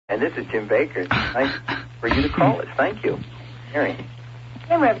And this is Jim Baker. Nice for you to call us. Thank you. Mary.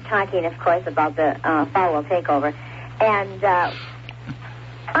 We were talking, of course, about the Falwell takeover. And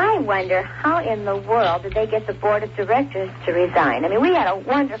I wonder how in the world did they get the board of directors to resign? I mean, we had a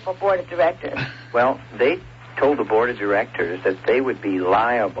wonderful board of directors. Well, they told the board of directors that they would be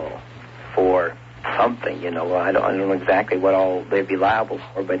liable for something, you know. I don't know exactly what all they'd be liable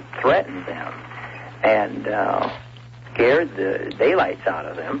for, but threatened them and scared the daylights out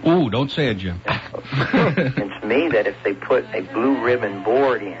of them. Ooh, don't say it, Jim. It's me that if they put a blue ribbon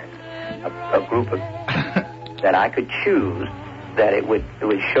board in, a group of that I could choose, that it would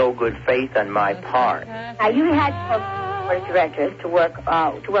show good faith on my part. Now, you had board of directors to work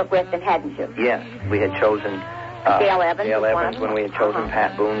with, and hadn't you? Yes, we had chosen Dale Evans. Dale Evans when we had chosen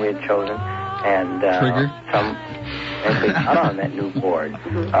Pat Boone, we had chosen, and Trigger. Actually not on that new board.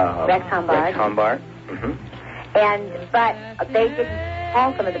 Rex Humbard. Rex Humbard. Mm-hmm. But they didn't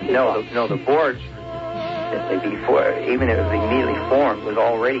call some of the people. No, the board, before, even if it was immediately formed, was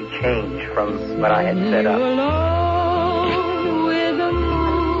already changed from what I had set up.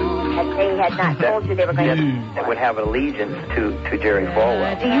 And they had not told you they were going to... That would have allegiance to Jerry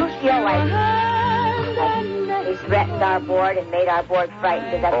Falwell. Do you feel like they threatened our board and made our board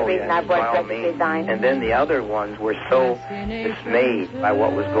frightened? Is that the reason our board directors resigned? And then the other ones were so dismayed by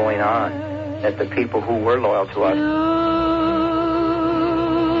what was going on that the people who were loyal to us...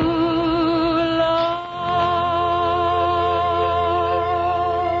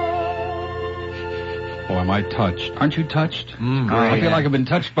 Oh, am I touched? Aren't you touched? I feel like I've been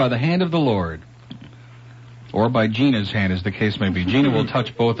touched by the hand of the Lord. Or by Gina's hand, as the case may be. Gina will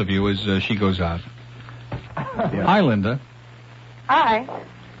touch both of you as she goes out. Yeah. Hi, Linda. Hi.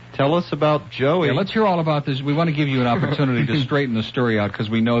 Tell us about Joey. Yeah, let's hear all about this. We want to give you an opportunity to straighten the story out because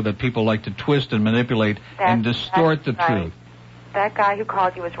we know that people like to twist and manipulate and distort the truth. That guy who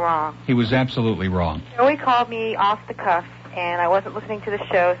called you was wrong. He was absolutely wrong. Joey called me off the cuff, and I wasn't listening to the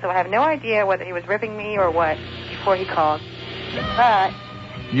show, so I have no idea whether he was ripping me or what before he called. But...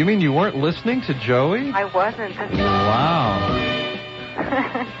 You mean you weren't listening to Joey? I wasn't. Wow.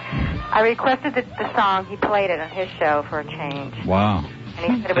 I requested the song. He played it on his show for a change. Wow.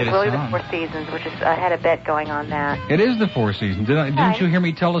 And he said it was really the Four Seasons, which is, I had a bet going on that. It is the Four Seasons. Didn't you hear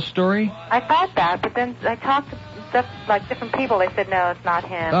me tell a story? I thought that, but then I talked to different people. They said, no, it's not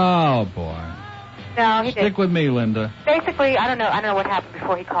him. Oh, boy. No, he didn't. Stick with me, Linda. Basically, I don't know what happened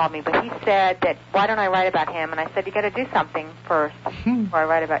before he called me, but he said that, why don't I write about him? And I said, you got to do something first before I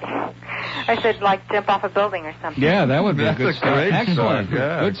write about you. I said, like, jump off a building or something. Yeah, that would be a good start. Excellent.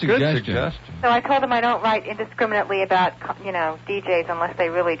 Yeah, good suggestion. So I told him I don't write indiscriminately about, DJs unless they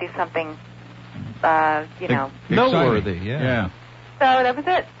really do something, noteworthy. Yeah. So that was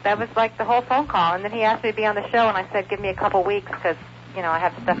it. That was like the whole phone call. And then he asked me to be on the show, and I said, give me a couple weeks because, I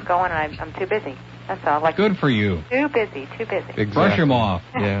have stuff going and I'm too busy. That's all. Good for you. Too busy. Exactly. Brush him off.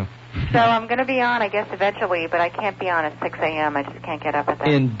 Yeah. So I'm going to be on, I guess, eventually, but I can't be on at 6 a.m. I just can't get up at that.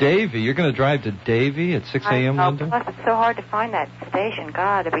 In Davie? You're going to drive to Davie at 6 a.m., Linda? Plus, it's so hard to find that station.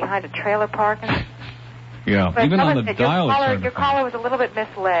 God, they're behind a trailer park. Yeah, but even on the dial. Your caller was a little bit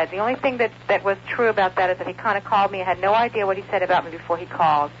misled. The only thing that was true about that is that he kind of called me. I had no idea what he said about me before he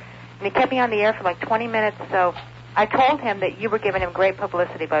called. And he kept me on the air for like 20 minutes, so I told him that you were giving him great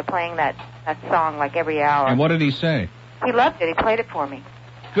publicity by playing that song like every hour. And what did he say? He loved it. He played it for me.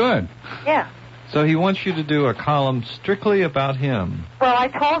 Good. Yeah. So he wants you to do a column strictly about him. Well, I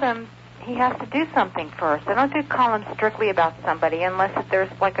told him he has to do something first. I don't do columns strictly about somebody unless there's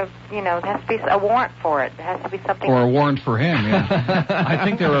like it has to be a warrant for it. It has to be something. Or a warrant for him, yeah. I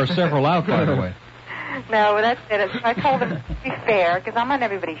think there are several out, by the way. No, that's it. I told him to be fair, because I'm on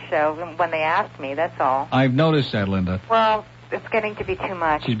everybody's show when they ask me, that's all. I've noticed that, Linda. Well, it's getting to be too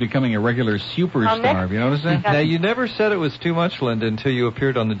much. She's becoming a regular superstar. Have you noticed that? Now, you never said it was too much, Linda, until you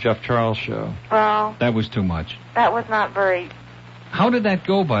appeared on the Jeff Charles show. Well... That was too much. That was not very... How did that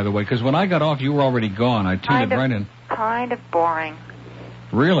go, by the way? Because when I got off, you were already gone. I tuned it right in. Kind of boring.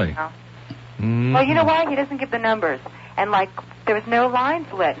 Really? No. Well, you know why? He doesn't give the numbers. And, there was no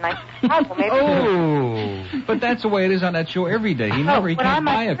lines lit. And I thought, well, maybe... But that's the way it is on that show every day. He can't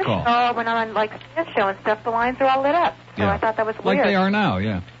buy a call. When I'm on, this show and stuff, the lines are all lit up. So I thought that was weird. Like they are now,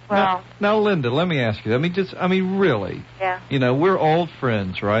 yeah. Well... Now, Linda, let me ask you. Really. Yeah. We're old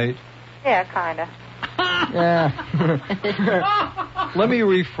friends, right? Yeah, kind of. Yeah. Let me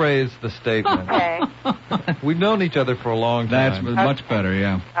rephrase the statement. Okay. We've known each other for a long time. That's much better,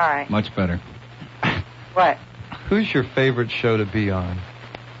 yeah. All right. Much better. What? Who's your favorite show to be on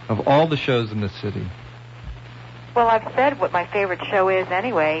of all the shows in the city? Well, I've said what my favorite show is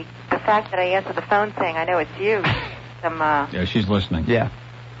anyway. The fact that I answer the phone saying, I know it's you. Yeah, she's listening. Yeah.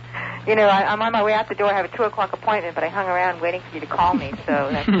 You know, I'm on my way out the door. I have a 2 o'clock appointment, but I hung around waiting for you to call me. So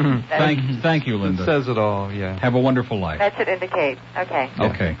that's Thank you, Linda. It says it all, yeah. Have a wonderful life. that should indicate. Okay. Yeah.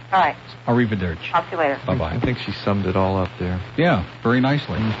 Okay. All right. Arrivederci. I'll see you later. Bye-bye. I think she summed it all up there. Yeah, very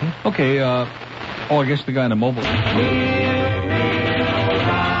nicely. Mm-hmm. Okay, I guess the guy in the mobile...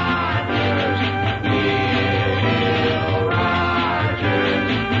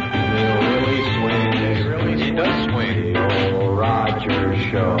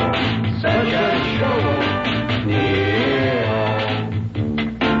 Show. Such a show. Neil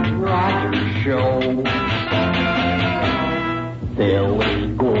Rogers Show. Billy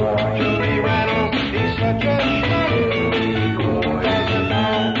Goy. Julie Reynolds, he's such a show. Billy Goy doesn't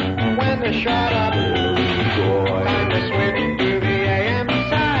know when to shut up. Billy Goy. Time to switch to the AM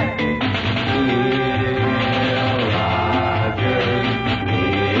side. Neil Rogers.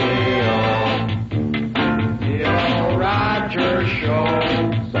 Neil Rogers Show.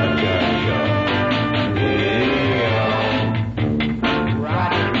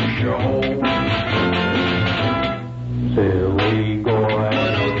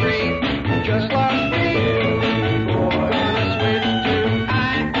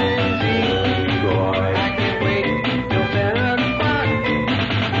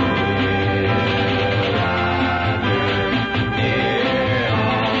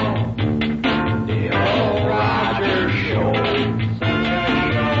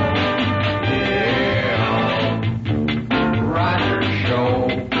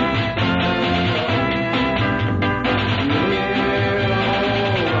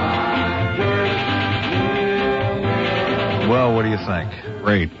 Well, what do you think?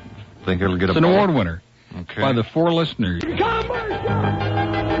 Great. Think it'll get It's an award winner Okay. by the 4 listeners.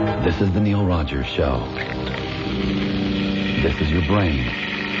 This is the Neil Rogers Show. This is your brain.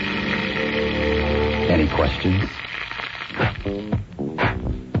 Any questions?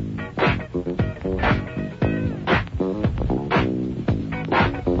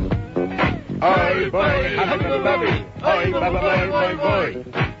 Oi, boy, have a baby. Oi, boy, boy.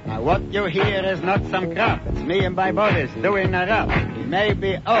 Now, what you hear is not some crap. It's me and my buddies doing a rap. We may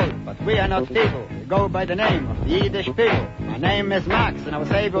be old, but we are not feeble. We go by the name of the Yiddish people. My name is Max, and I was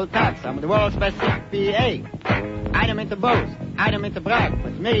able to tax. I'm the world's best CPA. I don't mean to boast, I don't mean to brag.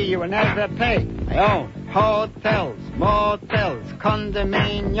 With me, you will never pay. I own hotels, motels,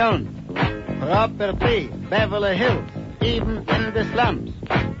 condominiums, property, Beverly Hills, even in the slums.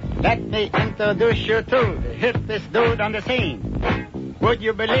 Let me introduce you to the hippest dude on the scene. Would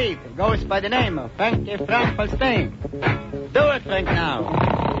you believe it goes by the name of Frankie Frankenstein? Do it, Frank, now.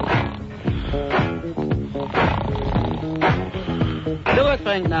 Do it,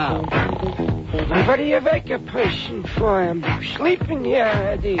 Frank, now. What are you wake a person for? I'm sleeping here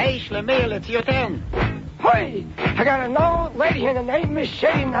already. Hey, Schlemiel, it's your turn. Hey, I got an old lady and her name is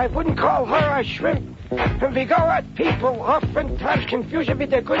Shane. I wouldn't call her a shrimp. And we go at people oftentimes confusion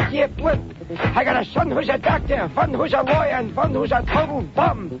with the good year blip. I got a son who's a doctor, one who's a lawyer, and one who's a total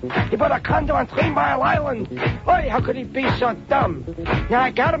bum. He bought a condo on 3 Mile Island. Boy, how could he be so dumb? Now,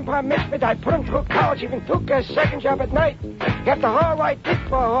 I got him bar mitzvah. I put him through college, even took a second job at night. Got the whole right dick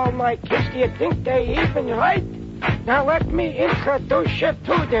for all my kids. Do you think they even right? Now, let me introduce you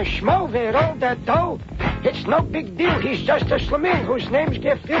to the schmo with all that dough. It's no big deal. He's just a Schlemil whose name's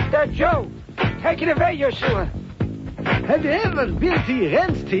Gefilte Joe. Take it away, Ursula. Have you ever been to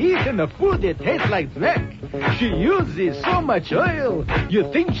Ren's to eat in a food that tastes like dreck? She uses so much oil,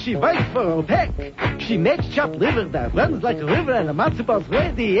 you think she fights for her peck. She makes chopped liver that runs like a river and the matzo ball's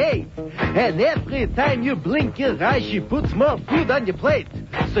ready ate. And every time you blink your eye, she puts more food on your plate.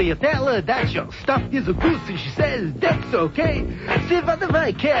 So you tell her that your stuff is a goose, and she says, that's okay. Say, what do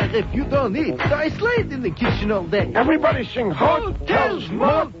I care if you don't eat? So I slide in the kitchen all day. Everybody sing hotels,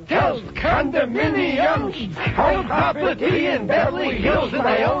 motels, condominiums, home property in Beverly Hills, and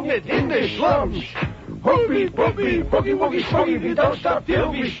I own it in the slums. Whoopie, boogie, boogie, woogie, swoogie, we don't stop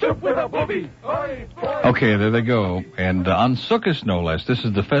till we stoop with a boogie. Okay, there they go. And on Sukkot, no less, this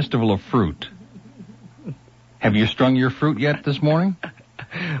is the Festival of Fruit. Have you strung your fruit yet this morning?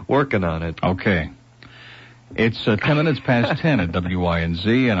 Working on it. Okay. It's 10 minutes past 10 at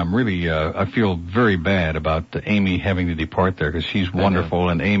WYNZ, and I'm really, I feel very bad about Amy having to depart there, because she's wonderful,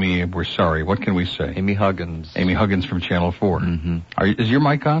 and Amy, we're sorry. What can we say? Amy Huggins. Amy Huggins from Channel 4. Mm-hmm. Is your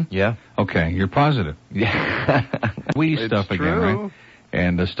mic on? Yeah. Okay, you're positive. Yeah. We It's stuff again, true. right?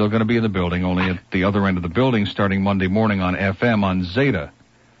 And still going to be in the building, only at the other end of the building, starting Monday morning on FM on Zeta.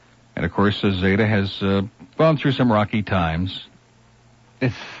 And, of course, Zeta has gone through some rocky times.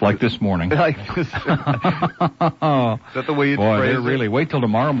 It's like this morning. Like this. Is that the way you Boy, phrase they it? really wait till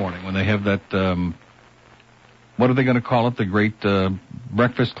tomorrow morning when they have that What are they going to call it? The Great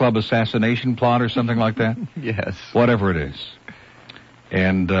Breakfast Club Assassination Plot or something like that? Yes. Whatever it is.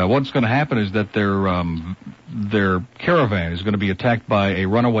 And what's going to happen is that their caravan is going to be attacked by a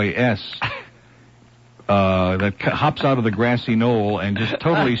runaway S that hops out of the grassy knoll and just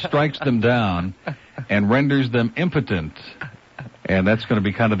totally strikes them down and renders them impotent. And that's going to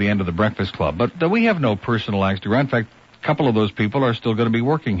be kind of the end of the Breakfast Club. But we have no personal acts to run. In fact, a couple of those people are still going to be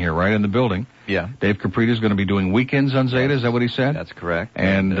working here, right, in the building. Yeah. Dave Caprita is going to be doing weekends on Zeta. Is that what he said? That's correct.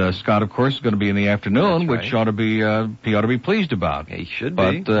 And Scott, of course, is going to be in the afternoon, That's which right. ought to be he ought to be pleased about. He should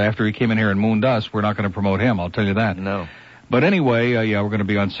be. But after he came in here and mooned us, we're not going to promote him. I'll tell you that. No. But anyway, we're going to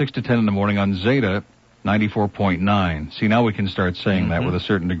be on 6 to 10 in the morning on Zeta 94.9. See, now we can start saying that with a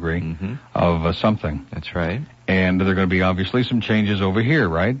certain degree of something. That's right. And there are going to be obviously some changes over here,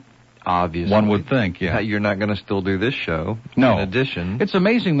 right? Obviously. One would think, yeah. You're not going to still do this show. No. In addition. It's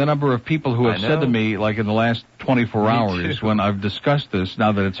amazing the number of people who have I said to know. me, like in the last 24 Me hours, too. when I've discussed this,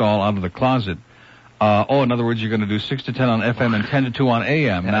 now that it's all out of the closet, in other words, you're going to do 6 to 10 on FM and 10 to 2 on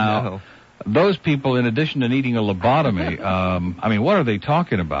AM. I Now, know. those people, in addition to needing a lobotomy, I mean, what are they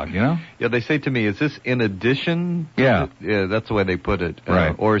talking about, you know? Yeah, they say to me, is this in addition? Yeah. Yeah, that's the way they put it.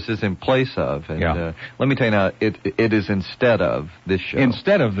 Right. Or is this in place of? And, Yeah. let me tell you now, it is instead of this show.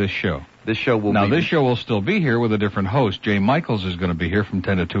 Instead of this show. This show will Now, be... this show will still be here with a different host. Jay Michaels is going to be here from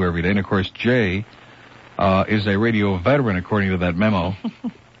 10 to 2 every day. And, of course, Jay is a radio veteran, according to that memo.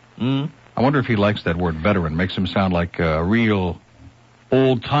 I wonder if he likes that word veteran. Makes him sound like a real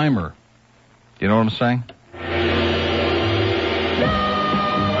old-timer. You know what I'm saying?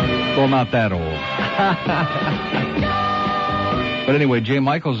 Well, not that old. But anyway, Jay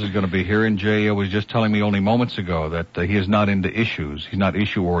Michaels is going to be here, and Jay was just telling me only moments ago that he is not into issues. He's not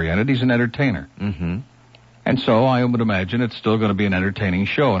issue-oriented. He's an entertainer. Mm-hmm. And so I would imagine it's still going to be an entertaining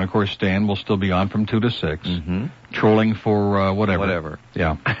show. And, of course, Stan will still be on from 2 to 6, trolling for whatever. Whatever.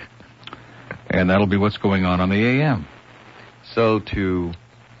 Yeah. And that'll be what's going on the AM. So to...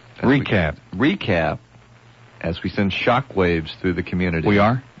 Recap. As we send shockwaves through the community. We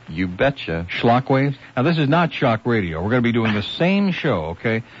are? You betcha. Schlockwaves. Now, this is not shock radio. We're going to be doing the same show,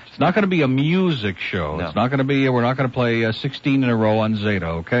 okay? It's not going to be a music show. No. It's not going to be, we're not going to play 16 in a row on Zeta,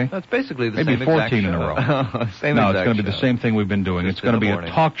 okay? That's basically the Maybe same 14 exact in a show. row. Same No, it's exact going to be the show. same thing we've been doing. Just It's going to in be the a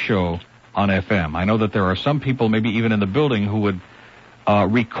morning. talk show on FM. I know that there are some people, maybe even in the building, who would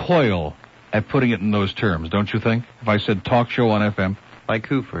recoil at putting it in those terms, don't you think? If I said talk show on FM. Like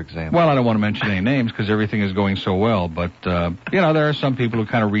who, for example? Well, I don't want to mention any names because everything is going so well, but, there are some people who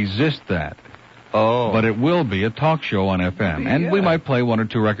kind of resist that. Oh. But it will be a talk show on FM. And we might play 1 or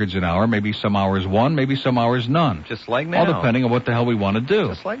 2 records an hour, maybe some hours 1, maybe some hours none. Just like now. All depending on what the hell we want to do.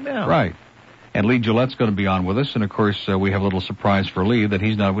 Just like now. Right. And Lee Gillette's going to be on with us, and of course we have a little surprise for Lee that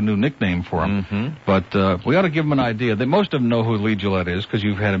he's not a new nickname for him. Mm-hmm. But we ought to give him an idea. Most of them know who Lee Gillette is because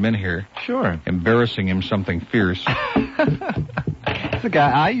you've had him in here. Sure. Embarrassing him something fierce. It's a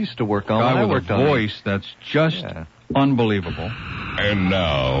guy I used to work on. Guy when I with worked a on voice that's just unbelievable. And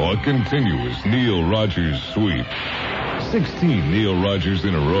now, a continuous Neil Rogers sweep. 16 Neil Rogers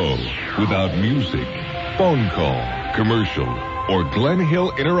in a row without music, phone call, commercial, or Glen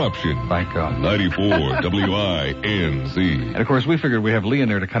Hill interruption. Thank God. 94 WINZ. And of course, we figured we have Lee in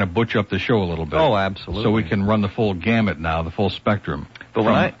there to kind of butch up the show a little bit. Oh, absolutely. So we can run the full gamut now, the full spectrum.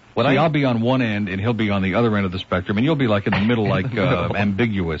 But I'll be on one end and he'll be on the other end of the spectrum, and you'll be like in the middle, like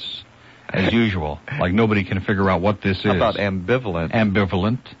ambiguous, as usual. Like nobody can figure out what this How is. about ambivalent?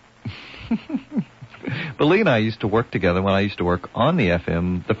 Ambivalent. But Lee and I used to work together when I used to work on the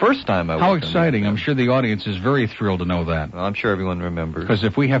FM the first time I worked How on the exciting. FM. I'm sure the audience is very thrilled to know that. Well, I'm sure everyone remembers. Because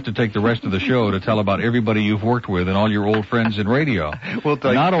if we have to take the rest of the show to tell about everybody you've worked with and all your old friends in radio, We'll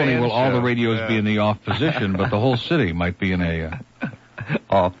take not only fan will all the show. radios be in the off position, but the whole city might be in a...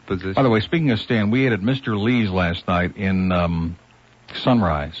 off position. By the way, speaking of Stan, we ate at Mr. Lee's last night in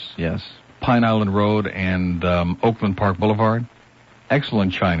Sunrise. Yes. Pine Island Road and Oakland Park Boulevard.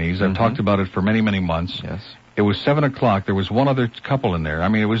 Excellent Chinese. I've talked about it for many, many months. Yes. It was 7 o'clock. There was one other couple in there. I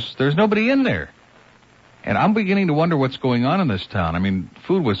mean, there's nobody in there. And I'm beginning to wonder what's going on in this town. I mean,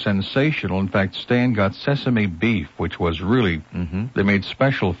 food was sensational. In fact, Stan got sesame beef, which was really, they made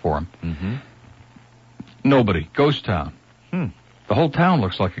special for him. Mm-hmm. Nobody. Ghost town. The whole town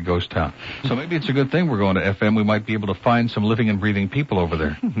looks like a ghost town. So maybe it's a good thing we're going to FM. We might be able to find some living and breathing people over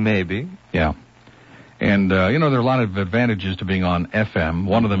there. Maybe. Yeah. And, there are a lot of advantages to being on FM.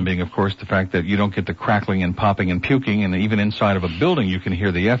 One of them being, of course, the fact that you don't get the crackling and popping and puking, and even inside of a building you can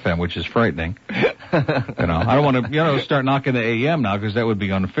hear the FM, which is frightening. I don't want to, start knocking the AM now, because that would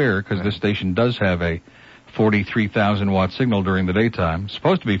be unfair, because this station does have a 43,000 watt signal during the daytime. It's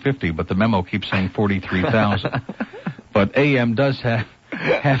supposed to be 50, but the memo keeps saying 43,000. But AM does have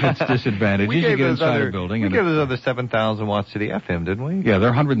its disadvantages. You get inside a building. We gave those other 7,000 watts to the FM, didn't we? Yeah, they're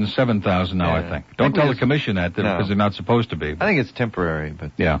 107,000 now, I think. Don't tell the commission that because they're not supposed to be. I think it's temporary,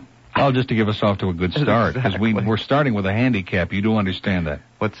 but... Yeah. Well, just to give us off to a good start, because we're starting with a handicap. You do understand that.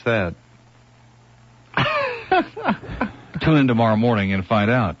 What's that? Tune in tomorrow morning and find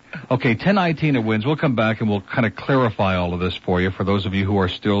out. Okay, 10:19 it wins. We'll come back and we'll kind of clarify all of this for you, for those of you who are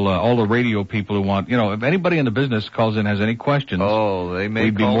still, all the radio people who want, if anybody in the business calls in, has any questions,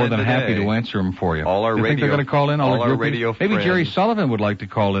 we'd be more than happy to answer them for you. All our you think they're going to call in? All our radio Maybe friends. Jerry Sullivan would like to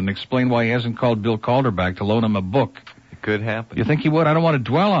call in and explain why he hasn't called Bill Calder back to loan him a book. It could happen. You think he would? I don't want to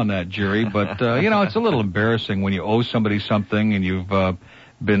dwell on that, Jerry, but, it's a little embarrassing when you owe somebody something and you've,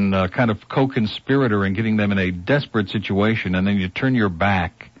 been kind of co-conspirator in getting them in a desperate situation, and then you turn your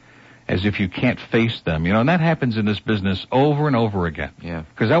back as if you can't face them. And that happens in this business over and over again. Yeah.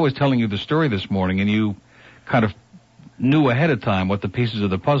 Because I was telling you the story this morning, and you kind of knew ahead of time what the pieces of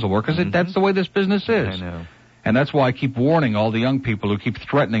the puzzle were, because that's the way this business is. I know. And that's why I keep warning all the young people who keep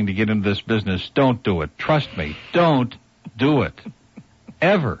threatening to get into this business, don't do it. Trust me, don't do it.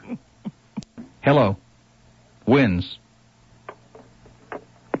 Ever. Hello. Wins.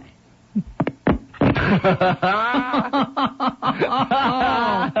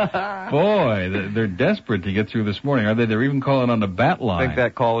 Boy, they're desperate to get through this morning, are they? They're even calling on the bat line. I think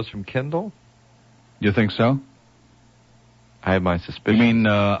that call was from Kendall. You think so? I have my suspicion. You mean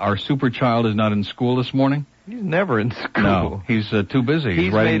our super child is not in school this morning? He's never in school. No, he's too busy.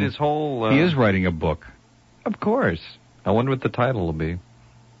 He's made his whole... He is writing a book. Of course. I wonder what the title will be.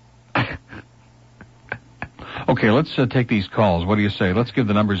 Okay, let's take these calls. What do you say? Let's give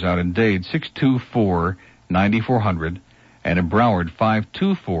the numbers out. In Dade, 624-9400, and in Broward,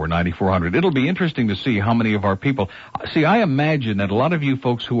 524-9400. It'll be interesting to see how many of our people... See, I imagine that a lot of you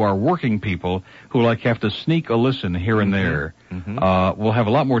folks who are working people, who have to sneak a listen here and there, will have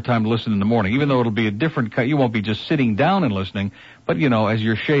a lot more time to listen in the morning, even though it'll be a different... You won't be just sitting down and listening, but, as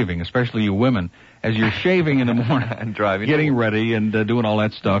you're shaving, especially you women, as you're shaving in the morning and driving, getting ready and doing all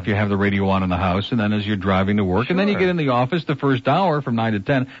that stuff, you have the radio on in the house, and then as you're driving to work, and then you get in the office the first hour from 9 to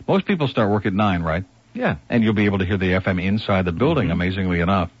 10. Most people start work at 9, right? Yeah. And you'll be able to hear the FM inside the building, amazingly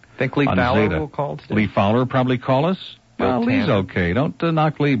enough. Think Lee Fowler will call today? Lee Fowler will probably call us? Well, Lee's okay. Don't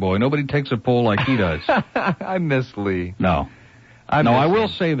knock Lee, boy. Nobody takes a poll like he does. I miss Lee. No. I will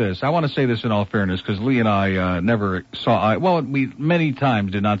say this. I want to say this in all fairness, because Lee and I never saw eye. Well, we many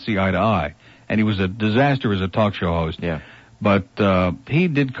times did not see eye to eye. And he was a disaster as a talk show host. Yeah. But he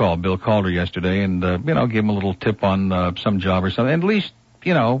did call Bill Calder yesterday and, gave him a little tip on some job or something. And at least,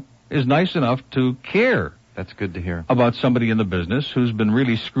 is nice enough to care. That's good to hear. About somebody in the business who's been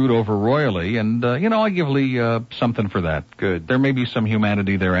really screwed over royally. And, I give Lee something for that. Good. There may be some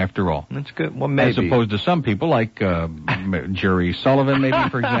humanity there after all. That's good. Well, maybe. As opposed to some people like Jerry Sullivan, maybe,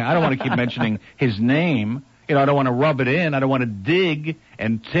 for example. I don't want to keep mentioning his name. I don't want to rub it in. I don't want to dig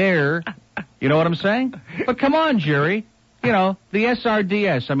and tear. You know what I'm saying? But come on, Jerry. The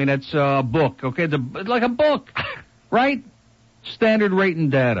SRDS. I mean, it's a book, okay? Like a book, right? Standard rate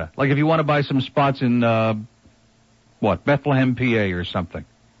and data. Like if you want to buy some spots in, Bethlehem, PA or something.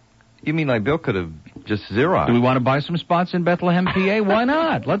 You mean like Bill could have just Xerox? Do we want to buy some spots in Bethlehem, PA? Why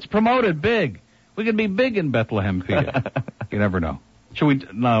not? Let's promote it big. We could be big in Bethlehem, PA. You never know.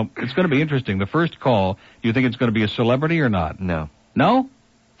 Now, it's going to be interesting. The first call, do you think it's going to be a celebrity or not? No. No?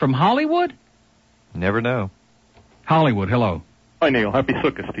 From Hollywood? Never know. Hollywood, hello. Hi, Neil. Happy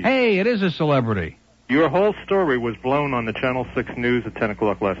Sukkot to you. Hey, it is a celebrity. Your whole story was blown on the Channel 6 News at 10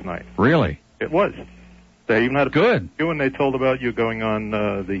 o'clock last night. Really? It was. They even had a good. And they told about you going on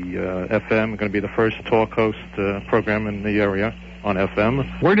the FM, going to be the first talk host program in the area on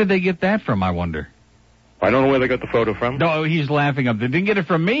FM. Where did they get that from, I wonder? I don't know where they got the photo from. No, he's laughing up. They didn't get it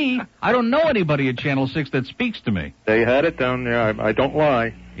from me. I don't know anybody at Channel 6 that speaks to me. They had it down there. I don't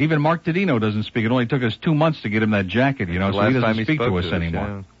lie. Even Mark Tadino doesn't speak. It only took us 2 months to get him that jacket, so he doesn't speak to us anymore.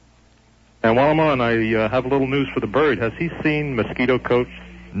 Yeah. And while I'm on, I have a little news for the bird. Has he seen Mosquito Coast?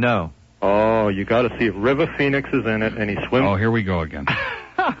 No. Oh, you got to see it. River Phoenix is in it, and he swims. Oh, here we go again.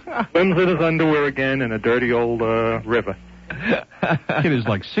 Swims in his underwear again in a dirty old river. Kid is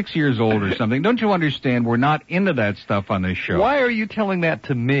like 6 years old or something. Don't you understand? We're not into that stuff on this show. Why are you telling that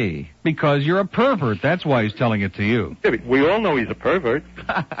to me? Because you're a pervert. That's why he's telling it to you. Yeah, we all know he's a pervert.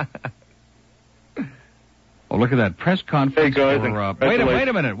 Oh, look at that press conference. Hey, guys,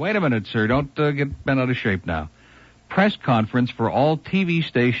 wait a minute, sir. Don't get bent out of shape now. Press conference for all TV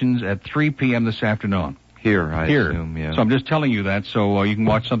stations at 3 p.m. this afternoon. Here, I Here. assume, yeah. So I'm just telling you that so you can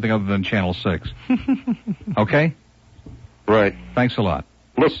watch something other than Channel 6. Okay? Right. Thanks a lot.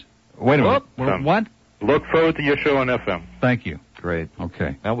 Look. Wait a minute. Whoop. What? Look forward to your show on FM. Thank you. Great.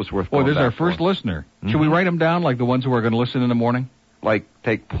 Okay. That was worth Boy, going there's back our first for. listener. Should we write them down like the ones who are going to listen in the morning? Like,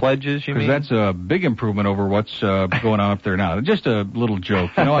 take pledges, you mean? Because that's a big improvement over what's going on up there now. Just a little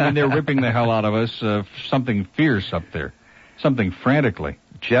joke. You know, I mean, they're ripping the hell out of us. Something fierce up there. Something frantically.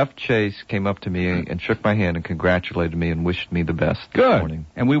 Jeff Chase came up to me and shook my hand and congratulated me and wished me the best this Good. morning.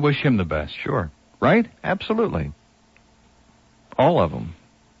 And we wish him the best. Sure. Right? Absolutely. All of them.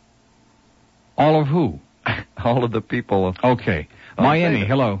 All of who? All of the people. Okay. Miami,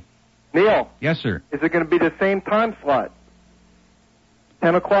 hello. Neil, Yes, sir. is it going to be the same time slot?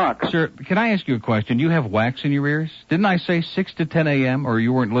 10 o'clock. Sir, can I ask you a question? Do you have wax in your ears? Didn't I say 6 to 10 a.m., or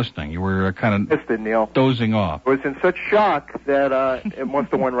you weren't listening? You were kind of Missed it, Neil. dozing off. I was in such shock that it must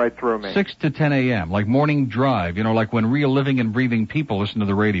have went right through me. 6 to 10 a.m., like morning drive, you know, like when real living and breathing people listen to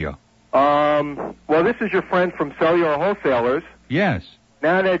the radio. Well, this is your friend from Cellular Wholesalers. Yes.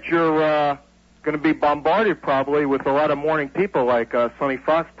 Now that you're going to be bombarded probably with a lot of morning people like Sonny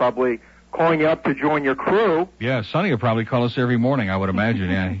Frost probably calling you up to join your crew. Yeah, Sonny will probably call us every morning, I would imagine.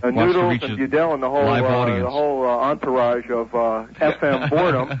 Yeah, he wants to Noodles reach and a Udell and the live audience. entourage of FM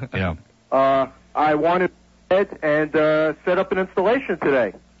boredom. Yeah. I wanted to and set up an installation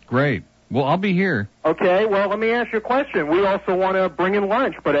today. Great. Well, I'll be here. Okay, well, let me ask you a question. We also want to bring in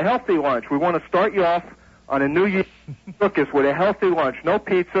lunch, but a healthy lunch. We want to start you off on a New Year's cookies with a healthy lunch. No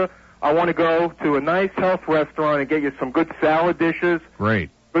pizza. I want to go to a nice health restaurant and get you some good salad dishes. Great.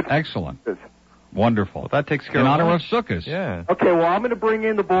 Excellent. Wonderful. That takes care in of honor lunch. of Sukkot. Yeah. Okay, well, I'm going to bring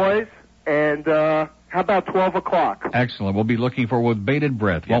in the boys, and how about 12 o'clock? Excellent. We'll be looking for with bated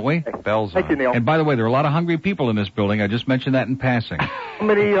breath, won't we? Bells Thank you, Neil. And by the way, there are a lot of hungry people in this building. I just mentioned that in passing.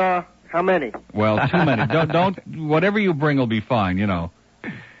 How many? Well, too many. Don't. Whatever you bring will be fine. You know.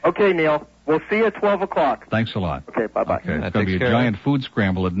 Okay, Neil. We'll see you at 12 o'clock. Thanks a lot. Okay, bye-bye. Okay, it's going to be a giant food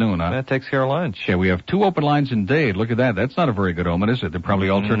scramble at noon, huh? That takes care of lunch. Okay, we have 2 open lines in Dade. Look at that. That's not a very good omen, is it? They're probably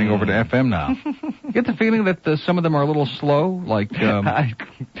all turning over to FM now. Get the feeling that some of them are a little slow, like...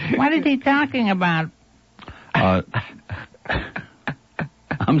 What is he talking about? I'm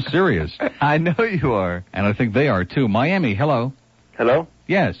serious. I know you are. And I think they are, too. Miami, hello. Hello?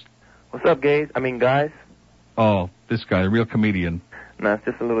 Yes. What's up, guys? Guys? Oh, this guy, a real comedian. No, it's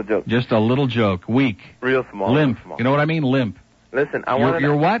just a little joke. Just a little joke. Weak. Real small. Limp. Real small. You know what I mean? Limp. Listen,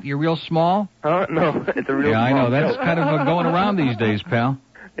 You're what? You're real small? Huh? No, it's a real Yeah, I small know. That's joke. kind of going around these days, pal.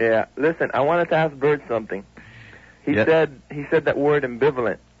 Yeah. Listen, I wanted to ask Bert something. He said that word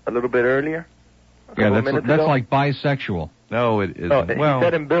ambivalent a little bit earlier. Yeah, couple that's minutes ago. like bisexual. No, it isn't. No, he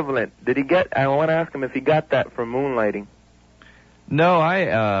said ambivalent. Did he get? I want to ask him if he got that from Moonlighting. No,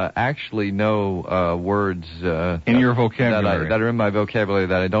 I actually know words in your vocabulary that are in my vocabulary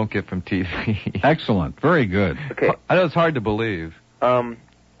that I don't get from TV. Excellent, very good. Okay, I know it's hard to believe.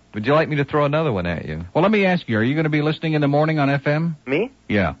 Would you like me to throw another one at you? Well, let me ask you: are you going to be listening in the morning on FM? Me?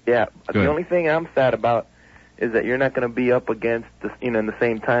 Yeah. Yeah. Good. The only thing I'm sad about is that you're not going to be up against in the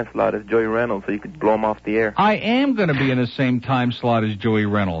same time slot as Joey Reynolds, so you could blow him off the air. I am going to be in the same time slot as Joey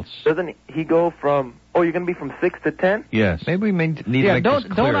Reynolds. Doesn't he go from? Oh, you're going to be from 6 to 10? Yes. Maybe we need to Yeah, make this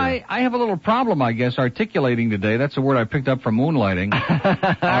clear. don't I have a little problem, I guess, articulating today. That's a word I picked up from Moonlighting.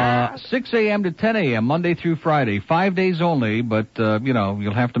 6 a.m. to 10 a.m., Monday through Friday. 5 days only, but,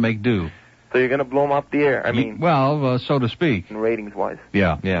 you'll have to make do. So you're going to blow him off the air? I mean... Well, so to speak. Ratings-wise.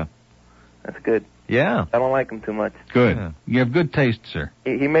 Yeah. Yeah. That's good. Yeah. I don't like him too much. Good. Yeah. You have good taste, sir.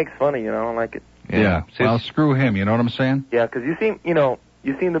 He makes fun of you, I don't like it. Yeah. Well, screw him, you know what I'm saying? Yeah, because you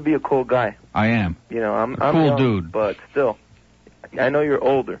seem to be a cool guy. I am. I'm cool young, dude. But still, I know you're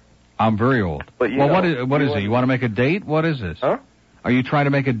older. I'm very old. But what is it? You want to make a date? What is this? Huh? Are you trying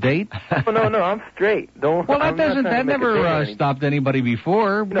to make a date? No, I'm straight. Don't. Well, that never stopped anybody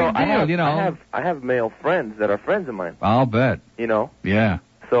before. I have male friends that are friends of mine. I'll bet. Yeah.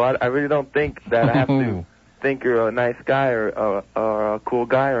 So I really don't think that I have to think you're a nice guy or a cool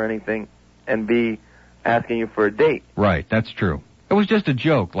guy or anything and be asking you for a date. Right, that's true. It was just a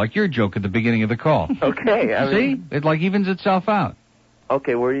joke, like your joke at the beginning of the call. Okay. See? It evens itself out.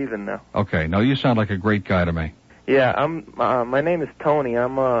 Okay, we're even now. Okay, no, you sound like a great guy to me. Yeah, my name is Tony.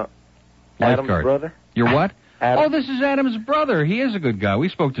 I'm Adam's brother. You're what? Adam. Oh, this is Adam's brother. He is a good guy. We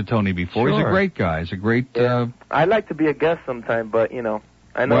spoke to Tony before. Sure. He's a great guy. He's a great... I'd like to be a guest sometime, but, I know...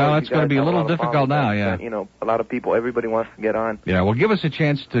 Well, it's going to be a little difficult now, yeah. A lot of people, everybody wants to get on. Yeah, well, give us a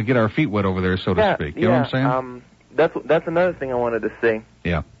chance to get our feet wet over there, so to speak. You know what I'm saying? That's another thing I wanted to say.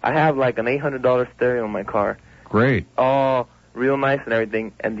 Yeah. I have like an $800 stereo in my car. Great. Oh, real nice and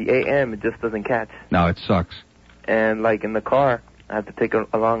everything, and the AM, it just doesn't catch. No, it sucks. And, like, in the car, I have to take it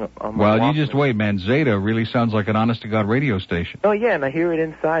along on my Well, you Walkman. just wait, man. Zeta really sounds like an honest-to-God radio station. Oh, yeah, and I hear it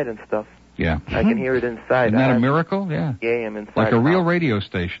inside and stuff. Yeah. I can hear it inside. Isn't that a miracle? Yeah. The AM inside. Like a the real house. radio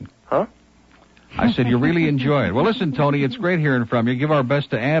station. Huh? I said you really enjoy it. Well, listen, Tony, it's great hearing from you. Give our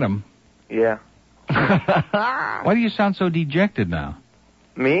best to Adam. Yeah. Why do you sound so dejected now?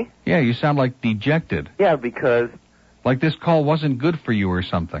 Me? Yeah, you sound like dejected. Yeah, because... Like this call wasn't good for you or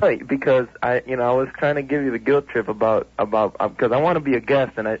something. Right, because I was trying to give you the guilt trip about because I want to be a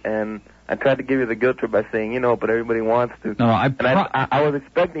guest, and I tried to give you the guilt trip by saying, but everybody wants to. No, I was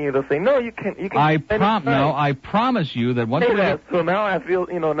expecting you to say, no, you can. I promise you that once Say we that, so now I feel,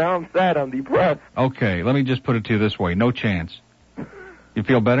 now I'm sad, I'm depressed. Okay, let me just put it to you this way: no chance. You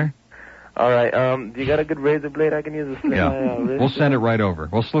feel better? All right. You got a good razor blade I can use to slip Yeah. my wrist? We'll send it right over.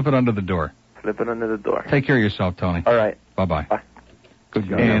 We'll slip it under the door. Slip it under the door. Take care of yourself, Tony. All right. Bye-bye. Bye. Good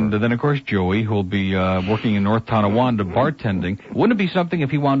guy. And then, of course, Joey, who'll be working in North Tonawanda bartending. Wouldn't it be something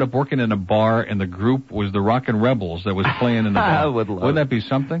if he wound up working in a bar and the group was the Rockin' Rebels that was playing in the bar? I would love Wouldn't that be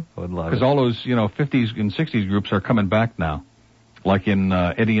something? I would love it. Because all those, 50s and 60s groups are coming back now. Like in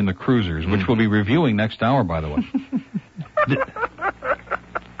Eddie and the Cruisers, which we'll be reviewing next hour, by the way.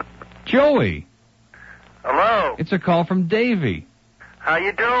 Joey. Hello. It's a call from Davey. How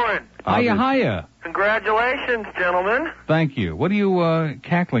you doing? Hiya. Congratulations, gentlemen. Thank you. What are you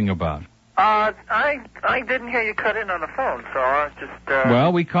cackling about? I didn't hear you cut in on the phone, so I was just...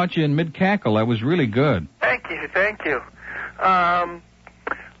 Well, we caught you in mid-cackle. That was really good. Thank you. I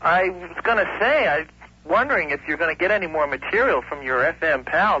was going to say, I'm wondering if you're going to get any more material from your FM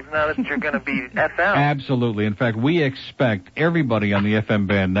pals now that you're going to be FM. Absolutely. In fact, we expect everybody on the FM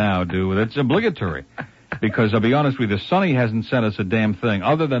band now to. That's obligatory. Because I'll be honest with you, Sonny hasn't sent us a damn thing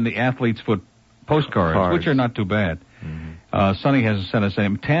other than the Athlete's Foot postcards, which are not too bad. Sonny hasn't sent us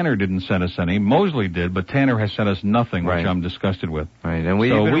any. Tanner didn't send us any. Mosley did, but Tanner has sent us nothing, which I'm disgusted with. Right, and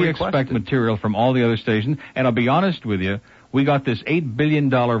we expect material from all the other stations. And I'll be honest with you, we got this $8 billion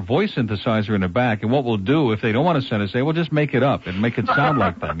voice synthesizer in the back, and what we'll do, if they don't want to send us, we'll just make it up and make it sound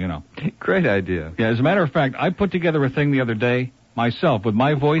like them, Great idea. Yeah, as a matter of fact, I put together a thing the other day myself with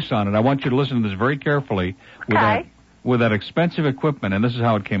my voice on it. I want you to listen to this very carefully with that expensive equipment, and this is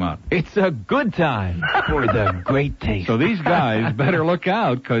how it came out. It's a good time for the great taste. So these guys better look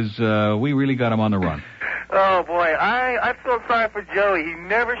out, because we really got them on the run. Oh, boy, I feel sorry for Joey. He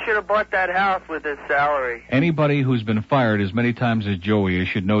never should have bought that house with his salary. Anybody who's been fired as many times as Joey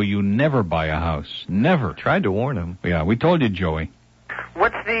should know you never buy a house. Never. Tried to warn him. Yeah, we told you, Joey.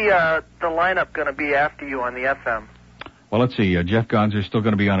 What's the lineup going to be after you on the FM? Well, let's see. Jeff Gonzer's still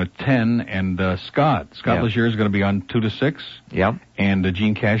going to be on at 10, and Scott Legier is going to be on 2 to 6. Yep. And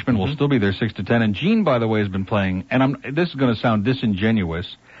Gene Cashman will still be there 6 to 10. And Gene, by the way, has been playing, and this is going to sound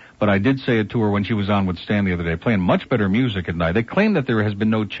disingenuous, but I did say it to her when she was on with Stan the other day, playing much better music at night. They claim that there has been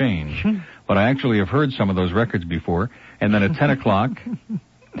no change, but I actually have heard some of those records before. And then at 10 o'clock...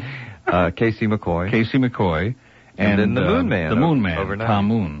 Casey McCoy. And then the Moon Man. The Moon Man, overnight. Tom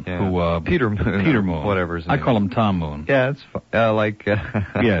Moon. Yeah. Who, Peter Moon. Whatever his name. I call him Tom Moon. Yeah, it's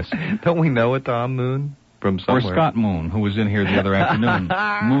yes. Don't we know a Tom Moon from somewhere? Or Scott Moon, who was in here the other afternoon,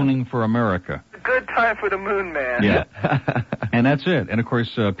 mooning for America. Good time for the Moon Man. Yeah. And that's it. And, of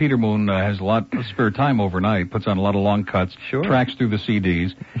course, Peter Moon has a lot of spare time overnight, puts on a lot of long cuts, tracks through the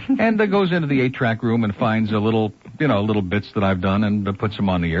CDs, and goes into the 8-track room and finds little bits that I've done and puts them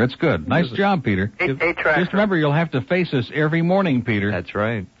on the air. It's good. Nice job, Peter. 8-track. Just remember, you'll have to face us every morning, Peter. That's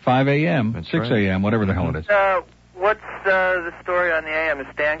right. 5 a.m., 6 a.m., whatever the hell it is. What's the story on the AM? Is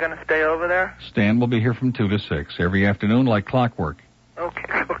Stan going to stay over there? Stan will be here from 2 to 6 every afternoon like clockwork. Okay,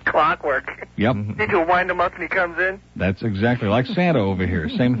 clockwork. Yep. Think you'll wind him up when he comes in? That's exactly like Santa over here.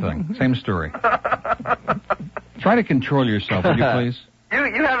 Same thing. Same story. Try to control yourself, would you please?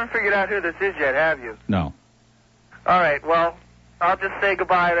 You haven't figured out who this is yet, have you? No. All right, well, I'll just say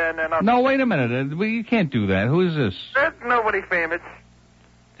goodbye then. And No, wait a minute. You can't do that. Who is this? There's nobody famous.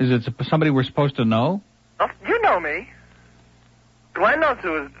 Is it somebody we're supposed to know? Oh, you know me. Glenn knows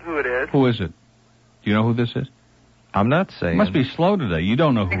who it is. Who is it? Do you know who this is? I'm not saying. You must be slow today. You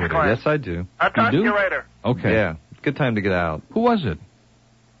don't know who it is. Yes, I do. I'll talk to you later. Okay. Yeah. Good time to get out. Who was it?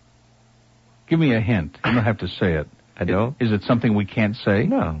 Give me a hint. You don't have to say it. I don't. Is it something we can't say?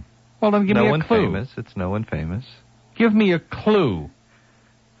 No. Well, then give me a clue. No one famous. It's no one famous. Give me a clue.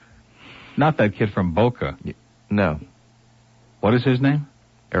 Not that kid from Boca. No. What is his name?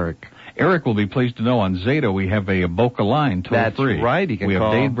 Eric. Eric will be pleased to know on Zeta we have a Boca line toll-free. That's right. He can we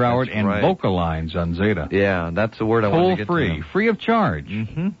call. have Dave Broward That's and right. Boca lines on Zeta. Yeah, that's the word I want to get to. Toll-free, free of charge.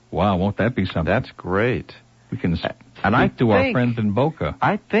 Mm-hmm. Wow, won't that be something? That's great. We can And Speak to our friends in Boca.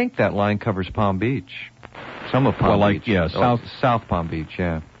 I think that line covers Palm Beach. Some of Palm Beach. Yeah, South Palm Beach,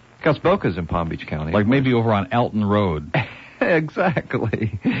 yeah. Because Boca's in Palm Beach County. Like maybe over on Alton Road.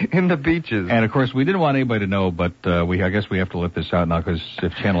 Exactly. In the beaches. And, of course, we didn't want anybody to know, but I guess we have to let this out now because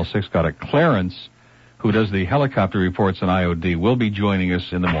if Channel 6 got it, Clarence, who does the helicopter reports on IOD, will be joining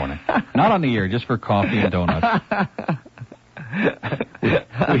us in the morning. Not on the air, just for coffee and donuts.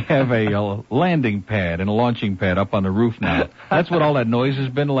 We have a landing pad and a launching pad up on the roof now. That's what all that noise has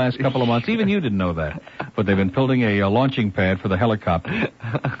been the last couple of months. Even you didn't know that. But they've been building a launching pad for the helicopter.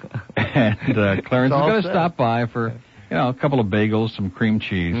 And Clarence is going to stop by for, a couple of bagels, some cream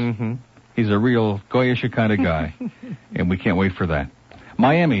cheese. Mm-hmm. He's a real Goyish kind of guy. And we can't wait for that.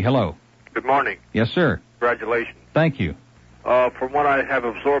 Miami, hello. Good morning. Yes, sir. Congratulations. Thank you. From what I have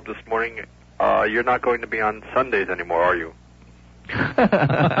absorbed this morning, you're not going to be on Sundays anymore, are you?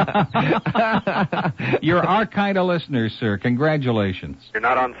 You're our kind of listeners, sir. Congratulations. You're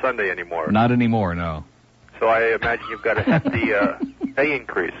not on Sunday anymore. Not anymore, no. So I imagine you've got to have the pay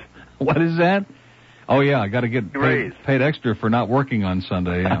increase. What is that? Oh, yeah, I got to get raised. Paid extra for not working on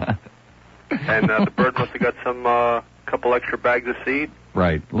Sunday, yeah. And the bird must have got some couple extra bags of seed.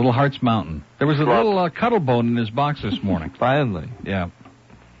 Right, Little Hearts Mountain. There was a little cuddle bone in his box this morning. Finally. Yeah.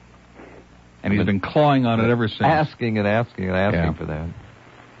 And he's been clawing on it ever since. Asking for that.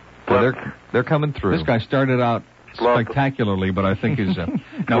 So they're coming through. This guy started out spectacularly, but I think he's...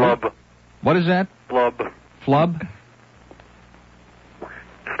 Flub. What is that? Flub. Flub?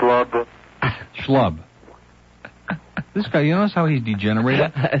 Schlub. Schlub. This guy, you notice how he's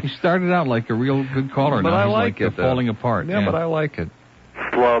degenerated? He started out like a real good caller. But now I he's like it, falling apart. Yeah, but I like it.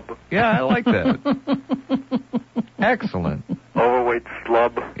 Flub. Yeah, I like that. Excellent. Overweight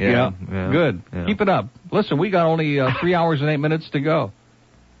slub. Yeah. Good. Yeah. Keep it up. Listen, we got only 3 hours and 8 minutes to go.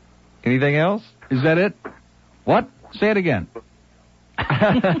 Anything else? Is that it? What? Say it again.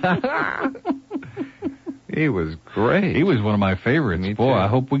 He was great. He was one of my favorites. Boy, I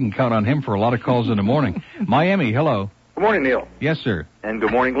hope we can count on him for a lot of calls in the morning. Miami, hello. Good morning, Neil. Yes, sir. And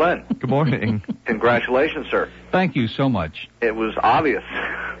good morning, Glenn. Good morning. Congratulations, sir. Thank you so much. It was obvious.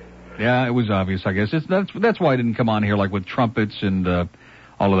 Yeah, it was obvious, I guess. That's why I didn't come on here like with trumpets and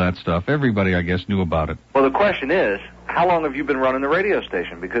all of that stuff. Everybody, I guess, knew about it. Well, the question is, how long have you been running the radio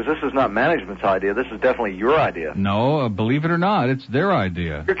station? Because this is not management's idea. This is definitely your idea. No, believe it or not, it's their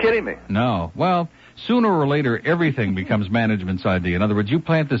idea. You're kidding me. No. Well, sooner or later, everything becomes management's idea. In other words, you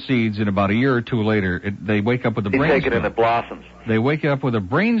plant the seeds, and about a year or two later, they wake up with a brainstorm. You take it and it blossoms. They wake up with a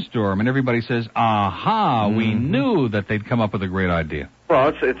brainstorm, and everybody says, aha, we knew that they'd come up with a great idea.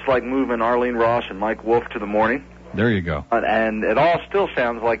 Well, it's like moving Arlene Ross and Mike Wolf to the morning. There you go. And it all still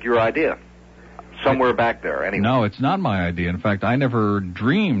sounds like your idea. Somewhere back there, anyway. No, it's not my idea. In fact, I never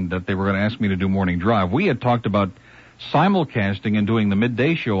dreamed that they were going to ask me to do Morning Drive. We had talked about simulcasting and doing the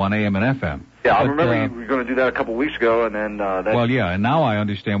midday show on AM and FM. Yeah, I remember you were going to do that a couple weeks ago, and then... Well, yeah, and now I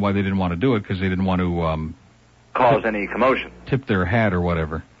understand why they didn't want to do it, because they didn't want to... cause any commotion. Tip their hat or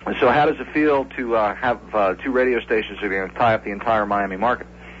whatever. And so how does it feel to have two radio stations that are going to tie up the entire Miami market?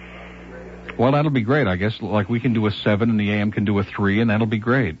 Well, that'll be great, I guess. Like, we can do a 7 and the AM can do a 3, and that'll be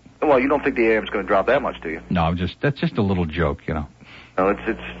great. Well, you don't think the AM's going to drop that much, do you? No, that's just a little joke, you know. No,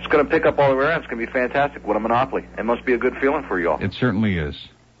 it's going to pick up all the way around. It's going to be fantastic. What a monopoly. It must be a good feeling for you all. It certainly is.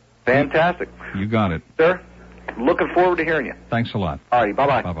 Fantastic. You got it. Sir, looking forward to hearing you. Thanks a lot. All right,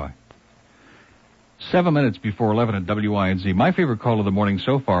 bye-bye. Bye-bye. 7 minutes before 11 at WINZ. My favorite call of the morning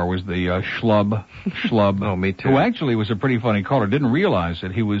so far was the Schlub. Oh, me too. Who actually was a pretty funny caller. Didn't realize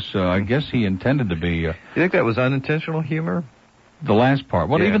that he was, I guess he intended to be... you think that was unintentional humor? The last part.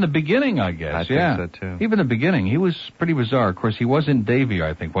 Well, Yeah. even the beginning, I guess. I think so, too. Even the beginning. He was pretty bizarre. Of course, he was in Davie,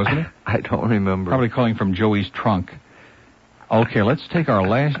 I think, wasn't he? I don't remember. Probably calling from Joey's trunk. Okay, let's take our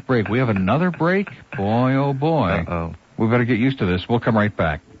last break. We have another break? Boy, oh boy. Uh-oh. We better get used to this. We'll come right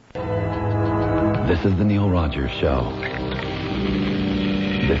back. This is the Neil Rogers Show.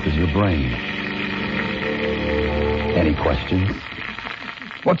 This is your brain. Any questions?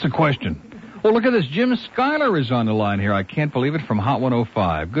 What's the question? Well, look at this. Jim Schuyler is on the line here. I can't believe it, from Hot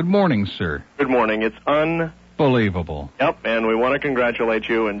 105. Good morning, sir. Good morning. It's Unbelievable. Yep, and we want to congratulate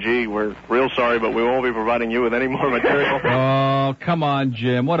you, and gee, we're real sorry, but we won't be providing you with any more material. Oh, come on,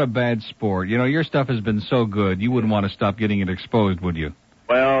 Jim. What a bad sport. You know, your stuff has been so good, you wouldn't want to stop getting it exposed, would you?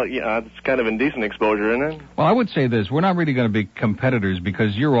 Well, yeah, it's kind of indecent exposure, isn't it? Well, I would say this. We're not really going to be competitors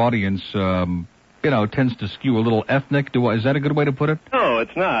because your audience, tends to skew a little ethnic. Is that a good way to put it? No,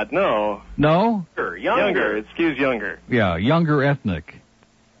 it's not. No. No? Younger. It skews younger. Yeah, younger ethnic.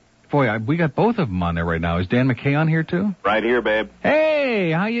 Boy, we got both of them on there right now. Is Dan McKay on here, too? Right here, babe.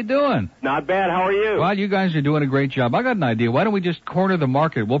 Hey, how you doing? Not bad. How are you? Well, you guys are doing a great job. I got an idea. Why don't we just corner the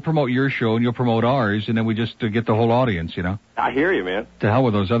market? We'll promote your show, and you'll promote ours, and then we just get the whole audience, you know? I hear you, man. To hell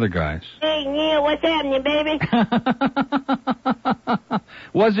with those other guys. Hey, Neil, what's happening, baby?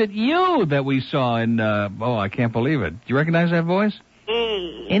 Was it you that we saw in, I can't believe it. Do you recognize that voice?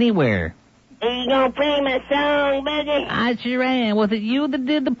 Hey. Anywhere. Are you gonna play my song, buddy? I sure am. Was it you that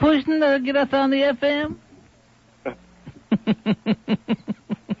did the pushing to get us on the FM?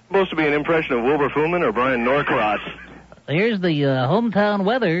 Supposed to be an impression of Wilbur Fullman or Brian Norcross. Here's the hometown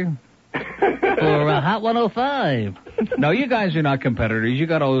weather for Hot 105. No, you guys are not competitors. You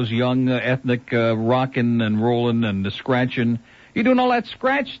got all those young ethnic rocking and rolling and the scratching. You're doing all that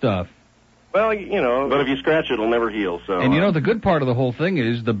scratch stuff. Well, you know, but if you scratch it, it'll never heal. So. And you know, the good part of the whole thing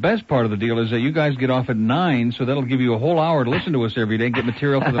is, the best part of the deal is that you guys get off at 9, so that'll give you a whole hour to listen to us every day and get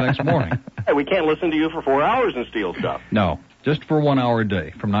material for the next morning. Hey, we can't listen to you for 4 hours and steal stuff. No, just for 1 hour a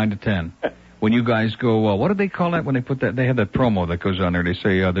day, from 9 to 10. When you guys go, what do they call that when they put that? They have that promo that goes on there. They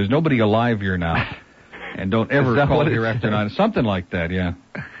say, there's nobody alive here now, and don't ever call here after 9. Something like that, yeah.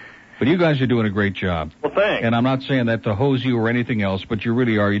 But you guys are doing a great job. Well, thanks. And I'm not saying that to hose you or anything else, but you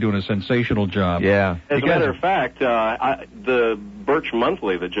really are. You're doing a sensational job. Yeah. As a matter of fact, the Birch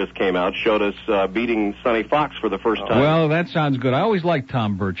Monthly that just came out showed us beating Sonny Fox for the first time. Well, that sounds good. I always like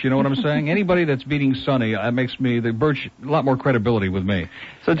Tom Birch. You know what I'm saying? Anybody that's beating Sonny, makes me, the Birch, a lot more credibility with me.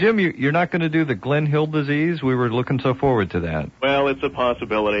 So, Jim, you're not going to do the Glenn Hill disease? We were looking so forward to that. Well, it's a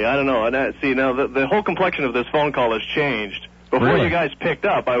possibility. I don't know. And see, now the whole complexion of this phone call has changed. Before Really? you guys picked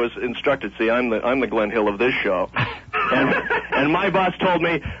up, I was instructed. See, I'm the Glenn Hill of this show, and my boss told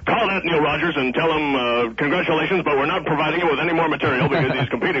me, call that Neil Rogers and tell him congratulations, but we're not providing him with any more material because he's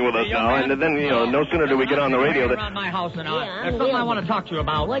competing with us now. And then no sooner do we get on the radio around my house and there's something I want to talk to you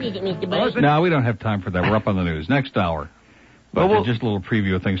about. What is it, Mr. Buddy? No, we don't have time for that. We're up on the news. Next hour. But just a little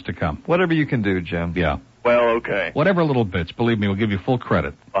preview of things to come. Whatever you can do, Jim. Yeah. Well, okay. Whatever little bits. Believe me, we'll give you full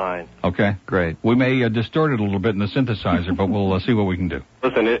credit. Fine. Okay? Great. We may distort it a little bit in the synthesizer, but we'll see what we can do.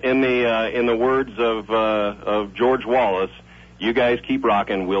 Listen, in the words of George Wallace, you guys keep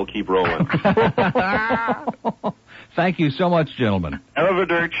rocking, we'll keep rolling. Thank you so much, gentlemen.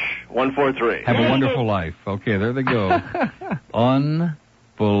 Arrivederci, 143. Have a wonderful life. Okay, there they go.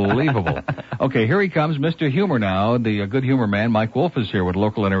 Unbelievable. Okay, here he comes, Mr. Humor now. The good humor man, Mike Wolf, is here with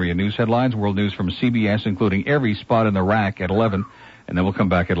local and area news headlines, world news from CBS, including every spot in the rack at 11. And then we'll come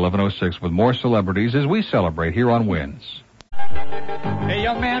back at 11:06 with more celebrities as we celebrate here on Wins. Hey,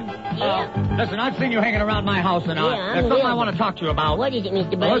 young man. Listen, I've seen you hanging around my house, and there's something I want to talk to you about. What is it,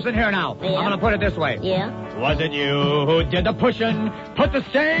 Mr. Buddy? Listen here now. Yeah? I'm going to put it this way. Yeah? Was it you who did the pushing? Put the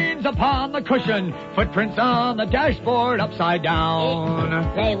stains upon the cushion. Footprints on the dashboard upside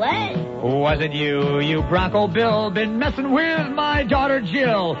down. Say what? Was it you Bronco Bill, been messing with my daughter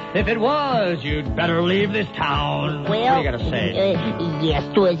Jill? If it was, you'd better leave this town. Well, what do you got to say? Yes,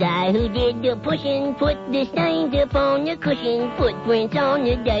 'twas I who did the pushing. Put the stains upon the cushion. Footprints on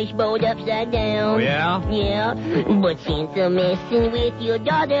the dashboard upside down. Oh, yeah? Yeah. But since I'm messing with your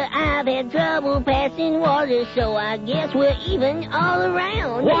daughter, I've had trouble passing water, so I guess we're even all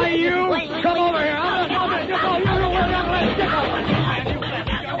around. Why, you? Come over here. All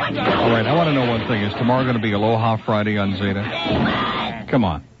right, I want to know one thing. Is tomorrow going to be Aloha Friday on Zeta? Come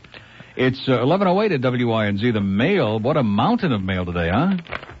on. It's 11:08 at WINZ. The mail, what a mountain of mail today, huh?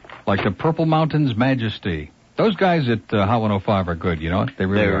 Like the Purple Mountain's Majesty. Those guys at Hot 105 are good, you know? They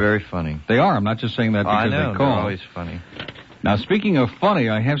really They're are. very funny. They are. I'm not just saying that because I know, they call. they're always funny. Now, speaking of funny,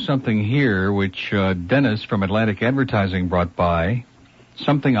 I have something here which Dennis from Atlantic Advertising brought by.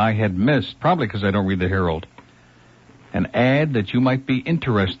 Something I had missed, probably because I don't read the Herald. An ad that you might be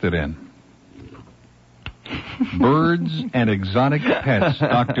interested in. Birds and Exotic Pets.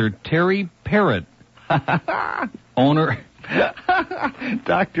 Dr. Terry Parrott, owner.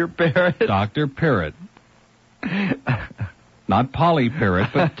 Dr. Parrott. Dr. Parrott. Not Polly Parrott,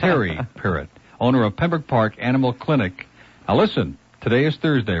 but Terry Parrott, owner of Pembroke Park Animal Clinic. Now listen, today is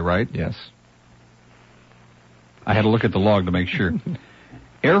Thursday, right? Yes. I had to look at the log to make sure.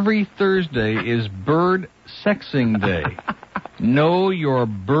 Every Thursday is Bird Sexing Day. Know your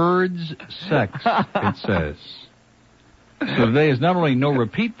bird's sex, it says. So today is not only No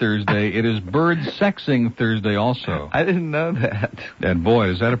Repeat Thursday, it is Bird Sexing Thursday also. I didn't know that. And boy,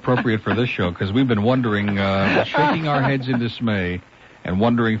 is that appropriate for this show, because we've been wondering, shaking our heads in dismay and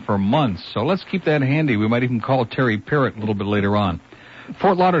wondering for months. So let's keep that handy. We might even call Terry Parrott a little bit later on.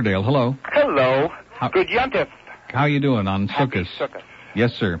 Fort Lauderdale, hello. Hello. Good yontif. How you doing on Sukkot? Sukkot.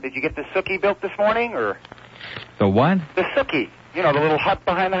 Yes, sir. Did you get the Suki built this morning, or? The what? The Suki. You know, the little hut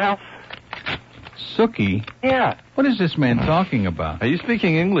behind the house? Sookie? Yeah. What is this man talking about? Are you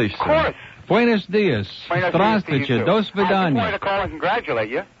speaking English, sir? Of course. Buenos dias. Buenos dias to you, Здравствуйте. too. До I just свидания. wanted to call and congratulate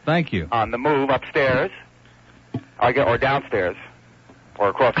you Thank you. on the move upstairs, or downstairs, or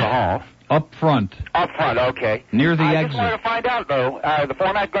across the hall. Up front. Up front, okay. Near the I exit. just wanted to find out, though, the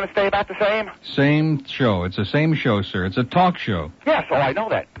format going to stay about the same? Same show. It's the same show, sir. It's a talk show. Yes, I know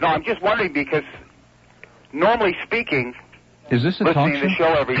that. No, I'm just wondering because, normally speaking, Is this a talk listening to the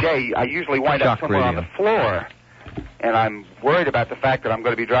show? show every day, I usually wind up Shock somewhere on radio. the floor. And I'm worried about the fact that I'm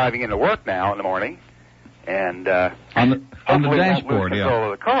going to be driving into work now in the morning. And On the hopefully dashboard, won't lose yeah.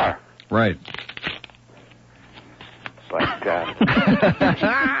 control of the car. Right. But,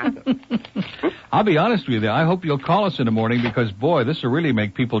 I'll be honest with you. I hope you'll call us in the morning because, boy, this will really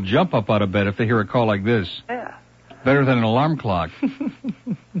make people jump up out of bed if they hear a call like this. Yeah. Better than an alarm clock.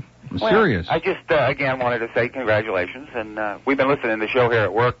 I'm serious. I just, again, wanted to say congratulations. And we've been listening to the show here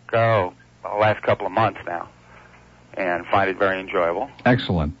at work the last couple of months now. And find it very enjoyable.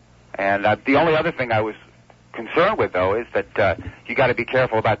 Excellent. And the only other thing I was concerned with, though, is that you got to be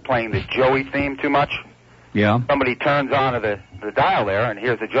careful about playing the Joey theme too much. Yeah? Somebody turns on to the dial there and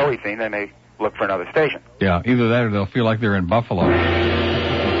hears the Joey theme, they may look for another station. Yeah, either that or they'll feel like they're in Buffalo.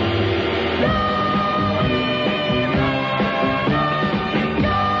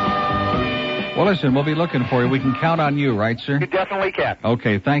 Well, listen, we'll be looking for you. We can count on you, right, sir? You definitely can.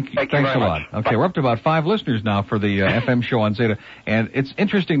 Okay, thank you. Thank you Thanks very a lot. much. Okay, we're up to about 5 listeners now for the FM show on Zeta. And it's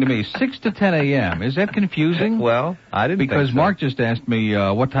interesting to me, 6 to 10 a.m. Is that confusing? Well, I didn't Because think so. Mark just asked me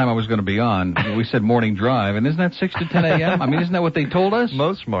what time I was going to be on. We said morning drive. And isn't that 6 to 10 a.m.? I mean, isn't that what they told us?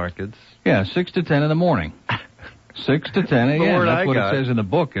 Most markets. Yeah, 6 to 10 in the morning. 6 to 10 a.m. The word That's I what got. it says in the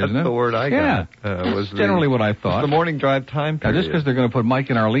book, isn't That's it? the word I yeah. got. That's generally what I thought. The morning drive time Now, period. just because they're going to put Mike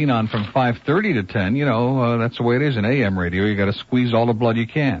and Arlene on from 5:30 to 10, you know, that's the way it is in AM radio. You got to squeeze all the blood you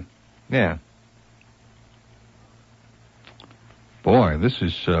can. Yeah. Boy, this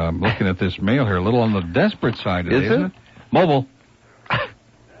is looking at this mail here a little on the desperate side today, Is isn't it? Mobile.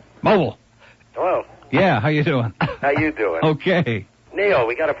 Mobile. Hello. Yeah, how you doing? How you doing? Okay. Neil,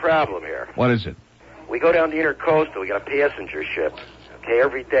 we got a problem here. What is it? We go down the intercoastal, we got a passenger ship. Okay,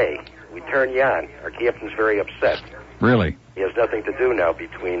 every day. We turn you on. Our captain's very upset. Really? He has nothing to do now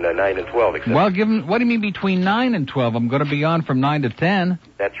between 9 and 12, except... Well, give him, what do you mean between 9 and 12? I'm going to be on from 9 to 10.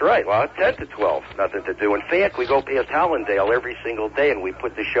 That's right. Well, 10 to 12. Nothing to do. In fact, we go past Hollandale every single day, and we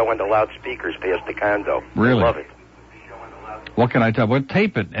put the show on the loudspeakers past the condo. Really? I love it. What can I tell? Well,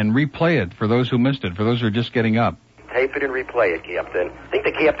 tape it and replay it for those who missed it, for those who are just getting up. Tape it and replay it, Captain. I think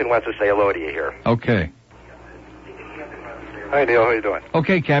the captain wants to say hello to you here. Okay. Hi, Neil. How you doing?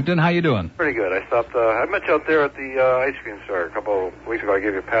 Okay, Captain, how you doing? Pretty good. I stopped. I met you out there at the ice cream store a couple of weeks ago. I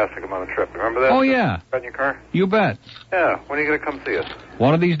gave you a pass to come on a trip. Remember that? Oh, yeah. Got in your car? You bet. Yeah. When are you going to come see us?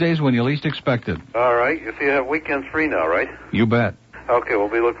 One of these days when you least expect it. All right. You see, you have weekends free now, right? You bet. Okay. We'll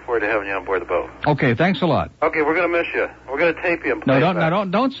be looking forward to having you on board the boat. Okay, thanks a lot. Okay. We're going to miss you. We're going to tape you and play No, it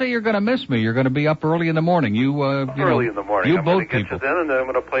back. don't say you're going to miss me. You're going to be up early in the morning. You Early in the morning. You I'm both going to get people. you then, and then I'm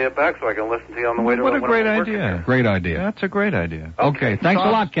going to play it back so I can listen to you on the way to What a when great I'm working idea. here. Great idea. That's a great idea. Okay, thanks a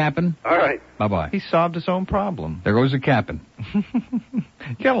lot, Captain. All right. Bye-bye. He solved his own problem. There goes the Captain. You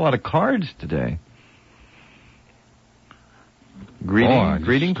got a lot of cards today.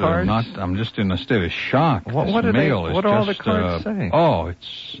 Greeting cards? I'm just in a state of shock. What This do mail is what do all the just, cards say? Oh,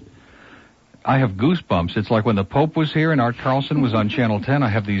 I have goosebumps. It's like when the Pope was here and Art Carlson was on Channel 10. I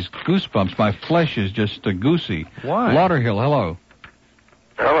have these goosebumps. My flesh is just goosey. Why? Lauderhill, hello.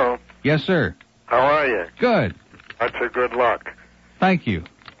 Hello. Yes, sir. How are you? Good. That's a good luck. Thank you.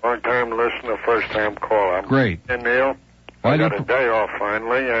 Long-time listener, first-time caller. Great. Hey, Neil. Why I do got you- a day off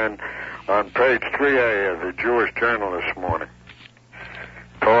finally, and on page 3A of the Jewish Journal this morning,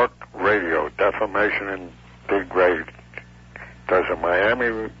 talk radio, defamation and degrade. Does a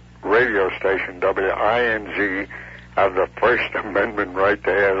Miami radio station, WINZ, have the First Amendment right to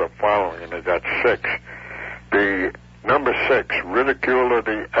air the following? And that's 6. The number 6, ridicule of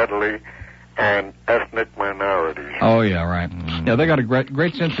the elderly and ethnic minorities. Oh, yeah, right. Yeah, they got a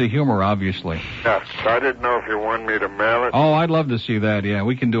great sense of humor, obviously. Yes, I didn't know if you wanted me to mail it. Oh, I'd love to see that. Yeah,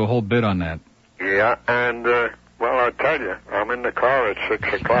 we can do a whole bit on that. Yeah, and, well, I'll tell you, I'm in the car at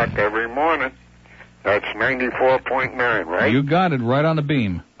 6 o'clock every morning. That's 94.9, right? You got it right on the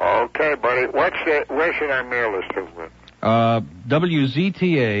beam. Okay, buddy. Where should I mail this to?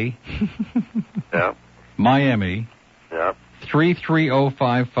 WZTA, Yeah, Miami, yeah.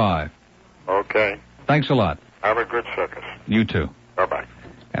 33055. Okay. Thanks a lot. Have a good circus. You too. Bye-bye.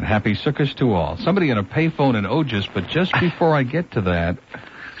 And happy Sukkot to all. Somebody in a payphone in Otis, but just before I get to that,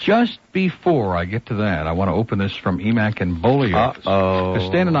 Just before I get to that, I want to open this from Emac and Bolio's. Uh-oh. Because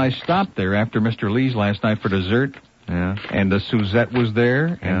Stan and I stopped there after Mr. Lee's last night for dessert. Yeah. And Suzette was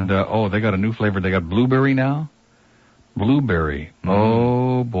there. And, they got a new flavor. They got blueberry now. Blueberry. Mm.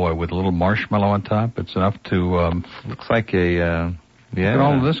 Oh, boy, with a little marshmallow on top. It's enough to... looks like a, look at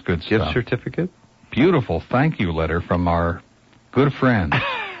all of this good gift stuff. certificate. Beautiful thank you letter from our good friend.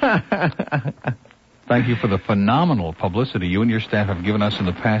 Thank you for the phenomenal publicity you and your staff have given us in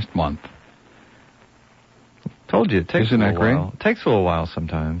the past month. Told you, it takes Isn't a that little great? while. It takes a little while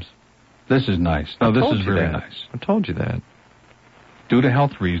sometimes. This is nice. No, this is really nice. I told you that. Due to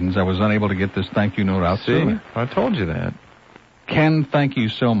health reasons, I was unable to get this thank you note out sooner. I told you that. Ken, thank you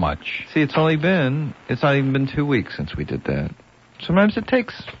so much. See, it's not even been 2 weeks since we did that. Sometimes it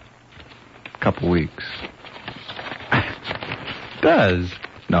takes a couple weeks. It does.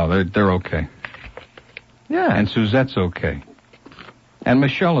 No, they're okay. Yeah. And Suzette's okay. And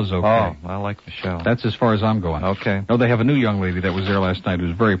Michelle is okay. Oh, I like Michelle. That's as far as I'm going. Okay. No, they have a new young lady that was there last night who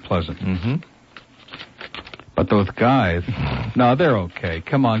was very pleasant. Mm-hmm. But those guys, no, they're okay.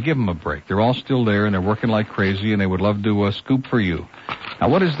 Come on, give them a break. They're all still there, and they're working like crazy, and they would love to scoop for you. Now,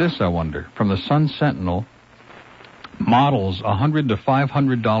 what is this, I wonder? From the Sun Sentinel, models $100 to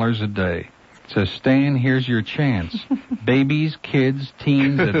 $500 a day. It says, Stan, here's your chance. Babies, kids,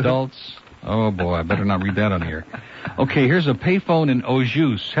 teens, adults. Oh, boy, I better not read that on here. Okay, here's a payphone in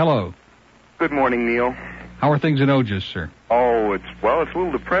Ojus. Hello. Good morning, Neil. How are things in Ojus, sir? Oh, it's a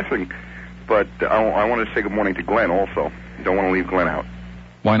little depressing, but I want to say good morning to Glenn also. Don't want to leave Glenn out.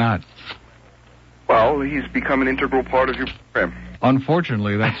 Why not? Well, he's become an integral part of your program.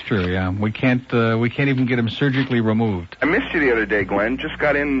 Unfortunately, that's true, yeah. We can't even get him surgically removed. I missed you the other day, Glenn. Just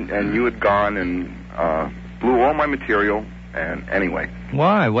got in, and you had gone and blew all my material, and anyway.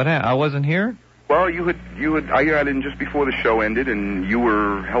 Why? What happened? I wasn't here? Well, I got in just before the show ended, and you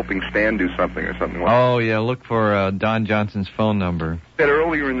were helping Stan do something or something like that. Oh, yeah, look for Don Johnson's phone number. You said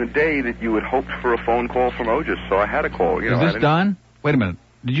earlier in the day that you had hoped for a phone call from Ojus, so I had a call. Is this Don? Wait a minute.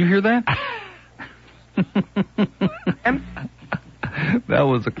 Did you hear that? That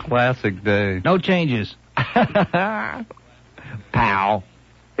was a classic day. No changes. Pow.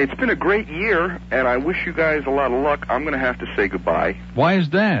 It's been a great year, and I wish you guys a lot of luck. I'm going to have to say goodbye. Why is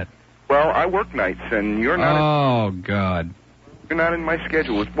that? Well, I work nights, and you're not. Oh, God. You're not in my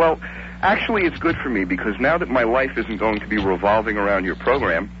schedule. Well, actually, it's good for me, because now that my life isn't going to be revolving around your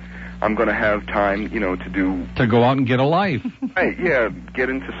program, I'm going to have time, to do... To go out and get a life. Right, yeah, get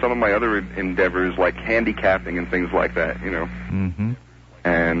into some of my other endeavors, like handicapping and things like that, Mm-hmm.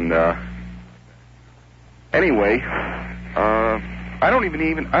 And, anyway, I don't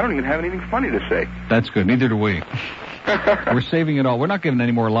even have anything funny to say. That's good. Neither do we. We're saving it all. We're not giving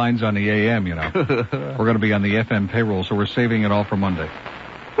any more lines on the AM, We're going to be on the FM payroll, so we're saving it all for Monday.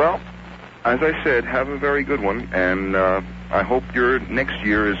 Well, as I said, have a very good one, and I hope your next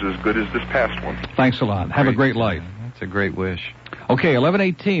year is as good as this past one. Thanks a lot. Have a great life. That's a great wish. Okay,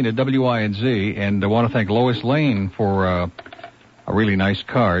 11:18 at WINZ, and I want to thank Lois Lane for a really nice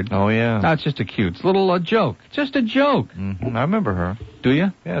card. Oh, yeah. No, it's just a cute. It's a little joke. Just a joke. Mm-hmm. I remember her. Do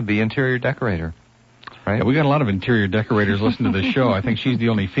you? Yeah, the interior decorator. Right? Yeah, we got a lot of interior decorators listening to this show. I think she's the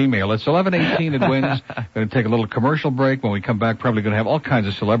only female. It's 11:18 at Wynn's. Going to take a little commercial break. When we come back, probably going to have all kinds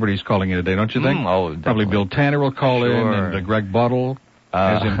of celebrities calling in today, don't you think? Oh, definitely. Probably Bill Tanner will call in, and Greg Buttle,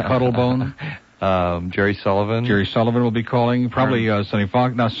 as in Cuddlebone. Jerry Sullivan. Jerry Sullivan will be calling. Probably Sonny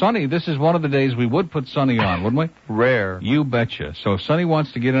Fox. Now, Sonny, this is one of the days we would put Sonny on, wouldn't we? Rare. You betcha. So if Sonny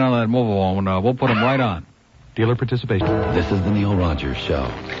wants to get in on that mobile phone, we'll put him right on. Dealer participation. This is the Neil Rogers Show.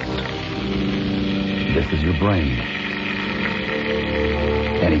 This is your brain.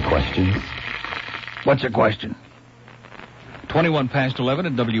 Any questions? What's your question? 21 past 11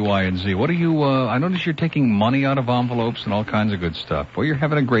 at WINZ. What are you, I notice you're taking money out of envelopes and all kinds of good stuff. Well, you're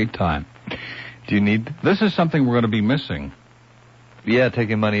having a great time. Do you need... This is something we're going to be missing. Yeah,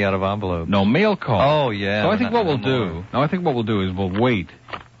 taking money out of envelopes. No, mail call. Oh, yeah. So I think what we'll do... No, I think what we'll do is we'll wait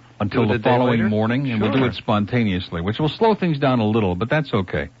until the following morning, and we'll do it spontaneously, which will slow things down a little, but that's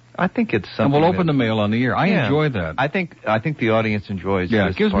okay. I think it's something. And we'll open the mail on the air. I enjoy that. I think the audience enjoys. Yeah,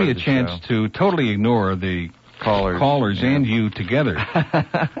 this it gives part me a of the chance show. to totally ignore the callers and you together,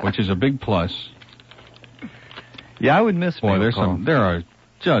 which is a big plus. Yeah, I would miss. Boy, mail call. there are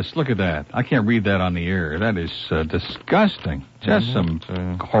just look at that. I can't read that on the air. That is disgusting. Just some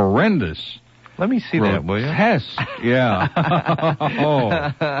horrendous. Let me see that, will you? Yeah.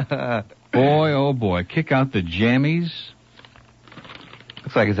 Oh. Oh boy. Kick out the jammies.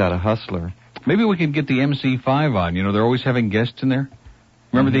 Looks like it's out of Hustler. Maybe we can get the MC5 on. They're always having guests in there.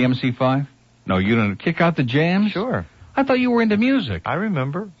 Remember the MC5? No, you don't. Kick out the jams? Sure. I thought you were into music. I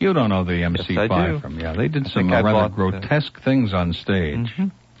remember. You don't know the MC5 Yes, I do. from, yeah. They did some think I rather bought grotesque things on stage. Mm-hmm.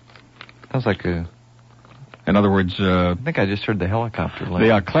 Sounds like a... In other words, I think I just heard the helicopter land.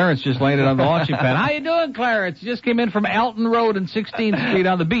 Yeah, Clarence just landed on the launching pad. How you doing, Clarence? Just came in from Alton Road and 16th Street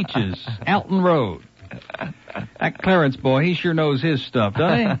on the beaches. Alton Road. That Clarence boy, he sure knows his stuff,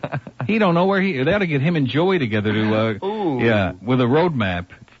 doesn't he? He don't know where he... They ought to get him and Joey together to, yeah, with a road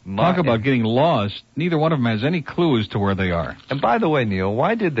map. Talk about getting lost. Neither one of them has any clue as to where they are. And by the way, Neil,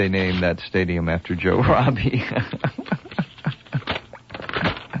 why did they name that stadium after Joe Robbie?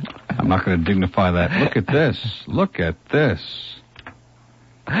 I'm not going to dignify that. Look at this. Look at this.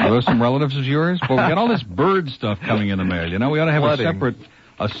 Are those some relatives of yours? Well, we got all this bird stuff coming in the mail. You know, we ought to have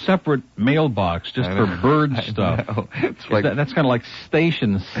a separate mailbox just for bird stuff. It's like that's kind of like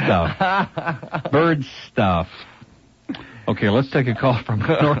station stuff. Bird stuff. Okay, let's take a call from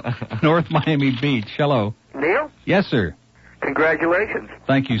North Miami Beach. Hello. Neil? Yes, sir. Congratulations.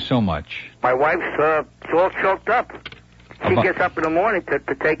 Thank you so much. My wife's all choked up. She gets up in the morning to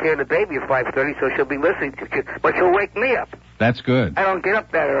take care of the baby at 5:30, so she'll be listening to you. But she'll wake me up. That's good. I don't get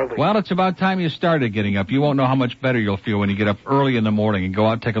up that early. Well, it's about time you started getting up. You won't know how much better you'll feel when you get up early in the morning and go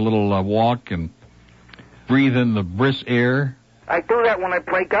out and take a little walk and breathe in the brisk air. I do that when I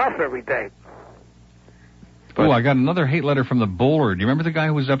play golf every day. Oh, I got another hate letter from the bowler. Do you remember the guy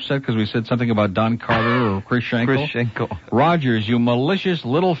who was upset because we said something about Don Carter or Chris Schenkel? Chris Schenkel. Rogers, you malicious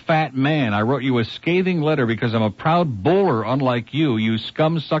little fat man. I wrote you a scathing letter because I'm a proud bowler unlike you, you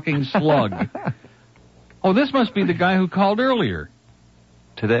scum-sucking slug. Oh, this must be the guy who called earlier.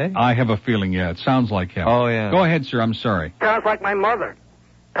 Today? I have a feeling, yeah. It sounds like him. Oh, yeah. Go ahead, sir. I'm sorry. Sounds like my mother.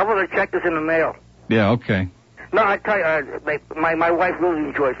 Tell her the check is in the mail. Yeah, okay. No, I tell you, my wife really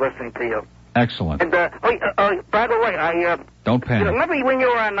enjoys listening to you. Excellent. And, by the way, Don't panic. Remember when you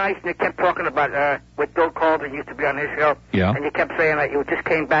were on Ice and you kept talking about, with Bill Calder used to be on his show? Yeah. And you kept saying that you just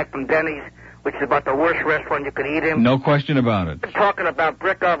came back from Denny's, which is about the worst restaurant you could eat in. No question about it. Been talking about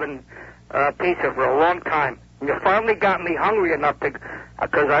brick oven, pizza for a long time. And you finally got me hungry enough to,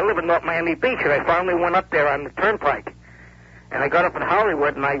 because I live in North Miami Beach, and I finally went up there on the turnpike. And I got up in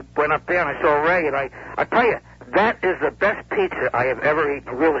Hollywood, and I went up there, and I saw Ray, and I tell you, that is the best pizza I have ever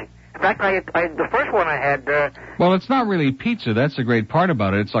eaten, really. In fact, the first one I had... Well, it's not really pizza. That's the great part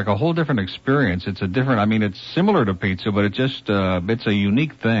about it. It's like a whole different experience. It's a different... I mean, it's similar to pizza, but it just... it's a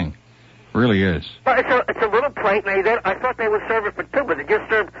unique thing. It really is. But it's a little plate, and I thought they would serve it for two, but they just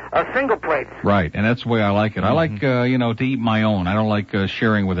serve a single plate. Right, and that's the way I like it. I like, to eat my own. I don't like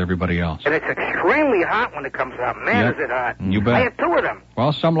sharing with everybody else. And it's extremely hot when it comes out. Man, Yep. is it hot. You bet. I had two of them.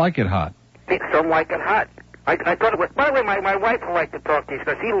 Well, some like it hot. Some like it hot. I thought it was... By the way, my wife would like to talk to you,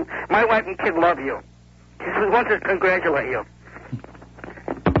 because my wife and kid love you. She wants to congratulate you.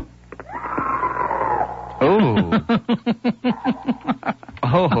 Oh.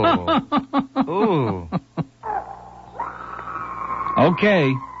 Oh.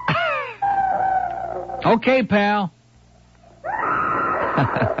 Okay. Okay, pal.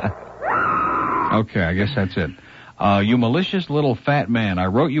 Okay, I guess that's it. You malicious little fat man, I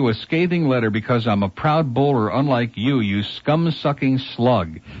wrote you a scathing letter because I'm a proud bowler unlike you, you scum-sucking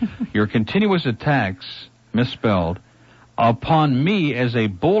slug. Your continuous attacks, misspelled, upon me as a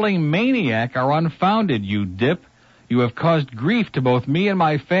bowling maniac are unfounded, you dip. You have caused grief to both me and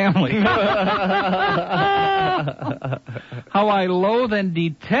my family. How I loathe and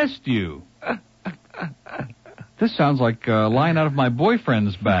detest you. This sounds like a line out of my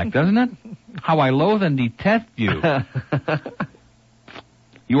boyfriend's back, doesn't it? How I loathe and detest you.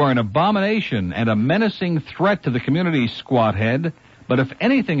 You are an abomination and a menacing threat to the community, squat head. But if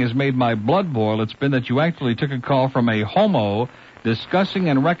anything has made my blood boil, it's been that you actually took a call from a homo discussing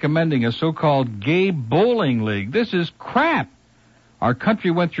and recommending a so-called gay bowling league. This is crap. Our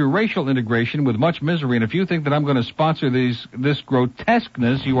country went through racial integration with much misery, and if you think that I'm going to sponsor this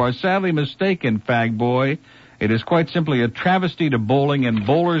grotesqueness, you are sadly mistaken, fag boy. It is quite simply a travesty to bowling and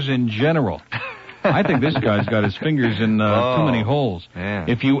bowlers in general. I think this guy's got his fingers in too many holes. Yeah.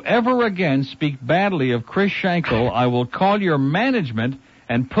 If you ever again speak badly of Chris Schenkel, I will call your management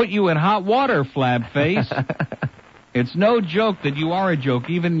and put you in hot water, flab face. It's no joke that you are a joke,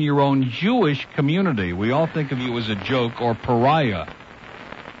 even in your own Jewish community. We all think of you as a joke or pariah.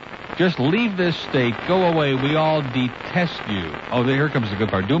 Just leave this state. Go away. We all detest you. Oh, here comes the good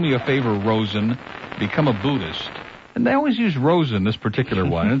part. Do me a favor, Rosen. Become a Buddhist. And they always use Rosen, this particular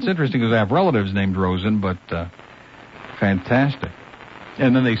one. And it's interesting because I have relatives named Rosen, but fantastic.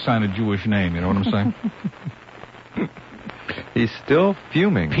 And then they sign a Jewish name, you know what I'm saying? He's still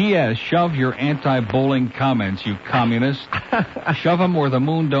fuming. P.S. Shove your anti-bowling comments, you communist. Shove them where the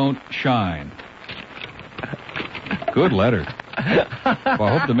moon don't shine. Good letter. Well,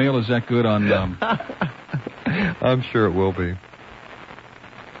 I hope the mail is that good on... I'm sure it will be.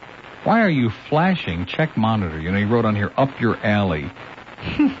 Why are you flashing? Check monitor. You know, he wrote on here, up your alley.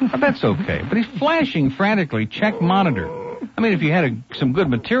 That's okay. But he's flashing frantically. Check monitor. I mean, if you had some good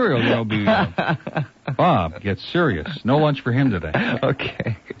material, there'll be... Bob, get serious. No lunch for him today.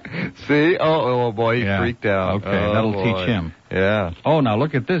 Okay. See? Oh boy, he freaked out. Okay, that'll teach him. Yeah. Oh, now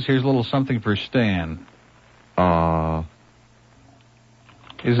look at this. Here's a little something for Stan. Aw.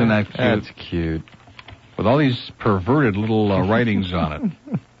 Isn't that cute? That's cute. With all these perverted little writings on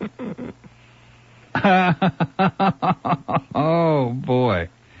it. Oh, boy.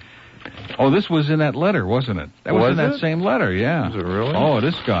 Oh, this was in that letter, wasn't it? That was in that same letter, yeah. Was it really? Oh,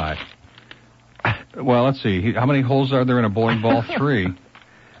 this guy. Well, let's see. How many holes are there in a bowling ball? 3.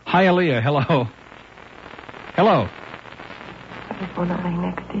 Hi, Aaliyah. Hello. Hello. I just want to lay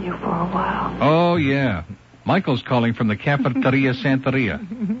next to you for a while. Oh, yeah. Michael's calling from the Cafeteria Santeria.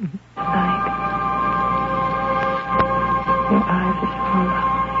 Tonight. Your eyes are so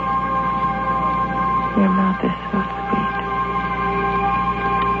lovely. Your mouth is so sweet.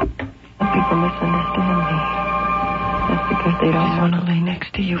 People misunderstand me. That's because they don't want to lay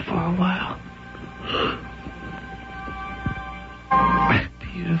next to you for a while.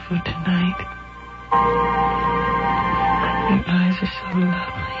 Beautiful tonight. Your eyes are so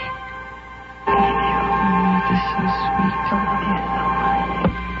lovely. Your mouth is so sweet. I love you so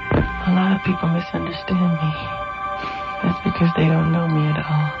much. A lot of people misunderstand me. That's because they don't know me at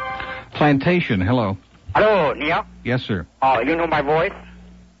all. Plantation, hello. Hello, Neil? Yes, sir. Oh, you know my voice?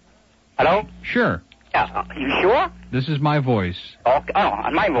 Hello? Sure. Yeah, you sure? This is my voice. Okay. Oh,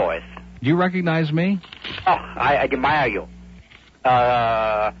 my voice. Do you recognize me? Oh, I admire you.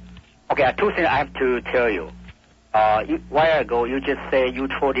 Okay, 2 things I have to tell you. A while ago, you just say you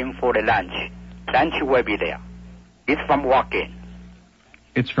told him for the lunch. Lunch will be there. It's from Joaquin.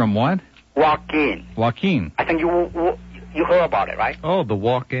 It's from what? Joaquin. Joaquin. I think you heard about it, right? Oh, the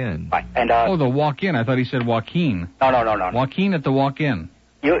walk-in. Right. And the walk-in. I thought he said Joaquin. No. Joaquin at the walk-in.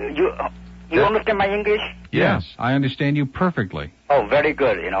 You understand my English? Yes, I understand you perfectly. Oh, very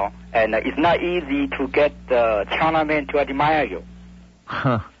good, you know. And it's not easy to get the Chinaman to admire you.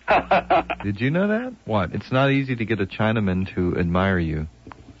 Huh. Did you know that? What? It's not easy to get a Chinaman to admire you.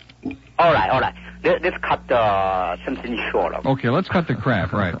 All right. Let's cut something short. Okay, let's cut the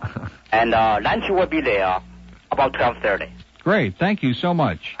crap, right. And lunch will be there about 12:30. Great, thank you so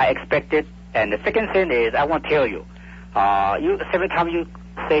much. I expect it. And the second thing is, I want to tell you, every time you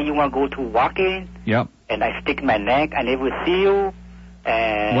say you want to go to walk-in, yep, and I stick my neck, I never see you,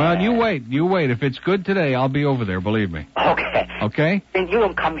 and... Well, you wait. If it's good today, I'll be over there, believe me. Okay. Okay? Then you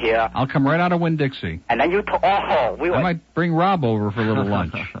don't come here. I'll come right out of Winn-Dixie. And then you talk, I might bring Rob over for a little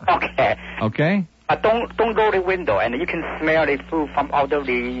lunch. Okay. Okay? Don't go to the window, and you can smell the food from out of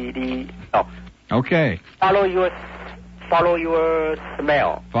the... Oh. Okay. Follow your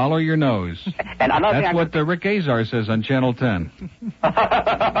smell. Follow your nose. And that's what Rick Azar says on Channel 10. It's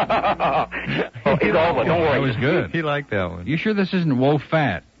over. Don't worry. That was good. He liked that one. You sure this isn't Woe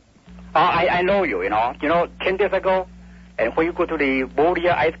Fat? I know you, you know. 10 days ago, and when you go to the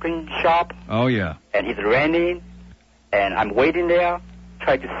Bolia ice cream shop. Oh, yeah. And it's raining, and I'm waiting there,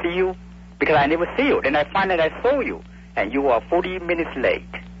 try to see you, because I never see you. Then I find that I saw you, and you are 40 minutes late.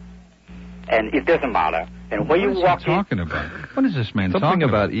 And it doesn't matter. And when you walk in... What is he talking about? What is this man talking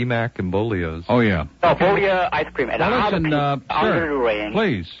about? Emac and Bolio's. Oh, yeah. No, Bolia ice cream. And listen, under the rain.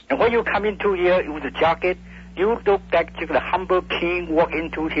 Please. And when you come into here with a jacket, you look like the humble king walk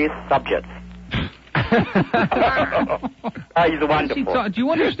into his subjects. He's wonderful. Do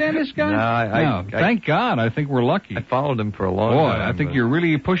you understand this guy? No, thank God. I think we're lucky. I followed him for a long time. I think you're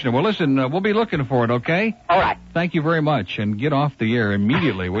really pushing it. Well, listen, we'll be looking for it, okay? All right. Thank you very much, and get off the air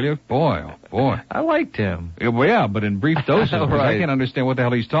immediately, will you? Boy, oh boy. I liked him. Yeah, but in brief doses. Right. I can't understand what the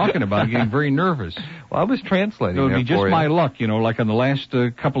hell he's talking about. I'm getting very nervous. Well, I was translating. It would be just my luck, like in the last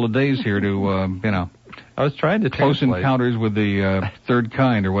couple of days here to, I was trying to close translate. encounters with the third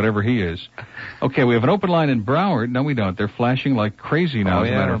kind or whatever he is. Okay, we have an open line in Broward. No, we don't. They're flashing like crazy now, as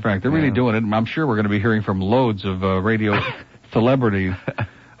a matter of fact. They're really doing it. I'm sure we're going to be hearing from loads of radio celebrities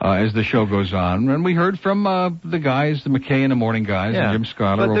as the show goes on. And we heard from the guys, the McKay and the Morning guys, and Jim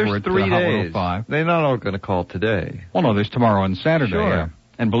Schuyler over at 3 Hot days. 105. They're not all going to call today. Well, no, there's tomorrow and Saturday. Sure. Yeah.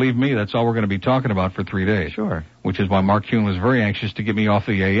 And believe me, that's all we're going to be talking about for 3 days. Sure. Which is why Mark Kuhn was very anxious to get me off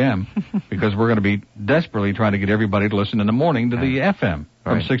the AM, because we're going to be desperately trying to get everybody to listen in the morning to the FM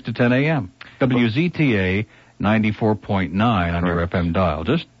from 6 to 10 a.m. WZTA 94.9 on your FM dial.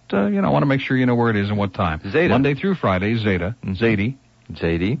 Just, I want to make sure you know where it is and what time. Zeta. Monday through Friday, Zeta. Zadie.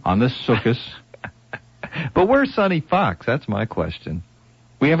 Zadie. On this Sukkot. But where's Sonny Fox? That's my question.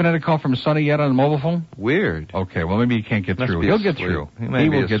 We haven't had a call from Sonny yet on the mobile phone? Weird. Okay, well, maybe he can't get through. He'll get through. He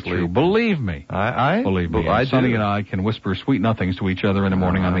will get through. Believe me. Believe me. Sonny and I can whisper sweet nothings to each other in the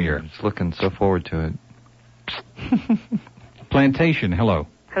morning on the air. Just looking so forward to it. Plantation, hello.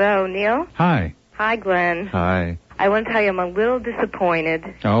 Hello, Neil. Hi. Hi, Glenn. Hi. I want to tell you I'm a little disappointed.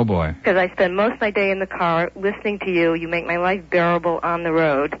 Oh, boy. Because I spend most of my day in the car listening to you. You make my life bearable on the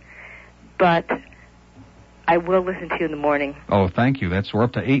road. But I will listen to you in the morning. Oh, thank you. We're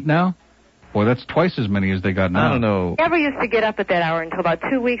up to 8 now? Boy, that's twice as many as they got now. I don't know. I never used to get up at that hour until about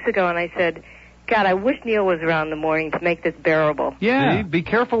 2 weeks ago, and I said, God, I wish Neil was around in the morning to make this bearable. Yeah. See? Be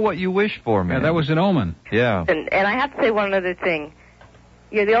careful what you wish for, man. Yeah, that was an omen. Yeah. And I have to say one other thing.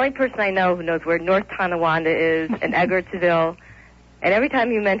 You're the only person I know who knows where North Tonawanda is and Edwardsville. And every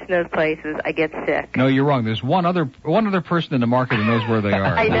time you mention those places, I get sick. No, you're wrong. There's one other person in the market who knows where they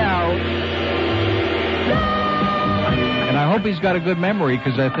are. I know. And I hope he's got a good memory,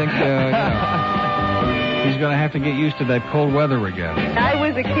 because I think he's going to have to get used to that cold weather again. I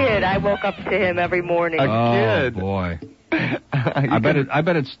was a kid. I woke up to him every morning. Oh, boy. I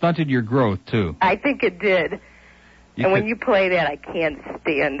bet it stunted your growth, too. I think it did. When you play that, I can't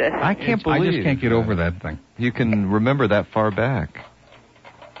stand it. I can't believe. I just can't get over that thing. You can remember that far back.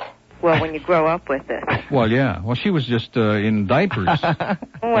 Well, when you grow up with it. Well, yeah. Well, she was just in diapers.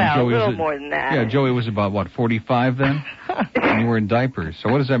 Well, a little more than that. Yeah, Joey was about, 45 then? And you were in diapers. So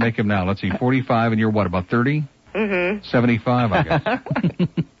what does that make him now? Let's see, 45, and you're what, about 30? Mm-hmm. 75, I guess.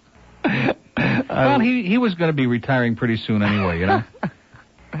 Well, he was going to be retiring pretty soon anyway, you know?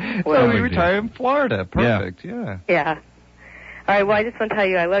 Well, we retire in Florida. Perfect, yeah. Yeah. All right, well, I just want to tell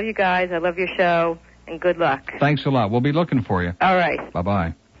you I love you guys, I love your show, and good luck. Thanks a lot. We'll be looking for you. All right.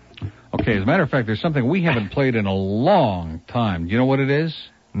 Bye-bye. Okay, as a matter of fact, there's something we haven't played in a long time. You know what it is?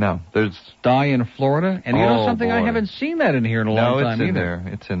 No, there's... Die in Florida. And you know something? Boy. I haven't seen that in here in a long time either. either.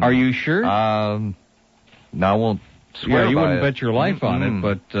 There. It's in there. Are you sure? No, I won't swear Yeah, you by wouldn't it. bet your life on it,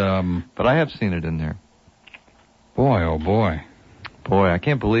 But I have seen it in there. Boy, oh boy. Boy, I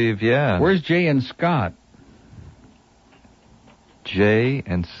can't believe, yeah. Where's Jay and Scott? Jay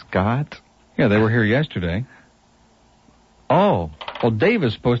and Scott? Yeah, they were here yesterday. Oh. Well, Dave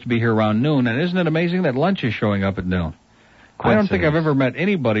is supposed to be here around noon, and isn't it amazing that lunch is showing up at noon? I don't think I've ever met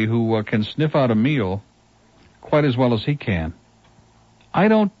anybody who can sniff out a meal quite as well as he can. I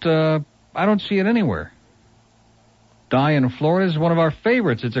don't see it anywhere. Die in Florida is one of our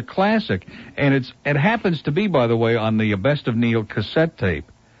favorites. It's a classic. And it happens to be, by the way, on the Best of Neil cassette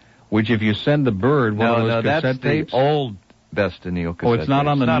tape, which if you send the bird one of those cassette tapes... the old Best of Neil cassette Oh, it's not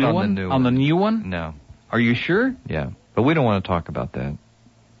on the tapes. new one? On the new on the new one? No. Are you sure? Yeah. But we don't want to talk about that.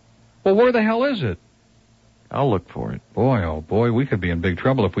 Well, where the hell is it? I'll look for it. Boy, oh boy, we could be in big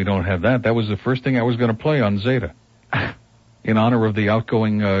trouble if we don't have that. That was the first thing I was going to play on Zeta. In honor of the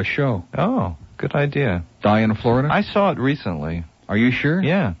outgoing show. Oh, good idea. Die in Florida? I saw it recently. Are you sure?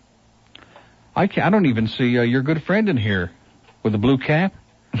 Yeah. I don't even see your good friend in here with the blue cap.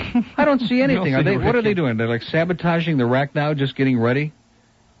 I don't see anything. What are they doing? They're like sabotaging the rack now, just getting ready?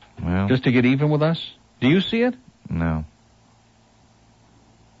 Well. Just to get even with us? Do you see it? No.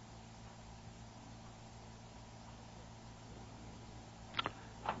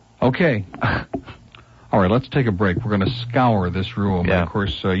 Okay. All right, let's take a break. We're going to scour this room. Yeah. And of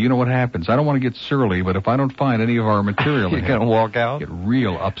course, you know what happens. I don't want to get surly, but if I don't find any of our material, you're going to walk out? Get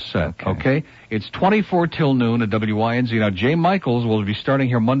real upset, okay? It's 24 till noon at WYNZ. Now, Jay Michaels will be starting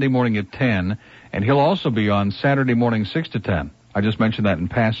here Monday morning at 10, and he'll also be on Saturday morning 6 to 10. I just mentioned that in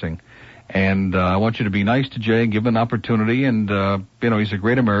passing. And I want you to be nice to Jay and give him an opportunity. And, he's a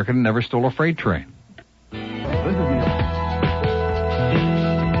great American and never stole a freight train.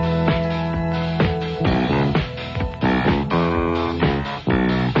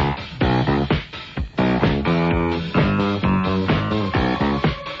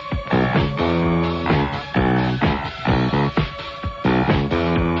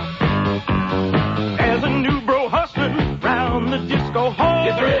 There's a new bro hustling round the disco hall.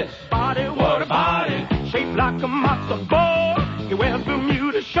 Yes, there is. Body, what a body. Shaped like a matzo ball. He wears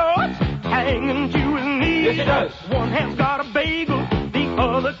Bermuda shorts, hanging to his knees. Yes, he does. One hand's got a bagel, the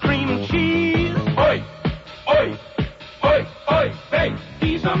other cream and cheese. Oi, oi, oi, oi, hey.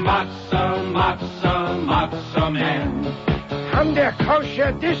 He's a matzo man. I'm the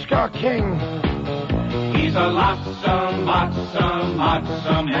kosher disco king. He's a matzo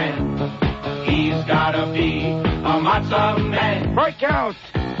man. He's gotta be a matzo man. Break out.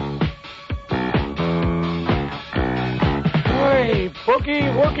 Hey,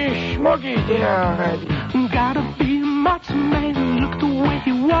 boogie, woogie, schmoogie there already. Gotta be a macho man. Look the way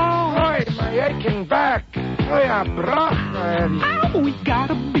he walks. Oi, my aching back. Oh, yeah, brach. We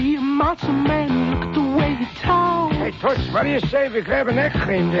gotta be a macho man. Look at the way he talks. Hey, Toots, what do you say we grab an egg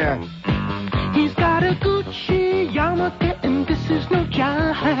cream there? He's got a Gucci yarmulke, and this is no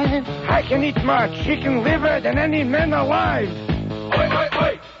jive. I can eat more chicken liver than any man alive. Oi, oi,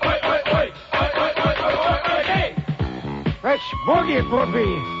 oi, oi, oi, oi, oi, oi, oi, oi, oi, hey. That's Boogie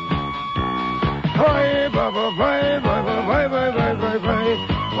Boogie. Bye, bye, bye, bye, bye, bye, bye, bye, bye,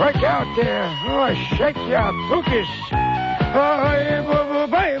 bye. Work out there. Oh, shake your bookies. Bye, bye, bye,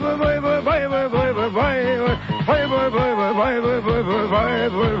 bye, bye, bye, bye, bye, bye, bye, bye. Bye, bye, bye, bye, bye, bye, bye, bye, bye,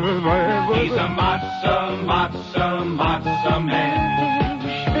 bye, bye. He's a matzo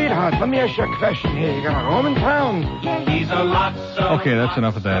man. Sweetheart, let me ask you a question here. You got a home in town? He's a lotso. Okay, that's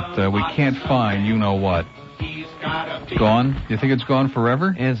enough of that. We can't find you-know-what. Gone? You think it's gone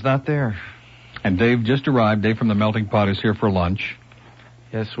forever? Yeah, it's not there. And Dave just arrived. Dave from the Melting Pot is here for lunch.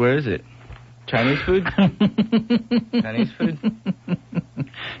 Yes, where is it? Chinese food? Chinese food?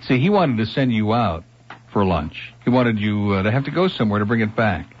 See, he wanted to send you out for lunch. He wanted you to have to go somewhere to bring it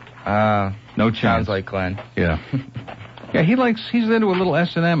back. No chance. Sounds like Glenn. Yeah. Yeah, he's into a little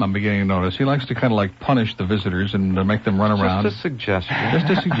S&M, I'm beginning to notice. He likes to kind of like punish the visitors and make them run around. Just a suggestion. Just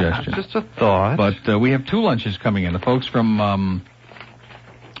a suggestion. Just a thought. But we have 2 lunches coming in. The folks from,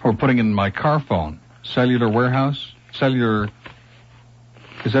 we're putting in my car phone. Cellular Warehouse? Cellular,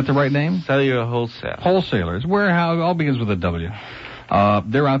 is that the right name? Cellular Wholesale. Wholesalers. Warehouse, all begins with a W.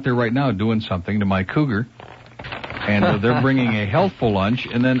 They're out there right now doing something to my Cougar. And they're bringing a healthful lunch,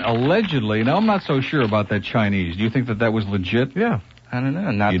 and then allegedly, now I'm not so sure about that Chinese. Do you think that was legit? Yeah. I don't know.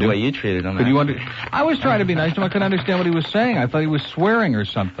 Not the way you treated him. Could you I was trying to be nice to him. I couldn't understand what he was saying. I thought he was swearing or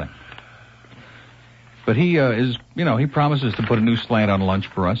something. But he he promises to put a new slant on lunch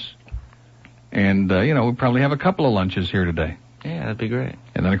for us. And, we'll probably have a couple of lunches here today. Yeah, that'd be great.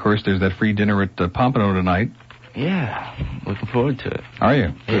 And then, of course, there's that free dinner at Pompano tonight. Yeah, looking forward to it. Are you?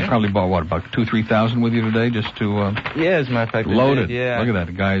 Yeah. They probably bought, about 2,000-3,000 with you today just to... yeah, as a matter of fact, loaded. Yeah. Look at that.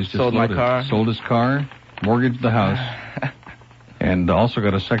 The guy's just sold loaded. My car. Sold his car, mortgaged the house, and also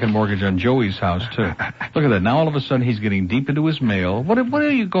got a second mortgage on Joey's house, too. Look at that. Now, all of a sudden, he's getting deep into his mail. What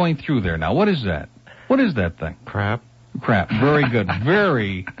are you going through there now? What is that? What is that thing? Crap. Crap. Very good.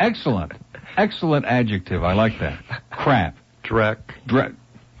 Very excellent. Excellent adjective. I like that. Crap. Dreck.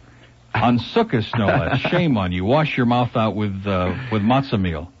 On Sukkot, no less. Shame on you. Wash your mouth out with matzah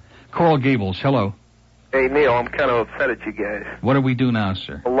meal. Coral Gables, hello. Hey, Neil, I'm kind of upset at you guys. What do we do now,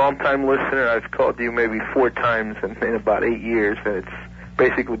 sir? A long-time listener. I've called you maybe 4 times in about 8 years, and it's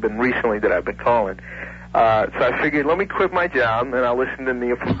basically been recently that I've been calling. So I figured, let me quit my job, and I'll listen to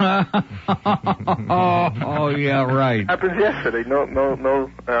Neil. Oh, yeah, right. Happened yesterday. No,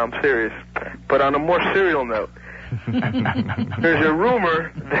 I'm serious. But on a more serial note, there's a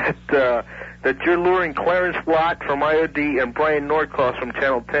rumor that you're luring Clarence Lott from IOD and Brian Norcross from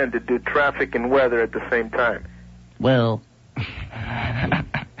Channel 10 to do traffic and weather at the same time. Well.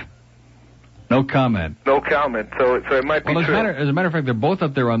 No comment. No comment. So it might be true. As a matter of fact, they're both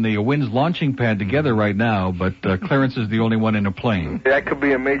up there on the Wind's launching pad together right now, but Clarence is the only one in a plane. That could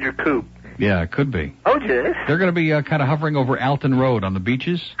be a major coup. Yeah, it could be. Oh, yes. They're going to be kind of hovering over Alton Road on the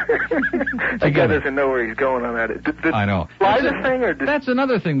beaches. That guy doesn't know where he's going on that. I know. That's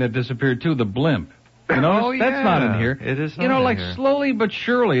another thing that disappeared, too, the blimp. You know, that's not in here. It is not like here. Slowly but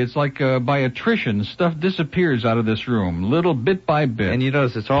surely, it's like by attrition, stuff disappears out of this room, little bit by bit. And you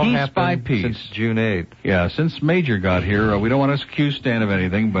notice it's all piece happened by piece. since June 8th. Yeah, since Major got here, we don't want to accuse Stan of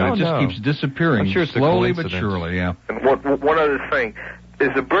anything, but it just keeps disappearing. I'm sure it's slowly a but coincidence. surely, yeah. And one other thing. Is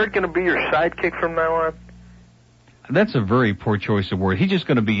the bird going to be your sidekick from now on? That's a very poor choice of word. He's just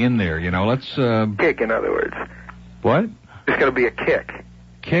going to be in there, Let's... Kick, in other words. What? It's going to be a kick.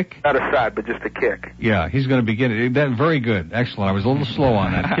 Kick? Not a side, but just a kick. Yeah, he's going to be getting that. Very good. Excellent. I was a little slow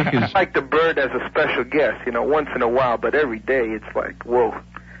on that. Kick is... like the bird as a special guest, once in a while, but every day it's like, whoa,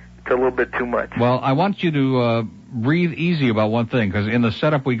 it's a little bit too much. Well, I want you to breathe easy about one thing, because in the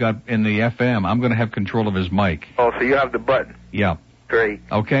setup we got in the FM, I'm going to have control of his mic. Oh, so you have the button. Yeah. Great.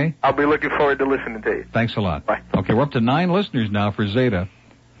 Okay? I'll be looking forward to listening to you. Thanks a lot. Bye. Okay, we're up to 9 listeners now for Zeta.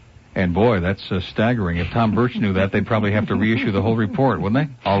 And boy, that's staggering. If Tom Birch knew that, they'd probably have to reissue the whole report, wouldn't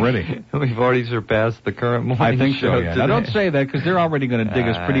they? Already. We've already surpassed the current morning I think show so, yeah. today. Now, don't say that, because they're already going to dig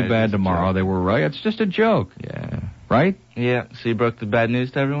us pretty bad tomorrow. They were right. It's just a joke. Yeah. Right? Yeah. So you broke the bad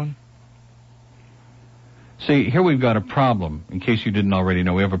news to everyone? See, here we've got a problem, in case you didn't already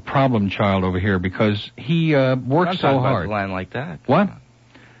know. We have a problem child over here, because he works so hard. About line like that. What?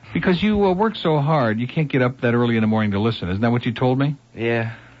 Because you work so hard, you can't get up that early in the morning to listen. Isn't that what you told me?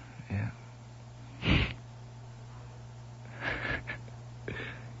 Yeah.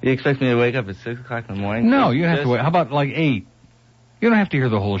 You expect me to wake up at 6 o'clock in the morning? No, you don't have to wait. How about like 8? You don't have to hear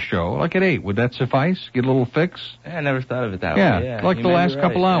the whole show. Like at 8, would that suffice? Get a little fix? I never thought of it that way. Yeah, like the last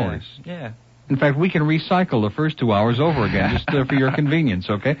couple hours. Yeah. In fact, we can recycle the first 2 hours over again, just for your convenience,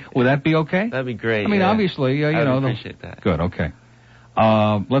 okay? Would that be okay? That'd be great. I mean, obviously, you know. I appreciate that. Good, okay.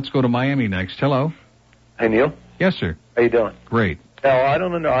 Let's go to Miami next. Hello. Hey, Neil. Yes, sir. How you doing? Great. Now, I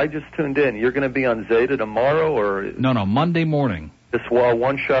don't know. I just tuned in. You're going to be on Zeta tomorrow, or? No, Monday morning. This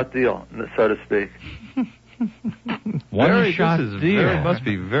one-shot deal, so to speak. One-shot deal. Must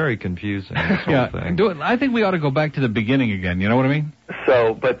be very confusing. Yeah, I think we ought to go back to the beginning again. You know what I mean?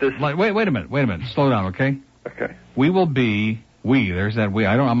 So, but this. Wait a minute. Slow down, okay? Okay. We will be. There's that we.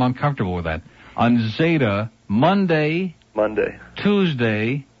 I'm uncomfortable with that. On Zeta Monday.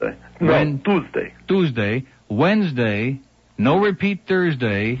 Tuesday. Tuesday. Wednesday. No repeat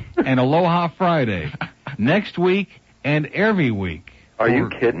Thursday and Aloha Friday. Next week and every week. Are you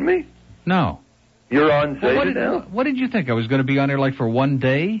kidding me? No. You're on Zeta now? What did you think? I was going to be on there like for one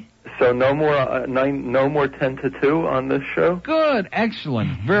day? So no more 10 to 2 on this show? Good.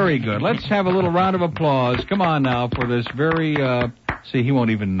 Excellent. Very good. Let's have a little round of applause. Come on now for this very, see, he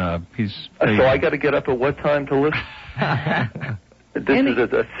won't even, he's... So I got to get up at what time to listen? This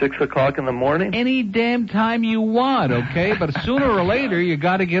is at 6 o'clock in the morning? Any damn time you want, okay? But sooner or later, you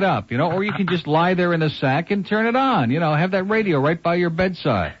got to get up, or you can just lie there in the sack and turn it on, have that radio right by your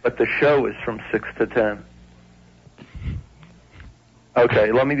bedside. But the show is from 6 to 10.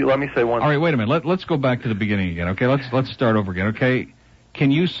 Okay, let me say one. All right, wait a minute. Let's go back to the beginning again, okay? Let's start over again, okay?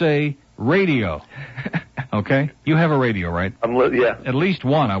 Can you say radio? Okay? You have a radio, right? Yeah. At least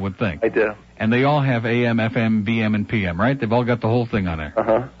one, I would think. I do. And they all have AM, FM, BM, and PM, right? They've all got the whole thing on there.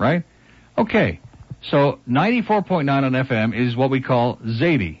 Uh-huh. Right? Okay. So 94.9 on FM is what we call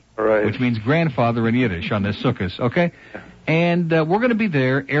Zaidi. Right. Which means grandfather in Yiddish on this sukkahs, okay? And we're going to be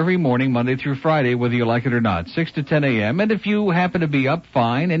there every morning, Monday through Friday, whether you like it or not, 6 to 10 a.m. And if you happen to be up,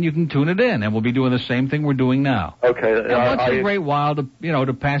 fine, and you can tune it in. And we'll be doing the same thing we're doing now. Okay. Once in a great while,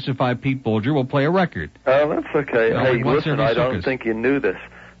 to pacify Pete Bolger, we'll play a record. Oh, that's okay. Hey, listen, I don't sukkahs. think you knew this,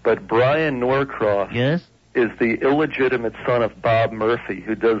 but Brian Norcross is the illegitimate son of Bob Murphy,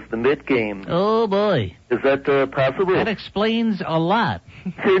 who does the mid game. Oh, boy. Is that possible? That explains a lot.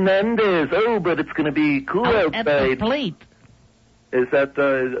 Hernandez. Oh, but it's going to be cool outside. At the plate. Is that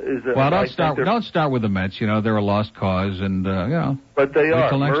is it? Well, don't start with the Mets. They're a lost cause, and But they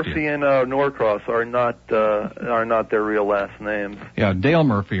are. Murphy year. And Norcross are not their real last names. Yeah, Dale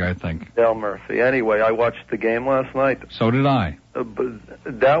Murphy, I think. Dale Murphy. Anyway, I watched the game last night. So did I.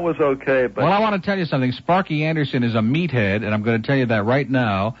 But that was okay. But well, I want to tell you something. Sparky Anderson is a meathead, and I'm going to tell you that right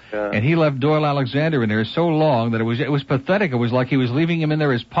now. Yeah. And he left Doyle Alexander in there so long that it was pathetic. It was like he was leaving him in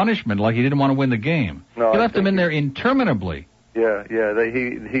there as punishment, like he didn't want to win the game. No, he left him in there interminably. Yeah.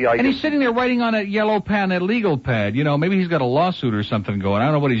 And he's sitting there writing on that yellow pad, that legal pad. Maybe he's got a lawsuit or something going. I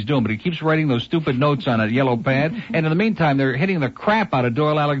don't know what he's doing, but he keeps writing those stupid notes on that yellow pad. And in the meantime, they're hitting the crap out of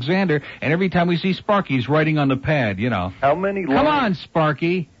Doyle Alexander. And every time we see Sparky, he's writing on the pad. How many? Come on,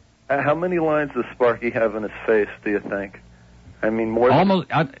 Sparky. How many lines does Sparky have in his face? Do you think? I mean, more. Almost.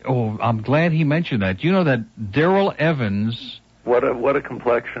 I'm glad he mentioned that. You know that Darrell Evans. What a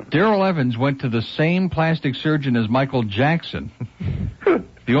complexion. Darrell Evans went to the same plastic surgeon as Michael Jackson.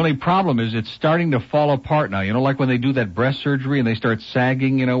 The only problem is it's starting to fall apart now. Like when they do that breast surgery and they start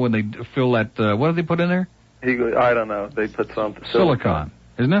sagging, when they fill that, what do they put in there? I don't know. They put something. Silicone,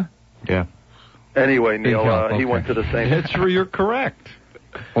 isn't it? Yeah. Anyway, Neil, he went to the same. That's where you're correct.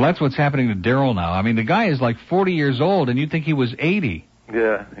 Well, that's what's happening to Darrell now. I mean, the guy is like 40 years old, and you'd think he was 80.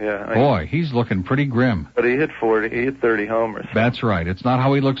 Yeah. Boy, he's looking pretty grim. But he hit 40. He hit 30 homers. That's right. It's not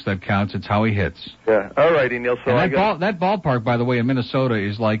how he looks that counts. It's how he hits. Yeah. All righty, Neil. So that ballpark, by the way, in Minnesota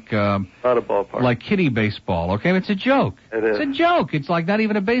is like not a ballpark. Like kiddie baseball. Okay, it's a joke. It is. It's a joke. It's like not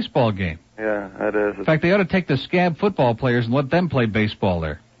even a baseball game. Yeah, it is. In fact, they ought to take the scab football players and let them play baseball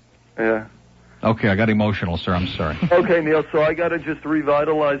there. Yeah. Okay, I got emotional, sir. I'm sorry. Okay, Neil. So I got to just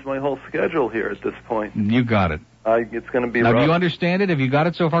revitalize my whole schedule here at this point. You got it. It's going to be now, rough. do you understand it? Have you got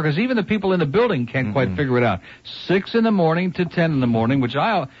it so far? Because even the people in the building can't quite figure it out. 6 in the morning to 10 in the morning, which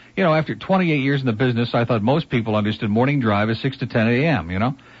after 28 years in the business, I thought most people understood morning drive is 6 to 10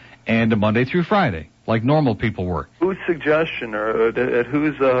 a.m., and Monday through Friday, like normal people work. Whose suggestion or at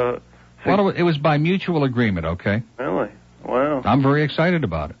whose... Well, it was by mutual agreement, okay? Really? Wow. I'm very excited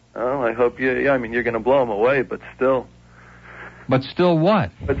about it. Oh, I hope you're going to blow them away, but still. But still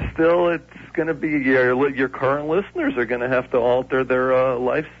what? But still, it's going to be your current listeners are going to have to alter their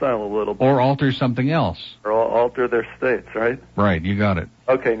lifestyle a little bit. Or alter something else. Or alter their states, right? Right, you got it.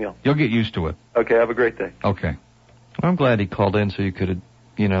 Okay, Neil. You'll get used to it. Okay, have a great day. Okay. I'm glad he called in so you could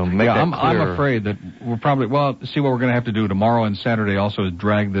make that I'm clearer. afraid that we're probably, see what we're going to have to do tomorrow and Saturday also is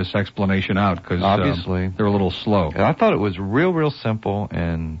drag this explanation out because obviously they're a little slow. I thought it was real simple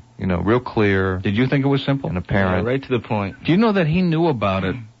and, real clear. Did you think it was simple? And apparent. Right to the point. Do you know that he knew about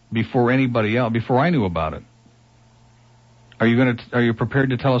it before anybody else, before I knew about it? Are you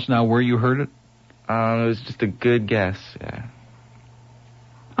prepared to tell us now where you heard it? It was just a good guess, yeah.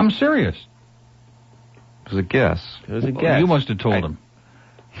 I'm serious. It was a guess. It was a guess. You must have told him.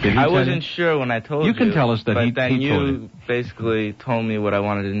 I wasn't sure when I told you. You can tell us that but he then told you. you basically told me what I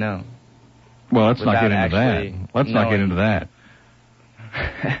wanted to know. Well, let's not get into actually that. Let's not get into that.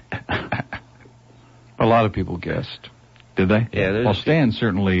 A lot of people guessed. Did they? Yeah. Well, Stan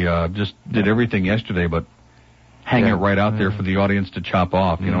certainly just did everything yesterday, but hang it right out there for the audience to chop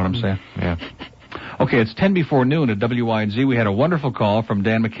off. You know what I'm saying? Yeah. Okay, it's 10 before noon at WYNZ. We had a wonderful call from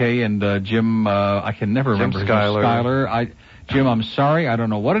Dan McKay and Jim, I can never remember his name. Schuyler. Jim, I'm sorry, I don't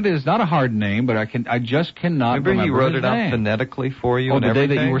know what it is. Not a hard name, but I just cannot remember he wrote his it name. out phonetically for you. Oh, and the day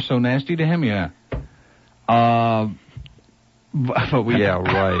everything? that you were so nasty to him, yeah. But we, yeah,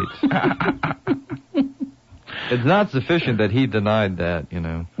 right. It's not sufficient that he denied that,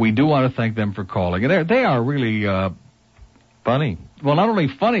 We do want to thank them for calling. And they are really funny. Well, not only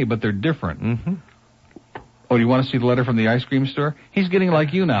funny, but they're different. Mm-hmm. Oh, do you want to see the letter from the ice cream store? He's getting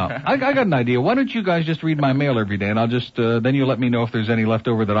like you now. I got an idea. Why don't you guys just read my mail every day, and I'll just then you let me know if there's any left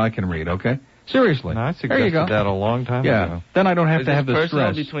over that I can read, okay? Seriously. No, I there you go. suggested that a long time ago. Then I don't have Is to have this the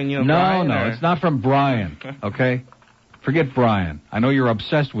personal stress. between you and no, Brian, no, or? it's not from Brian, okay? Forget Brian. I know you're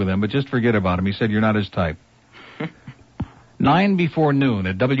obsessed with him, but just forget about him. He said you're not his type. 9 before noon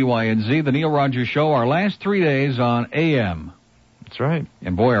at WYNZ, the Neil Rogers Show, our last 3 days on AM. That's right.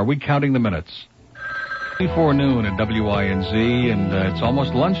 And boy, are we counting the minutes. Before noon at WYNZ, and it's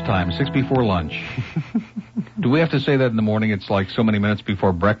almost lunchtime, 6 before lunch. Do we have to say that in the morning? It's like so many minutes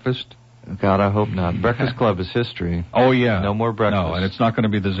before breakfast? God, I hope not. Breakfast Club is history. Oh, yeah. No more breakfast. No, and it's not going to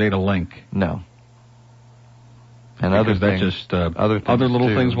be the Zeta Link. No. And because other things. That's just, other little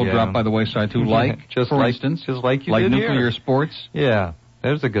too, things will yeah. drop by the wayside, too, like, just for like, instance, just like you like did nuclear here. sports. Yeah,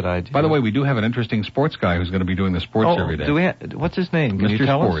 there's a good idea. By the way, we do have an interesting sports guy who's going to be doing the sports every day. Do we what's his name? Can Mr. you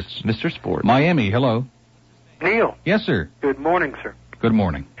tell Sports. us? Mr. Sports. Miami, hello. Neil. Yes, sir. Good morning, sir. Good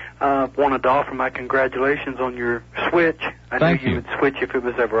morning. Wanted to offer my congratulations on your switch. I Thank knew you would switch if it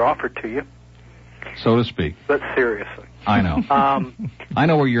was ever offered to you. So to speak. But seriously. I know. I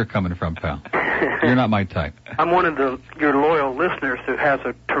know where you're coming from, pal. You're not my type. I'm one of your loyal listeners who has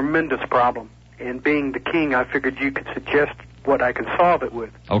a tremendous problem. And being the king, I figured you could suggest what I could solve it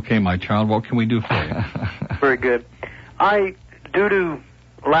with. Okay, my child, what can we do for you? Very good. Due to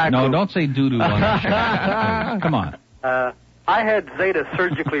lack No, of... don't say doo-doo on the show. Come on. I had Zeta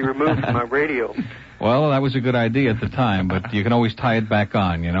surgically removed from my radio. Well, that was a good idea at the time, but you can always tie it back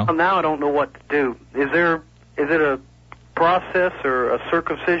on, you know? Well, now I don't know what to do. Is it a process or a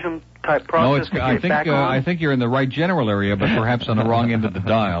circumcision type process? No, I think you're in the right general area, but perhaps on the wrong end of the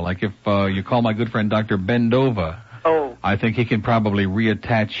dial. Like if you call my good friend Dr. Bendova, I think he can probably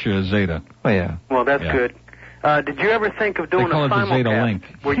reattach Zeta. Oh, yeah. Well, that's good. Did you ever think of doing a Zeta Link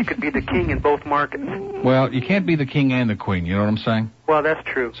simulcast where you could be the king in both markets? Well, you can't be the king and the queen, you know what I'm saying? Well, that's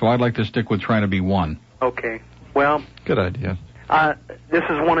true. So I'd like to stick with trying to be one. Okay. Well... Good idea. This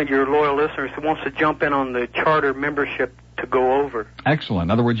is one of your loyal listeners who wants to jump in on the charter membership to go over. Excellent.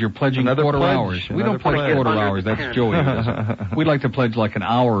 In other words, you're pledging quarter hours. We don't pledge quarter hours. That's Joey. We'd like to pledge like an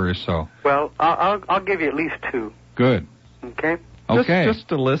hour or so. Well, I'll give you at least 2. Good. Okay? Okay. Just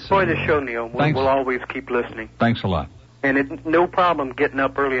to listen. Enjoy the show, Neil. We'll always keep listening. Thanks a lot. And no problem getting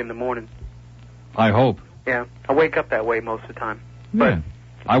up early in the morning. I hope. Yeah. I wake up that way most of the time. Yeah.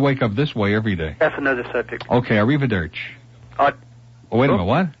 I wake up this way every day. That's another subject. Okay, arrivederci. Wait a minute,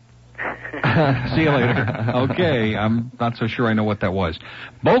 what? See you later. Okay, I'm not so sure I know what that was.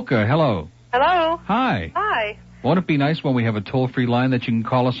 Boca, hello. Hello. Hi. Hi. Won't it be nice when we have a toll-free line that you can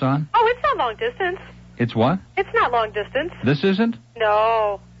call us on? Oh, it's not long distance. It's what? It's not long distance. This isn't?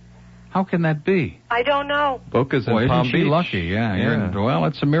 No. How can that be? I don't know. Boca's in Boy, Palm isn't she Beach. lucky? Yeah. Well,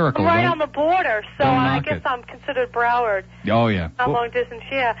 it's a miracle. I'm right on the border, so don't I knock guess it. I'm considered Broward. Oh, yeah. Not long distance,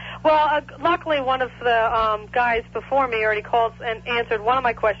 yeah. Well, luckily one of the guys before me already called and answered one of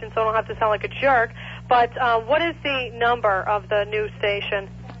my questions, so I don't have to sound like a jerk. But what is the number of the new station?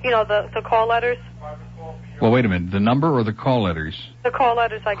 You know, the call letters? Well, wait a minute. The number or the call letters? The call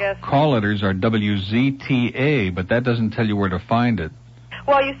letters, I guess. Call letters are WZTA, but that doesn't tell you where to find it.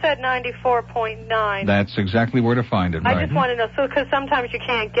 Well, you said 94.9. That's exactly where to find it, I right? just want to know, because sometimes you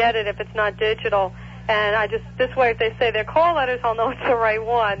can't get it if it's not digital. And this way, if they say their call letters, I'll know it's the right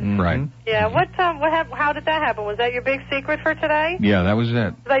one. Right. Yeah. How did that happen? Was that your big secret for today? Yeah, that was it.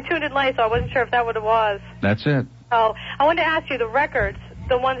 'Cause I tuned in late, so I wasn't sure if that what it was. That's it. Oh, I wanted to ask you, the records,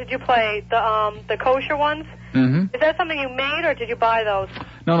 the ones that you played, the kosher ones, Mm-hmm. is that something you made or did you buy those?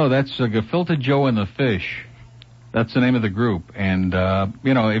 No, that's Gefilte Joe and the Fish. That's the name of the group. And, if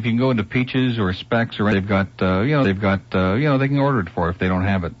you can go into Peaches or Specs or they've got, they can order it for if they don't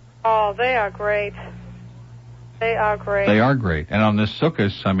have it. Oh, they are great. They are great. They are great. And on this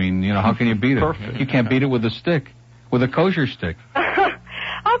Sukkot, I mean, how can you beat it? Perfect. You can't beat it with a stick, with a kosher stick.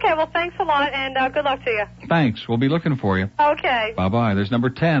 Okay, well, thanks a lot, and good luck to you. Thanks. We'll be looking for you. Okay. Bye-bye. There's number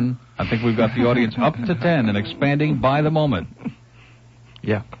 10. I think we've got the audience up to 10 and expanding by the moment.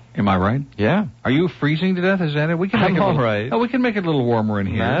 Yeah. Am I right? Yeah. Are you freezing to death? Is that it? We can make I'm it all right. Oh, we can make it a little warmer in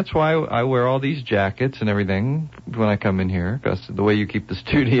here. That's why I wear all these jackets and everything when I come in here, because the way you keep the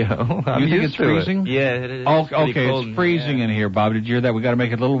studio. I'm You think used it's to freezing? It. Yeah, it is. Oh, Pretty okay, cold it's freezing in here, Bob. Did you hear that? We got to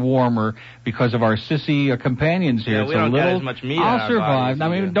make it a little warmer because of our sissy companions here. Yeah, it's we don't a little. get as much meat in I'll our survive. bodies, I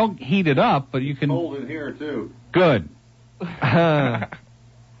mean, yeah. don't heat it up, but you can. Cold in here too. Good.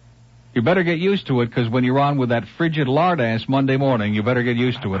 You better get used to it, because when you're on with that frigid lard ass Monday morning, you better get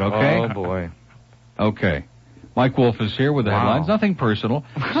used to it, okay? Oh, boy. Okay. Mike Wolf is here with the headlines. Nothing personal.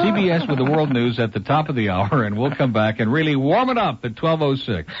 CBS with the world news at the top of the hour, and we'll come back and really warm it up at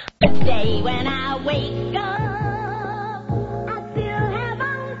 12:06. Day when I wake up, I still have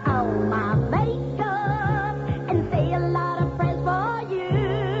on all my makeup and say a lot of prayers for you.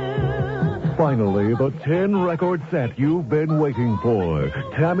 Finally, the 10 record set you've been waiting for.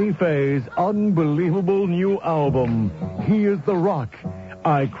 Tammy Faye's unbelievable new album, He Is the Rock.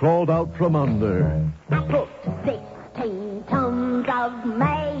 I Crawled Out From Under. 16 tons of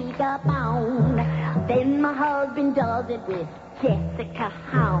makeup on. Then my husband does it with Jessica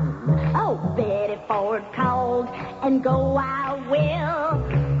Hound. Oh, Betty Ford called and go I will.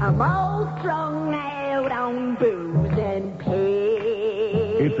 I'm all strung out on booze and pills.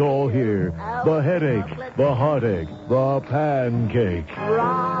 It's all here. The headache, the heartache, the pancake.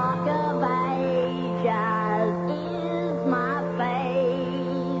 Rock of Ages is my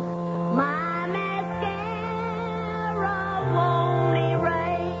face. My mascara won't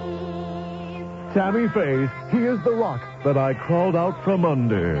erase. Tammy Faye's He Is the Rock That I Crawled Out From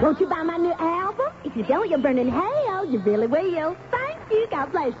Under. Won't you buy my new album? If you don't, you're burning hell. You really will. Thank you.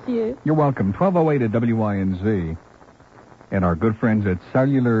 God bless you. You're welcome. 12:08 at WINZ. And our good friends at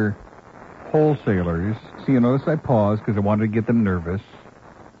Cellular Wholesalers. See, you notice I paused because I wanted to get them nervous.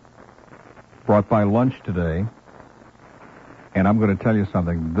 Brought by lunch today. And I'm going to tell you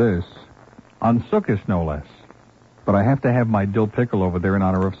something. This, on Sukkot no less. But I have to have my dill pickle over there in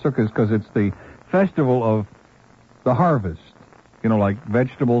honor of Sukkot because it's the festival of the harvest. Like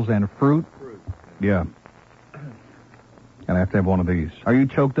vegetables and fruit. Yeah. And I have to have one of these. Are you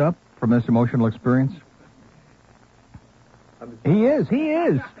choked up from this emotional experience? He is.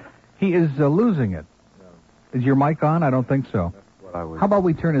 He is losing it. Is your mic on? I don't think so. How about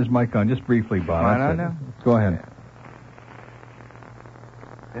we turn his mic on just briefly, Bob? I know. Go ahead.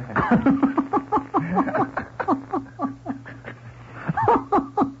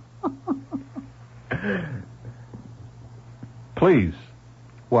 Please.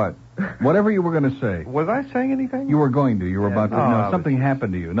 What? Whatever you were going to say. Was I saying anything? You were going to. You were about to. No, No, something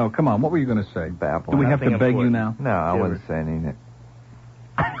happened to you. No, come on. What were you going to say? Babbling. Do we have to Nothing beg you important. now? No, I wasn't saying anything.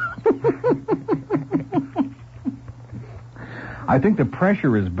 I think the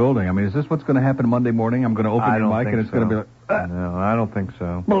pressure is building. I mean, is this what's going to happen Monday morning? I'm going to open your mic and it's going to be like... No, I don't think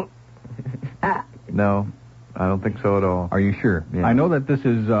so. No, I don't think so at all. Are you sure? Yeah. I know that this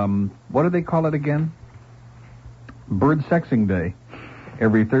is, what do they call it again? Bird Sexing Day.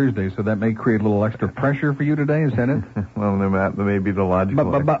 Every Thursday, so that may create a little extra pressure for you today, is that it? Well, that may be the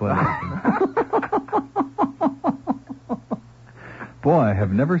logical explanation. Boy, I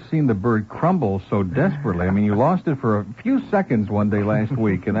have never seen the bird crumble so desperately. I mean, you lost it for a few seconds one day last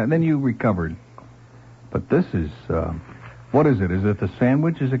week, and then you recovered. But this is, what is it? Is it the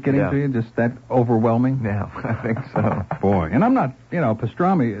sandwich? Is it getting to you? Just that overwhelming? Yeah, I think so. Boy, and I'm not,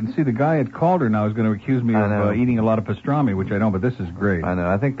 pastrami. And see, the guy at Calder now is going to accuse me of eating a lot of pastrami, which I don't, but this is great. I know.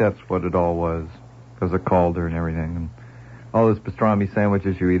 I think that's what it all was, because of Calder and everything. And all those pastrami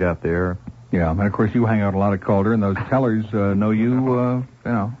sandwiches you eat out there. Yeah, and of course you hang out a lot at Calder, and those tellers know you,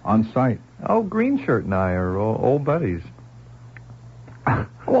 on site. Oh, Green Shirt and I are old buddies.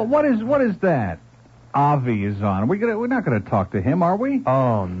 Well, what is that? Avi is on. We're not going to talk to him, are we?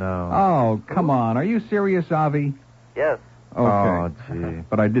 Oh no. Oh, come on. Are you serious, Avi? Yes. Okay. Oh, gee.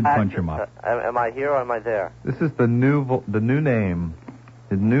 But I did punch him up. Am I here or am I there? This is the new name.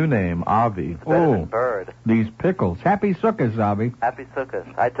 His new name, Avi. Oh, Bird. These pickles. Happy Sukkot, Avi. Happy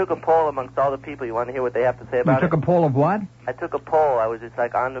Sukkot. I took a poll amongst all the people. You want to hear what they have to say about You took a poll of what? I took a poll. I was just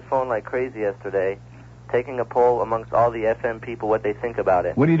like on the phone like crazy yesterday, taking a poll amongst all the FM people what they think about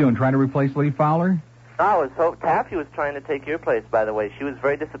it. What are you doing, trying to replace Lee Fowler? No, I was so... Taffy was trying to take your place, by the way. She was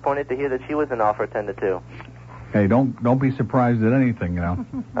very disappointed to hear that she wasn't offered 10 to 2. Hey, don't be surprised at anything, you know.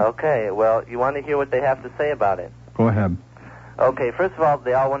 Okay, well, you want to hear what they have to say about it? Go ahead. Okay, first of all,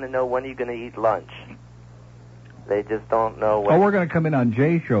 they all want to know when are you going to eat lunch. They just don't know when. Oh, we're going to come in on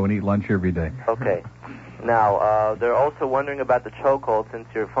Jay's show and eat lunch every day. Okay. Now, they're also wondering about the chokehold. Since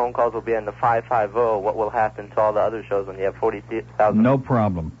your phone calls will be on the 550, what will happen to all the other shows when you have 40,000? No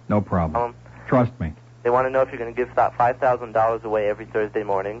problem. No problem. Trust me. They want to know if you're going to give $5,000 away every Thursday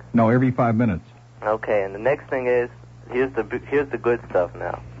morning. No, every 5 minutes. Okay, and the next thing is, here's the good stuff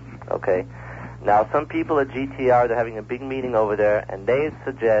now. Okay. Now, some people at GTR, they're having a big meeting over there, and they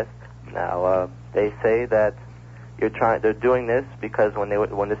suggest, they say that they're doing this because when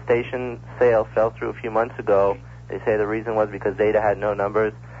the station sale fell through a few months ago, they say the reason was because Zeta had no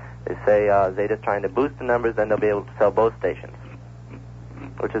numbers. They say Zeta's trying to boost the numbers, then they'll be able to sell both stations,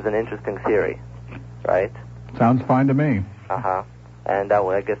 which is an interesting theory, right? Sounds fine to me. Uh-huh. And that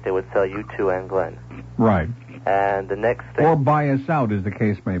way, I guess they would sell you two and Glenn. Right. And the next thing... Or buy us out, as the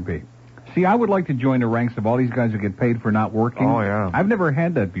case may be. See, I would like to join the ranks of all these guys who get paid for not working. Oh, yeah. I've never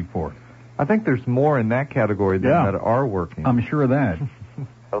had that before. I think there's more in that category than that are working. I'm sure of that.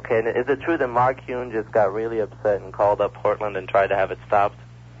 Okay, and is it true that Mark Hune just got really upset and called up Portland and tried to have it stopped?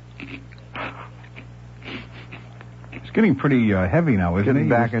 It's getting pretty heavy now, isn't it?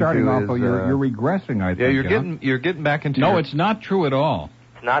 Back you're starting into off, his, you're regressing, I think. Yeah, you're getting back into. No, it's not true at all.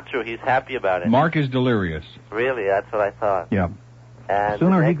 It's not true. He's happy about it. Mark is delirious. Really? That's what I thought. Yeah. And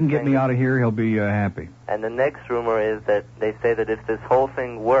sooner he can get me out of here, he'll be happy. And the next rumor is that they say that if this whole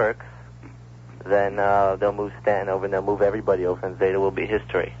thing works, then they'll move Stanton over and they'll move everybody over, and Zeta will be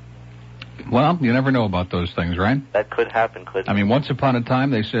history. Well, you never know about those things, right? That could happen, couldn't it? I mean, once upon a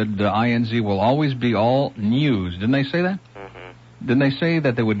time they said INZ will always be all news. Didn't they say that? Mm-hmm. Didn't they say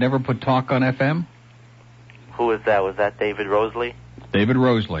that they would never put talk on FM? Who was that? Was that David Roseley? David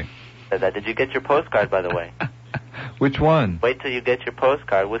Roseley. Did you get your postcard, by the way? Which one? Wait till you get your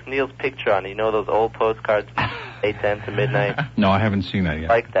postcard with Neil's picture on it. You know those old postcards, 8:10 to midnight? No, I haven't seen that yet.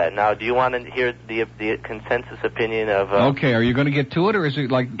 Like that. Now, do you want to hear the consensus opinion of... okay, are you going to get to it, or is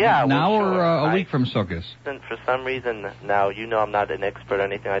it like now or a week from Sukkot? For some reason, now, you know I'm not an expert or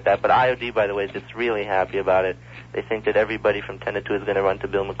anything like that, but IOD, by the way, is just really happy about it. They think that everybody from 10 to 2 is going to run to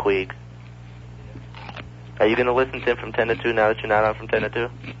Bill McQueeg. Are you going to listen to him from 10 to 2 now that you're not on from 10 to 2?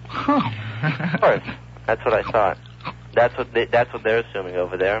 Of course. That's what I thought. That's what they're assuming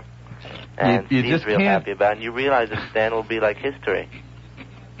over there. And you Steve's just real can't... happy about it. And you realize that Stan will be like history.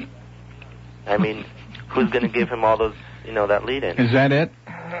 I mean, who's going to give him all those, that lead-in? Is that it?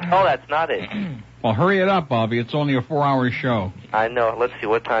 Oh, that's not it. Well, hurry it up, Bobby. It's only a 4-hour show. I know. Let's see.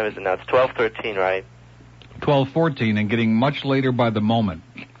 What time is it now? It's 12:13, right? 12:14, and getting much later by the moment.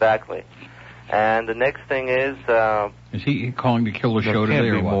 Exactly. And the next thing is he calling to kill the show today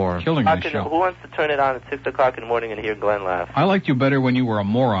or what? More. Killing the show. Who wants to turn it on at 6 o'clock in the morning and hear Glenn laugh? I liked you better when you were a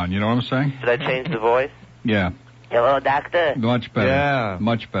moron, you know what I'm saying? Did I change the voice? Yeah. Hello, doctor. Much better. Yeah.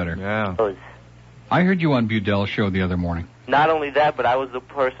 Much better. Yeah. I heard you on Budel's show the other morning. Not only that, but I was the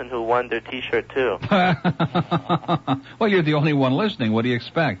person who won their T-shirt, too. Well, you're the only one listening. What do you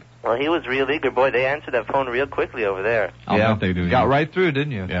expect? Well, he was real eager. Boy, they answered that phone real quickly over there. I'll bet they do. Got right through,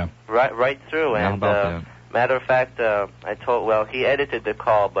 didn't you? Yeah. Right through. How and about that? matter of fact, he edited the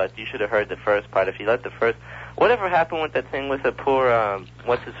call, but you should have heard the first part. If you let the first... Whatever happened with that thing with the poor,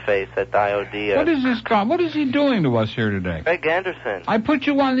 what's-his-face at IOD? What is this guy? What is he doing to us here today? Greg Anderson. I put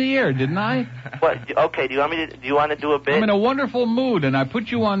you on the air, didn't I? What? Okay, do you want to do a bit? I'm in a wonderful mood, and I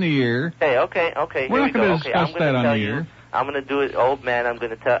put you on the air. Okay. We're not going to discuss that on the air. I'm going to do it, old man. I'm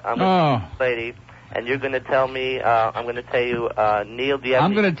going to tell lady, and you're going to tell me. I'm going to tell you, Neil. Do you have?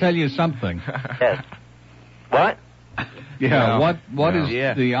 I'm going to tell you something. Yes. What? Yeah. What is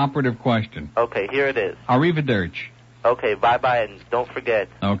the operative question? Okay, here it is. Arrivederci. Okay, bye, and don't forget.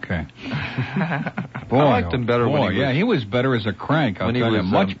 Okay. Boy, I liked him better when he was better as a crank. I'll tell you,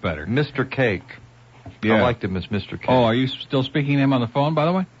 much better. Mr. Cake. Yeah. I liked him as Mr. Cake. Oh, are you still speaking to him on the phone, by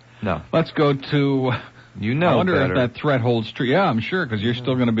the way? No. Let's go to... I wonder if that threat holds true. Yeah, I'm sure, because you're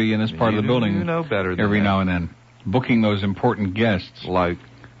still going to be in this part of the building. You know better than every that. now and then, booking those important guests. Like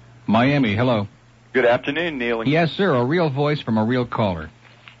Miami, hello. Good afternoon, Neil. Yes, sir, a real voice from a real caller.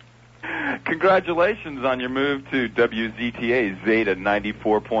 Congratulations on your move to WZTA Zeta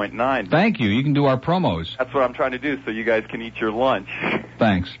 94.9. Thank you. You can do our promos. That's what I'm trying to do, so you guys can eat your lunch.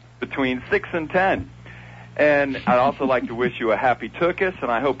 Thanks. Between 6 and 10. And I'd also like to wish you a happy Tookus,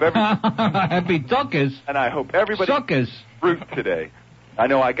 and I hope happy Tookus? And I hope everybody fruit today. I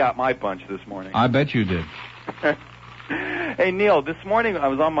know I got my bunch this morning. I bet you did. Hey, Neil, this morning I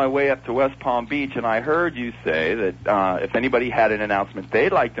was on my way up to West Palm Beach, and I heard you say that if anybody had an announcement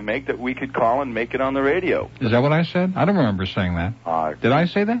they'd like to make, that we could call and make it on the radio. Is that what I said? I don't remember saying that. Did I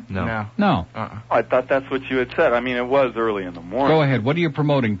say that? No. No. I thought that's what you had said. I mean, it was early in the morning. Go ahead. What are you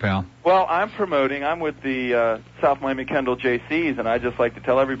promoting, pal? Well, I'm with the South Miami Kendall JCs, and I'd just like to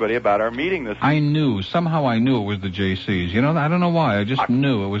tell everybody about our meeting this week. Somehow I knew it was the JCs. You know, I don't know why. I just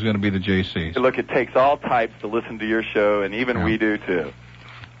knew it was going to be the JCs. Look, it takes all types to listen to your show, and even we do, too.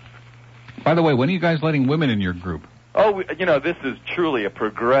 By the way, when are you guys letting women in your group? Oh, this is truly a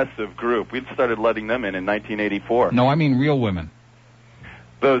progressive group. We've started letting them in 1984. No, I mean real women.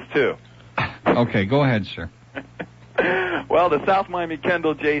 Those two. Okay, go ahead, sir. Well, the South Miami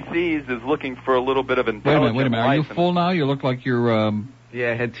Kendall JCs is looking for a little bit of intelligence. Wait a minute. Are you full now? You look like you're,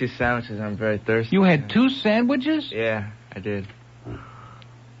 Yeah, I had 2 sandwiches. I'm very thirsty. You had 2 sandwiches? Yeah, I did.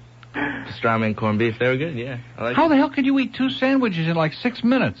 Pastrami and corned beef. They were good, yeah. How the hell could you eat 2 sandwiches in like 6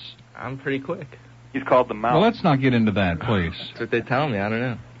 minutes? I'm pretty quick. He's called the mouse. Well, let's not get into that, please. That's what they tell me. I don't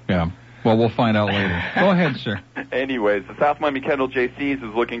know. Yeah. Well, we'll find out later. Go ahead, sir. Anyways, the South Miami Kendall JCs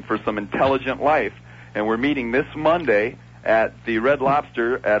is looking for some intelligent life, and we're meeting this Monday at the Red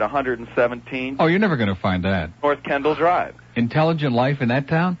Lobster at 117. Oh, you're never going to find that. North Kendall Drive. Intelligent life in that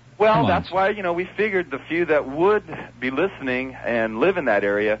town? Well, that's why, we figured the few that would be listening and live in that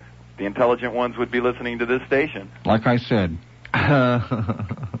area, the intelligent ones would be listening to this station. Like I said.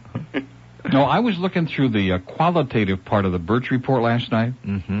 No, I was looking through the qualitative part of the Birch Report last night.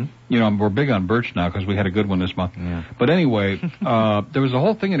 Mm-hmm. We're big on Birch now because we had a good one this month. Yeah. But anyway, there was a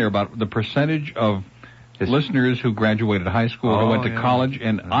whole thing in there about the percentage of listeners who graduated high school, who went to college,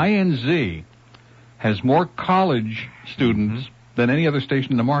 and INZ has more college students than any other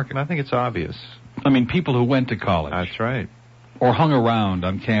station in the market. I think it's obvious. I mean, people who went to college. That's right. Or hung around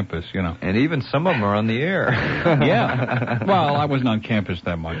on campus, And even some of them are on the air. Yeah. Well, I wasn't on campus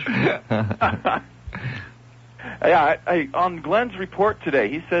that much. Yeah, on Glenn's report today,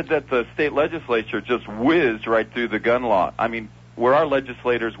 he said that the state legislature just whizzed right through the gun law. I mean, were our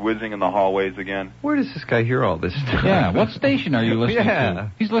legislators whizzing in the hallways again? Where does this guy hear all this stuff? Yeah, what station are you listening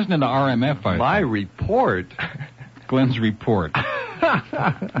to? He's listening to RMF, I think. My report? Glenn's report.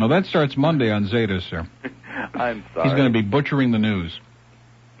 No, that starts Monday on Zeta, sir. I'm sorry. He's going to be butchering the news.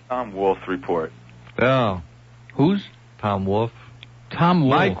 Tom Wolf's report. Oh. Who's? Tom Wolf. Tom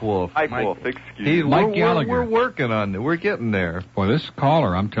Wolf. Mike Wolf. Mike Wolf, excuse me. Mike Gallagher. We're working on it. We're getting there. Boy, this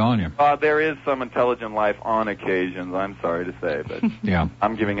caller, I'm telling you. There is some intelligent life on occasions, I'm sorry to say, but yeah,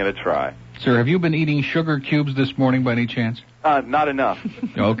 I'm giving it a try. Sir, have you been eating sugar cubes this morning by any chance? Not enough.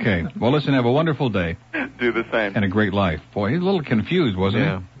 Okay. Well, listen, have a wonderful day. Do the same. And a great life. Boy, he's a little confused, wasn't he?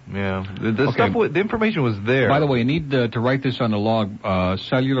 Yeah. The information was there. By the way, you need to write this on the log.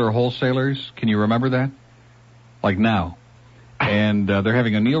 Cellular wholesalers, can you remember that? Like now. And they're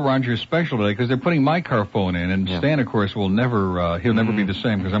having a Neil Rogers special today because they're putting my car phone in. And Stan, of course, will never, he'll never be the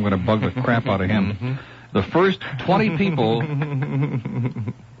same because I'm going to bug the crap out of him. The first 20 people...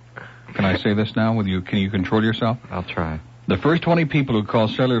 Can I say this now with you? Can you control yourself? I'll try. The first 20 people who call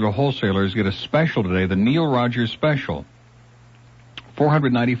Cellular Wholesalers get a special today, the Neil Rogers special.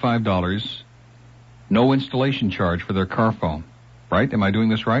 $495, no installation charge for their car phone. Right? Am I doing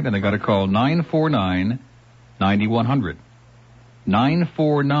this right? And they got to call 949-9100.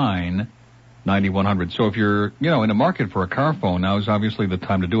 949-9100. So if you're, in the market for a car phone, now is obviously the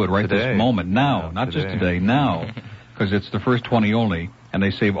time to do it right today. This moment. Now, not just today, now. Because it's the first 20 only, and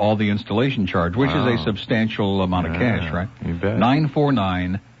they save all the installation charge, which is a substantial amount of cash, right? You bet.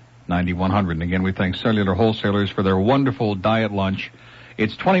 949-9100. And again, we thank Cellular Wholesalers for their wonderful diet lunch.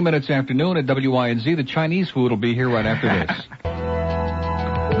 It's 20 minutes after noon at WYNZ. The Chinese food will be here right after this.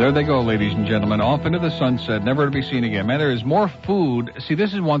 There they go, ladies and gentlemen, off into the sunset, never to be seen again. Man, there is more food. See,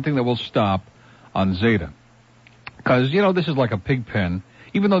 this is one thing that will stop on Zeta. Because, this is like a pig pen.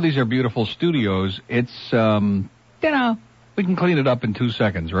 Even though these are beautiful studios, it's, we can clean it up in 2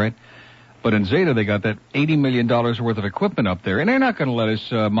 seconds, right? But in Zeta, they got that $80 million worth of equipment up there, and they're not going to let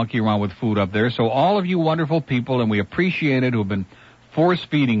us monkey around with food up there. So all of you wonderful people, and we appreciate it, who have been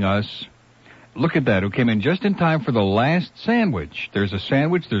force-feeding us, look at that, who came in just in time for the last sandwich. There's a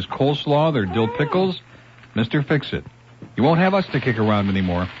sandwich, there's coleslaw, there are dill pickles. Mr. Fix-It. You won't have us to kick around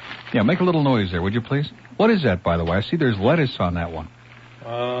anymore. Yeah, make a little noise there, would you please? What is that, by the way? I see there's lettuce on that one.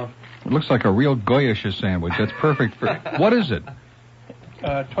 It looks like a real Goyish sandwich. That's perfect for... What is it?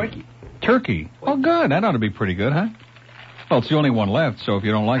 Turkey. Turkey. Oh, good. That ought to be pretty good, huh? Well, it's the only one left, so if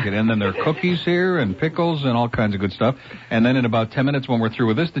you don't like it. And then there are cookies here and pickles and all kinds of good stuff. And then in about 10 minutes when we're through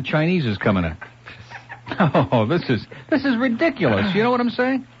with this, the Chinese is coming in. Oh, this is ridiculous. You know what I'm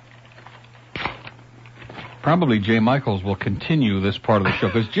saying? Probably Jay Michaels will continue this part of the show,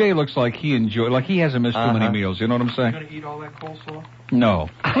 because Jay looks like he hasn't missed too many meals. You know what I'm saying? You going to eat all that coleslaw? No.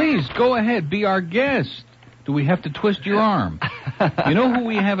 Please, go ahead. Be our guest. Do we have to twist your arm? You know who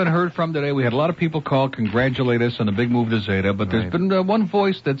we haven't heard from today? We had a lot of people call, congratulate us on the big move to Zeta, but there's been one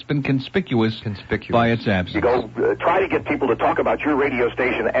voice that's been conspicuous by its absence. You go try to get people to talk about your radio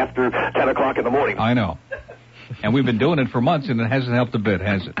station after 10 o'clock in the morning. I know. And we've been doing it for months, and it hasn't helped a bit,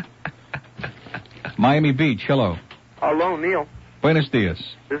 has it? Miami Beach, hello. Hello, Neil. Buenos dias.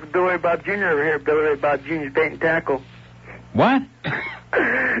 This is Billy Bob Jr. over here. Billy Bob Jr.'s bait and tackle. What?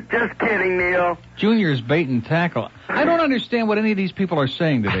 Just kidding, Neil. Junior's bait and tackle. I don't understand what any of these people are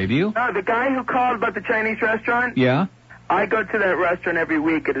saying today, do you? No, the guy who called about the Chinese restaurant? Yeah? I go to that restaurant every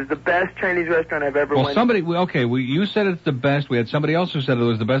week. It is the best Chinese restaurant I've ever went to. You said it's the best. We had somebody else who said it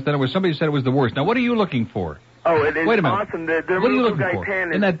was the best. Then there was somebody who said it was the worst. Now, what are you looking for? Oh, it is Wait a minute. awesome. The what are you looking for?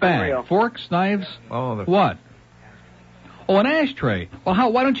 Pan In that bag? unreal. Forks, knives? What? Oh, an ashtray.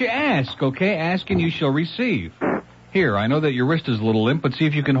 Well, why don't you ask, okay? Ask and you shall receive. Here, I know that your wrist is a little limp, but see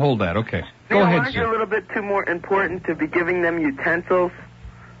if you can hold that. Okay. Go Neil, ahead, aren't you sir. a little bit too more important to be giving them utensils?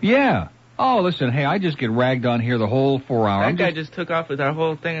 Yeah. Oh, listen, hey, I just get ragged on here the whole 4 hours. That guy just took off with our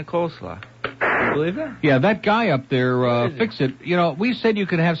whole thing of coleslaw. You believe that? Yeah, that guy up there, fix it. You know, we said you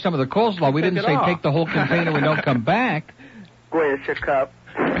could have some of the coleslaw. We didn't say take the whole container and don't come back. Goyish cup.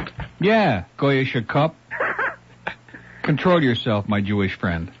 Yeah, Goyish cup. Control yourself, my Jewish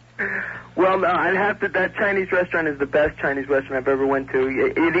friend. Well, no, I'd have to. That Chinese restaurant is the best Chinese restaurant I've ever went to.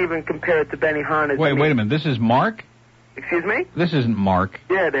 You'd even compare it to Benihana's. Wait a minute. This is Mark? Excuse me? This isn't Mark.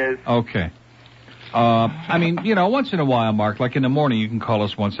 Yeah, it is. Okay. I mean, you know, once in a while, Mark, like in the morning, you can call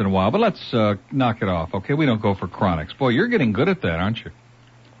us once in a while, but let's knock it off, okay? We don't go for chronics. Boy, you're getting good at that, aren't you?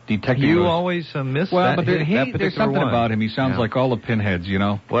 Detecting You those. always miss Well, that, but that particular there's something one. about him. He sounds like all the pinheads, you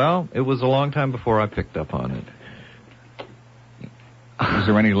know? Well, it was a long time before I picked up on it. Is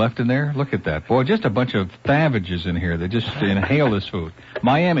there any left in there? Look at that. Boy, just a bunch of savages in here. They just inhale this food.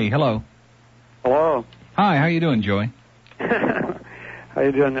 Miami, hello. Hello. Hi, how you doing, Joey? How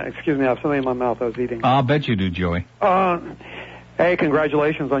you doing? Excuse me, I have something in my mouth I was eating. I'll bet you do, Joey. Hey,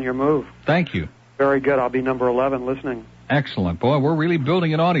 congratulations on your move. Thank you. Very good. I'll be number 11 listening. Excellent. Boy, we're really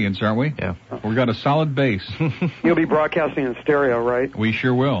building an audience, aren't we? Yeah. We've got a solid base. You'll be broadcasting in stereo, right? We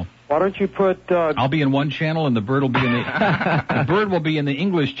sure will. Why don't you put... I'll be in one channel, and the bird will be in the bird will be in the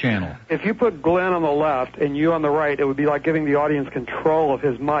English channel. If you put Glenn on the left and you on the right, it would be like giving the audience control of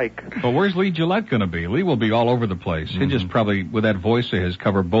his mic. But where's Lee Gillette going to be? Lee will be all over the place. He'll just probably, with that voice of his,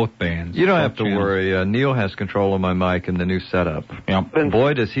 cover both bands. You don't have both to channels. worry. Neil has control of my mic in the new setup. Yep.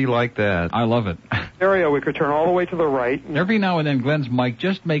 Boy, does he like that. I love it. Stereo, we could turn all the way to the right. Every now and then, Glenn's mic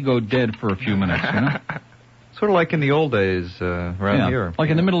just may go dead for a few minutes, you know? Sort of like in the old days around here.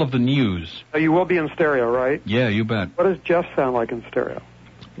 Like in the middle of the news. You will be in stereo, right? Yeah, you bet. What does Jeff sound like in stereo?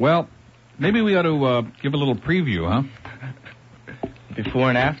 Well, maybe we ought to give a little preview, huh? Before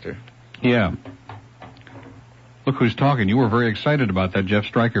and after. Yeah. Look who's talking. You were very excited about that Jeff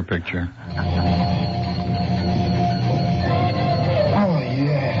Stryker picture. Oh,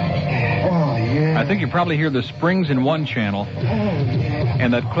 yeah. Oh, yeah. I think you probably hear the springs in one channel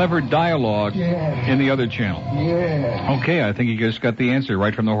and that clever dialogue in the other channel. Yeah. Okay, I think you just got the answer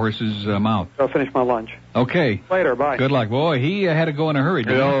right from the horse's mouth. I'll finish my lunch. Okay. Later, bye. Good luck. Boy, he had to go in a hurry,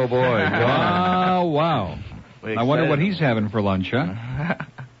 didn't he? Oh, boy. Oh, wow. I wonder what he's having for lunch, huh?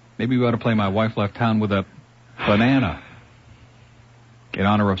 Maybe we ought to play My Wife Left Town with a banana in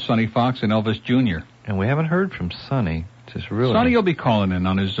honor of Sonny Fox and Elvis Jr. And we haven't heard from Sonny. Just really Sonny will be calling in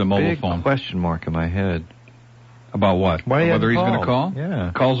on his mobile big phone. question mark in my head. About what? Why Whether he's hasn't going to call? called?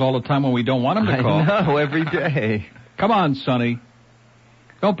 Yeah. Calls all the time when we don't want him to call. I know, every day. Come on, Sonny.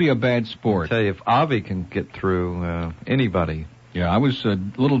 Don't be a bad sport. I tell you, if Avi can get through anybody. Yeah, I was a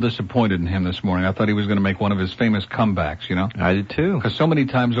little disappointed in him this morning. I thought he was going to make one of his famous comebacks, you know? I did too. Because so many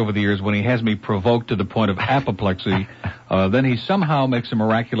times over the years when he has me provoked to the point of apoplexy, then he somehow makes a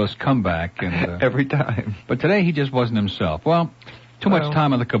miraculous comeback. And every time. But today he just wasn't himself. Well, too much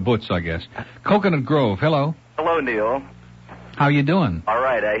time on the kibbutz, I guess. Coconut Grove, hello. Hello, Neil. How you doing? All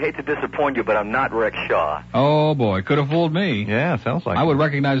right, I hate to disappoint you, but I'm not Rex Shaw. Oh, boy, could have fooled me. Yeah, sounds like I would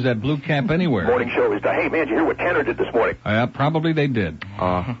recognize that blue cap anywhere. Morning show is, hey, man, did you hear what Tanner did this morning? Probably they did.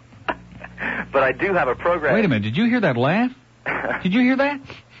 But I do have a program. Wait a minute, did you hear that laugh? Did you hear that?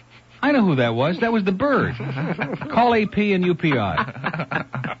 I know who that was. That was the bird. Call AP and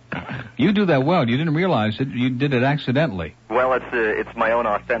UPI. You do that well. You didn't realize it. You did it accidentally. Well, it's my own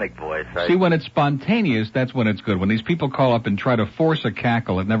authentic voice. See, when it's spontaneous, that's when it's good. When these people call up and try to force a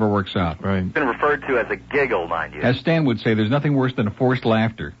cackle, it never works out. Right. It's been referred to as a giggle, mind you. As Stan would say, there's nothing worse than forced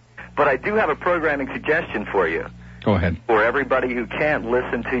laughter. But I do have a programming suggestion for you. Go ahead. For everybody who can't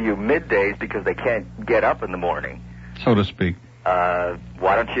listen to you middays because they can't get up in the morning. So to speak.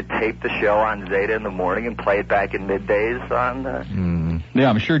 Why don't you tape the show on Zeta in the morning and play it back in middays on... Yeah,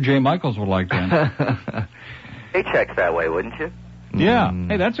 I'm sure Jay Michaels would like that. Paychecks that way, wouldn't you? Yeah.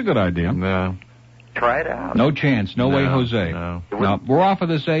 Hey, that's a good idea. No. Try it out. No chance. No way, Jose. No. We're off of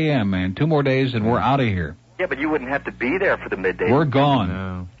this AM, man. 2 more days and we're out of here. Yeah, but you wouldn't have to be there for the middays. We're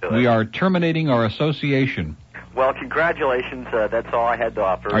gone. No. We are terminating our association. Well, congratulations. That's all I had to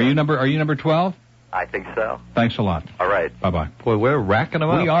offer. Are you number 12? I think so. Thanks a lot. All right. Bye-bye. Boy, we're racking them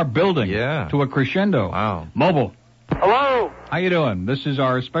up. We are building to a crescendo. Wow. Mobile. Hello. How you doing? This is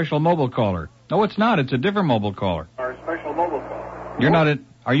our special mobile caller. No, it's not. It's a different mobile caller. Our special mobile call. You're not in...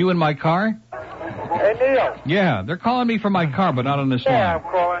 Are you in my car? Hey, Neil. Yeah, they're calling me from my car, but not on this Yeah, line.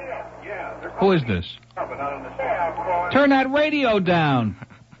 I'm calling. Who is this? Turn that radio down.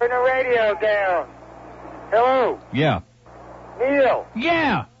 Turn the radio down. Hello. Yeah. Neil.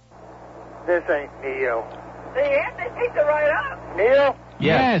 Yeah. This ain't Neil. They picked it right up. Neil?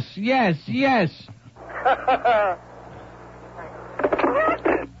 Yes. Yeah,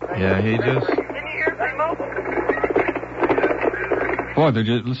 he just... Didn't you hear my mobile? Boy,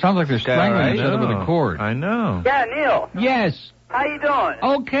 it sounds like they're strangling each other with a cord. I know. Yeah, Neil. Yes. How you doing?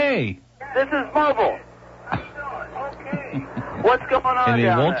 Okay. This is Mobile. What's going on And he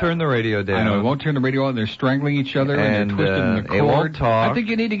down won't there? turn the radio down. I know, he won't turn the radio on. They're strangling each other and they're twisting the cord. They won't talk. I think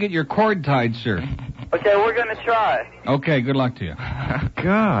you need to get your cord tied, sir. Okay, we're going to try. Okay, good luck to you.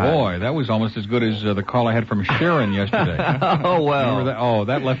 God. Boy, that was almost as good as the call I had from Sharon yesterday. Oh, well. Remember that? Oh,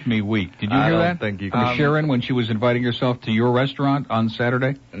 that left me weak. Did you I hear don't that? think you From can. Sharon when she was inviting herself to your restaurant on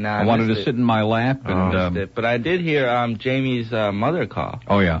Saturday? Nah, I wanted to missed sit in my lap. And, it. But I did hear Jamie's mother call.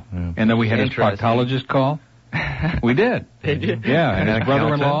 Oh, yeah. And then we had his Interesting. proctologist call. We did. Did you? Yeah, and his An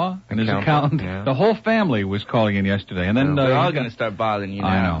brother-in-law and his accountant. Yeah. The whole family was calling in yesterday. And then They're all going to start bothering you now.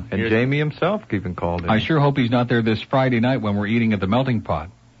 I know. And Jamie himself even called in. I sure hope he's not there this Friday night when we're eating at the Melting Pot.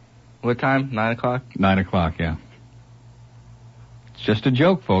 What time? 9 o'clock? 9 o'clock, yeah. It's just a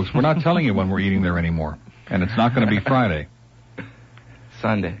joke, folks. We're not telling you when we're eating there anymore. And it's not going to be Friday.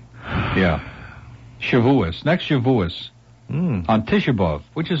 Sunday. Yeah. Shavuos. Next Shavuos. On Tisha B'Av,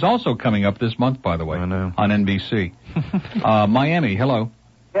 which is also coming up this month, by the way. I know. On NBC. Miami, hello.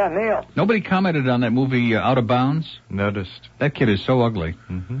 Yeah, Neil. Nobody commented on that movie Out of Bounds? Noticed. That kid is so ugly.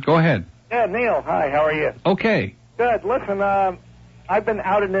 Go ahead. Yeah, Neil. Hi, how are you? Okay. Good. Listen, I've been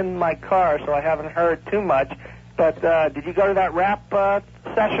out and in my car, so I haven't heard too much. But did you go to that rap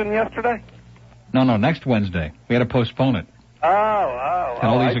session yesterday? No, next Wednesday. We had to postpone it. And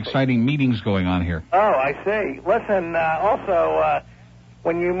all these exciting meetings going on here. Oh, I see. Listen, also,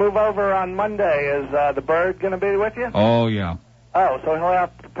 when you move over on Monday, is the bird going to be with you? Oh, yeah. Oh, so he'll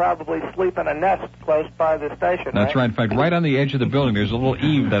have to probably sleep in a nest close by the station, That's right. In fact, right on the edge of the building, there's a little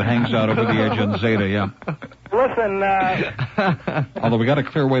eave that hangs out over the edge on Zeta, yeah. Listen, Although we got to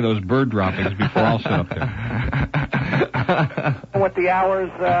clear away those bird droppings before I'll sit up there. with the hours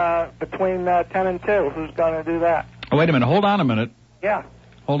between 10 and 2, who's going to do that? Oh, wait a minute. Hold on a minute. Yeah.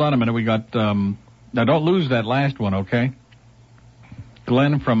 Hold on a minute. We got, now don't lose that last one, okay?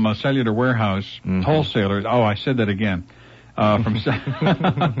 Glenn from Cellular Warehouse, wholesalers. Oh, I said that again. From you're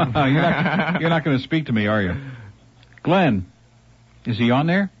not going to speak to me, are you? Glenn, is he on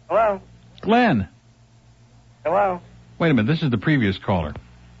there? Hello? Glenn. Hello? Wait a minute. This is the previous caller.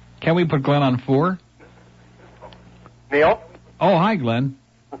 Can we put Glenn on 4? Neil? Oh, hi, Glenn.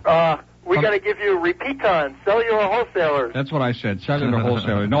 We got to give you a repeat on Cellular Wholesalers. That's what I said. Cellular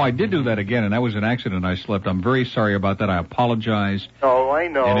wholesaler. No, I did do that again, and that was an accident. I slipped. I'm very sorry about that. I apologize. Oh, I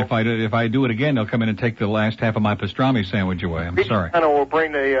know. And if I do it again, they'll come in and take the last half of my pastrami sandwich away. I'm sorry. And we'll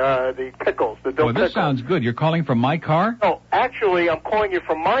bring the pickles, the dill Well, this pickles. sounds good. You're calling from my car? No, actually, I'm calling you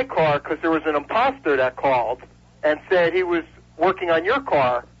from my car because there was an imposter that called and said he was working on your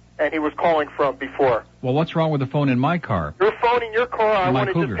car and he was calling from before. Well, what's wrong with the phone in my car? Your phone in your car, I My want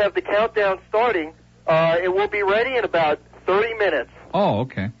to Cougar. just have the countdown starting. It will be ready in about 30 minutes. Oh,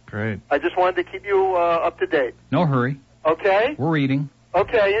 okay. Great. I just wanted to keep you up to date. No hurry. Okay? We're eating.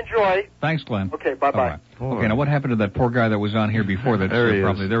 Okay, enjoy. Thanks, Glenn. Okay, bye-bye. All right. Okay, now what happened to that poor guy that was on here before? That's There he is.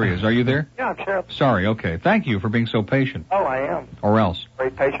 probably there he is. Are you there? Yeah, sure. Sorry. Okay. Thank you for being so patient. Oh, I am. Or else. Very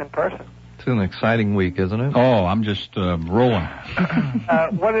patient person. It's an exciting week, isn't it? Oh, I'm just rolling.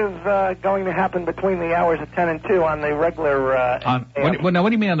 What is going to happen between the hours of 10 and 2 on the regular... Now, what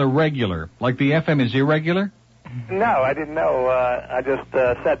do you mean on the regular? Like the FM is irregular? No, I didn't know. I just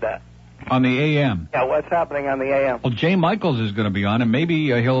said that. On the AM? Yeah, what's happening on the AM? Well, Jay Michaels is going to be on, and maybe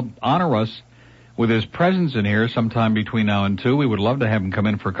he'll honor us with his presence in here sometime between now and 2. We would love to have him come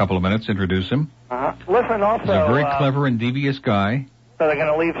in for a couple of minutes, introduce him. Listen, also... He's a very clever and devious guy. So they're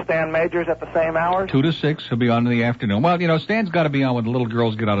going to leave Stan Majors at the same hours? 2 to 6, he'll be on in the afternoon. Well, you know, Stan's got to be on when the little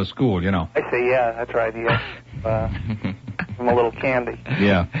girls get out of school, you know. I see, yeah, that's right. He from a little candy.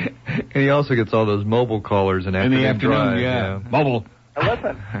 Yeah. And he also gets all those mobile callers in the afternoon, drive, yeah. Mobile.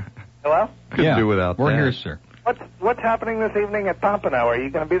 Listen, hello? Couldn't do without We're that. here, sir. What's happening this evening at Pompano? Are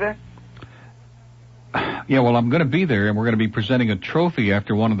you going to be there? Yeah, well, I'm going to be there, and we're going to be presenting a trophy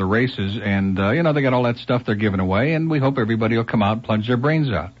after one of the races, and, you know, they got all that stuff they're giving away, and we hope everybody will come out and plunge their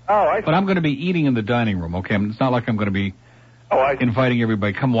brains out. Oh, I see. But I'm going to be eating in the dining room, okay? It's not like I'm going to be inviting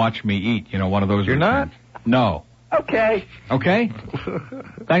everybody, come watch me eat, you know, one of those. You're not? No. Okay. Okay?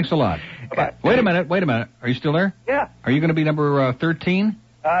 Thanks a lot. Okay. Wait a minute. Are you still there? Yeah. Are you going to be number 13?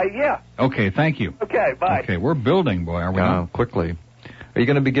 Yeah. Okay, thank you. Okay, bye. Okay, we're building, boy, are we not? Quickly. Are you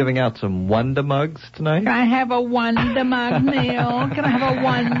going to be giving out some Wonder mugs tonight? Can I have a Wonder mug, Neil? Can I have a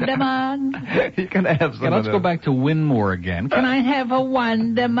Wonder mug? You're going to have some. Yeah, let's go back to Winmore again. Can I have a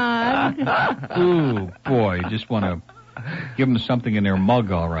Wonder mug? Ooh, boy, you just want to give them something in their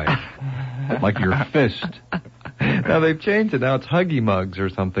mug, all right. Like your fist. Now they've changed it. Now it's Huggy mugs or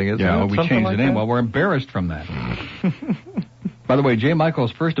something, isn't it? Yeah, we changed the name. That? Well, we're embarrassed from that. By the way, Jay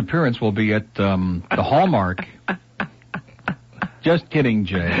Michaels' first appearance will be at the Hallmark. Just kidding,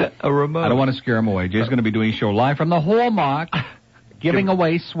 Jay. A remote. I don't want to scare him away. Jay's going to be doing a show live from the Hallmark, giving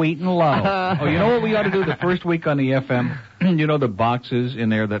away Sweet and Low. Oh, you know what we ought to do the first week on the FM? You know the boxes in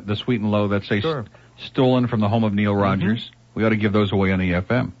there, that the Sweet and Low that say stolen from the home of Neil Rogers? We ought to give those away on the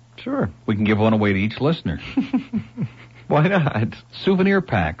FM. Sure. We can give one away to each listener. Why not? Souvenir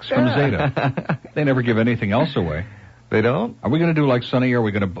packs from Zeta. They never give anything else away. They don't? Are we going to do like Sonny, or are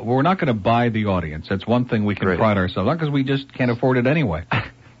we going to... We're not going to buy the audience. That's one thing we can pride ourselves on, because we just can't afford it anyway.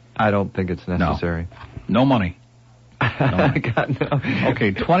 I don't think it's necessary. No money. I got no...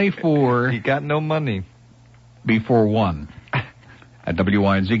 Okay, 24... You got no money. Before 1. At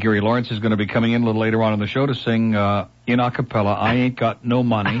WYNZ, Gary Lawrence is going to be coming in a little later on in the show to sing in a cappella, I Ain't Got No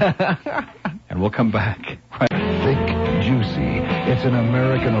Money. And we'll come back. Thick, juicy. It's an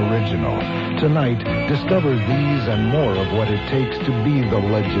American original. Tonight, discover these and more of what it takes to be the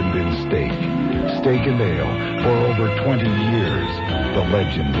legend in steak. Steak and Ale. For over 20 years, the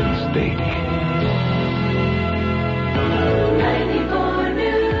legend in steak.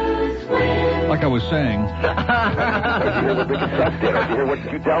 Like I was saying. Did you hear what Ricky Stuff did? Did you hear what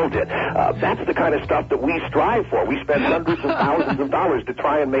Udell did? That's the kind of stuff that we strive for. We spend hundreds of thousands of dollars to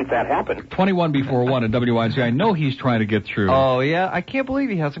try and make that happen. 21 before 1 at WYNZ. I know he's trying to get through. Oh, yeah? I can't believe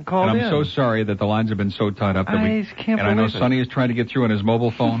he hasn't called and in. I'm so sorry that the lines have been so tied up. That I know Sonny is trying to get through on his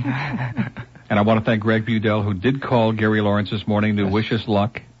mobile phone. And I want to thank Greg Budell, who did call Gary Lawrence this morning to wish us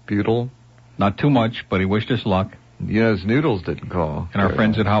luck. Budell. Not too much, but he wished us luck. Yes, Noodles didn't call. And our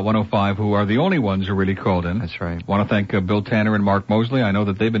friends at Hot 105, who are the only ones who really called in. That's right. Want to thank Bill Tanner and Mark Mosley. I know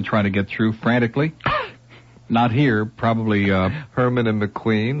that they've been trying to get through frantically. Not here, probably... Herman and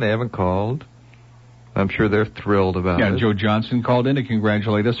McQueen, they haven't called. I'm sure they're thrilled about it. Yeah, Joe Johnson called in to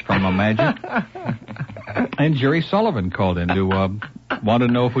congratulate us from Magic. And Jerry Sullivan called in to want to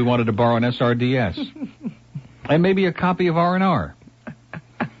know if we wanted to borrow an SRDS. And maybe a copy of R&R.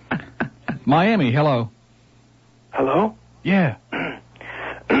 Miami, hello. Hello? Yeah.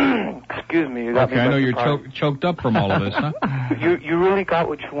 Excuse me. You got okay, I know you're choked up from all of this, huh? You really got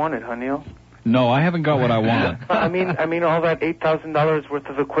what you wanted, huh, Neil? No, I haven't got what I want. I mean, all that $8,000 worth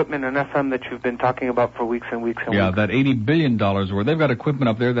of equipment and FM that you've been talking about for weeks and weeks and weeks. Yeah, that $80 billion worth. They've got equipment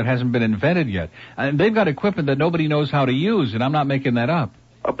up there that hasn't been invented yet. And they've got equipment that nobody knows how to use, and I'm not making that up.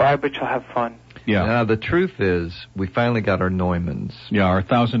 But I bet you'll have fun. Yeah. Now, the truth is, we finally got our Neumanns. Yeah, our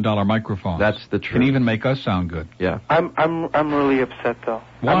 $1,000 microphones. That's the truth. Can even make us sound good. Yeah. I'm really upset, though.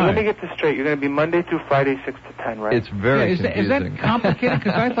 Why? Let me get this straight. You're going to be Monday through Friday, 6 to 10, right? It's very confusing. Is that complicated?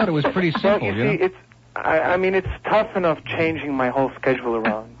 Because I thought it was pretty simple, well, you see, I mean, it's tough enough changing my whole schedule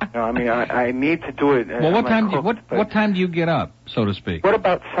around. You know, I mean, I need to do it. Well, what time do you get up, so to speak? What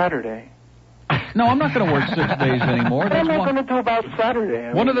about Saturday? No, I'm not going to work 6 days anymore. What am I going to do about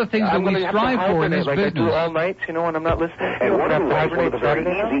Saturday? One of the things that we strive for in this business. I do all nights, you know, when I'm not listening. And one of the very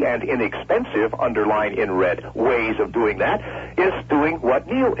easy and inexpensive, underline in red, ways of doing that is doing what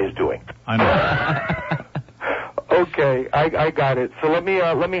Neil is doing. I know. Okay, I got it. So let me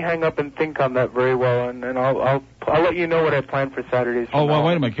hang up and think on that very well, and I'll let you know what I plan for Saturdays. Oh, well,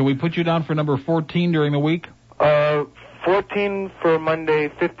 wait a minute. Can we put you down for number 14 during the week? 14 for Monday,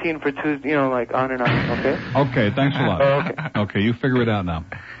 15 for Tuesday, like on and on, okay? Okay, thanks a lot. Okay. Okay, you figure it out now.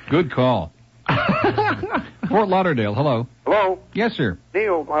 Good call. Fort Lauderdale, hello. Hello? Yes, sir.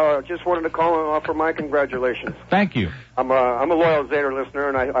 Neil, just wanted to call and offer my congratulations. Thank you. I'm a loyal Zader listener,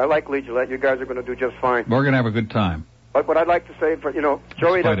 and I like Lee Gillette. You guys are going to do just fine. We're going to have a good time. But what I'd like to say,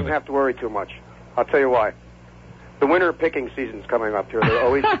 Joey doesn't have to worry too much. I'll tell you why. The winter picking season's coming up here. They're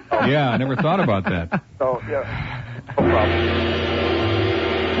always... Yeah, I never thought about that. So, yeah, no problem.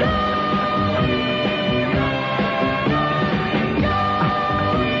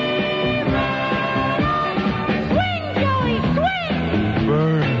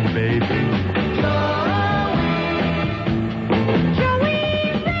 Burn, baby.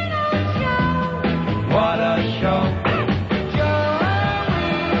 What a show.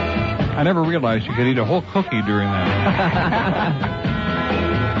 I never realized you could eat a whole cookie during that.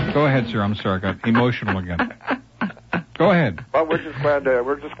 Go ahead, sir. I'm sorry. I got emotional again. Go ahead. Well, we're just glad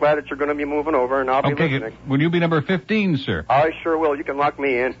that you're going to be moving over, and I'll be listening. Will you be number 15, sir? I sure will. You can lock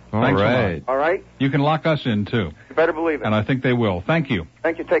me in. Thanks a lot. All right? You can lock us in, too. You better believe it. And I think they will. Thank you.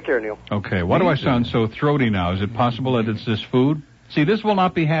 Thank you. Take care, Neil. Okay. Why do I sound so throaty now? Is it possible that it's this food? See, this will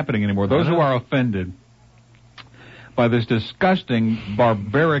not be happening anymore. Those who are offended by this disgusting,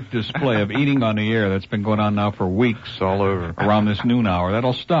 barbaric display of eating on the air that's been going on now for weeks all over around this noon hour,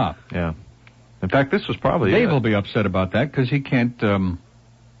 that'll stop. Yeah. In fact, this was probably Dave will be upset about that because he can't,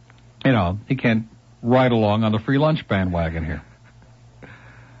 he can't ride along on the free lunch bandwagon here.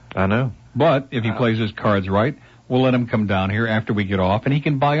 I know. But if he plays his cards right, we'll let him come down here after we get off, and he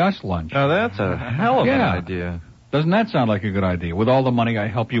can buy us lunch. Oh, that's a hell of an idea. Doesn't that sound like a good idea? With all the money I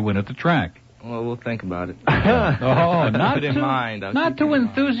help you win at the track. Well, we'll think about it. Oh, not Keep it in mind. not too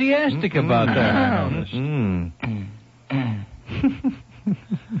enthusiastic about that.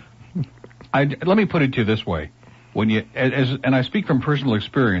 Let me put it to you this way. When you, and I speak from personal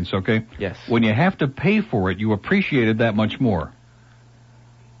experience, okay? Yes. When you have to pay for it, you appreciate it that much more.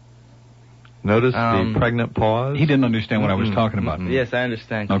 Notice the pregnant pause? He didn't understand what I was talking about. Yes, I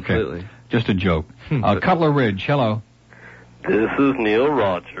understand completely. Okay. Just a joke. Cutler Ridge, hello. This is Neil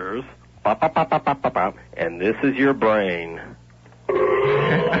Rogers. And this is your brain.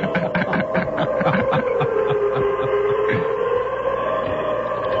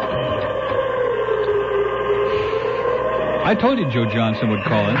 I told you Joe Johnson would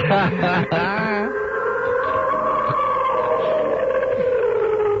call in.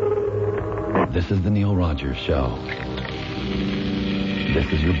 This is the Neil Rogers Show.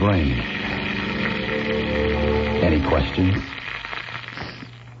 This is your brain. Any questions?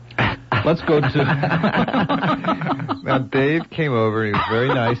 Let's go to... Now, Dave came over. He was very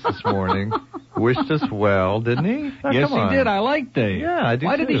nice this morning. Wished us well, didn't he? Oh, yes, he did. I like Dave. Yeah, I do,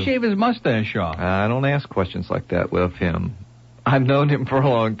 Why did he shave his mustache off? I don't ask questions like that with him. I've known him for a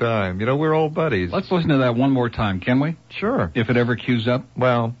long time. We're old buddies. Let's listen to that one more time, can we? Sure. If it ever cues up.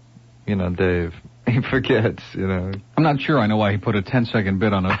 Well, Dave, he forgets, I'm not sure I know why he put a 10-second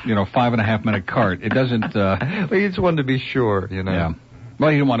bit on a, 5.5-minute cart. It doesn't... Well, he just wanted to be sure, Yeah. Well,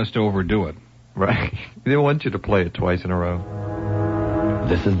 he didn't want us to overdo it. Right. He didn't want you to play it twice in a row.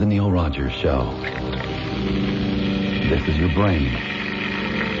 This is the Neil Rogers Show. This is your brain.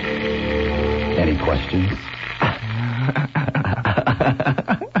 Any questions?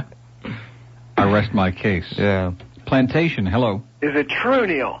 I rest my case. Yeah. Plantation, hello. Is it true,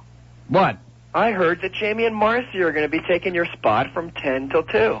 Neil? What? I heard that Jamie and Marcy are going to be taking your spot from 10 till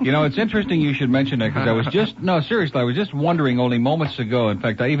 2. It's interesting you should mention that because I was just wondering only moments ago. In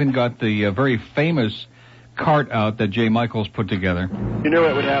fact, I even got the very famous cart out that Jay Michaels put together. You knew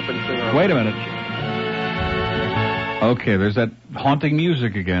it would happen sooner. Wait a minute. Okay, there's that haunting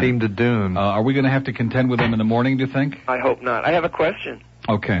music again. Theme to Dune. Are we going to have to contend with them in the morning, do you think? I hope not. I have a question.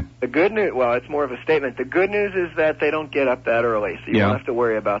 Okay. The good news, well, it's more of a statement. The good news is that they don't get up that early, so you won't have to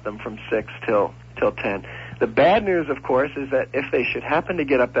worry about them from 6 till 10. The bad news, of course, is that if they should happen to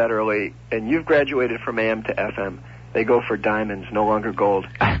get up that early and you've graduated from AM to FM, they go for diamonds, no longer gold.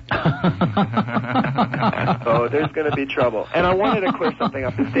 So there's going to be trouble. And I wanted to clear something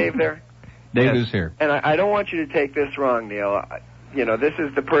up. Is Dave there? Dave is here. And I don't want you to take this wrong, Neil. This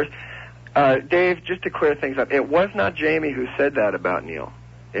is the person... Dave, just to clear things up, it was not Jamie who said that about Neil.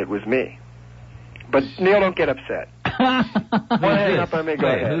 It was me. But Neil, don't get upset. Want to hang up on me? Go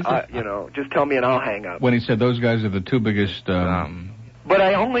ahead. Just tell me and I'll hang up. When he said those guys are the two biggest... But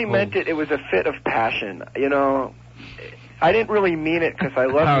I only meant it was a fit of passion. I didn't really mean it because I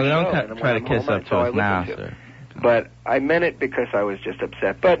love the show. Don't try to kiss up to us now, sir. But I meant it because I was just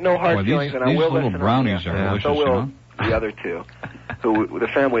upset. But no hard feelings, and I will little listen. brownies are delicious, so will you know? the other two, who the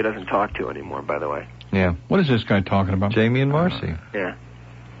family doesn't talk to anymore, by the way. Yeah. What is this guy talking about? Jamie and Marcy. Yeah.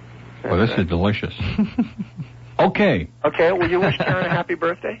 Well, this is delicious. Okay. Okay, will you wish Karen a happy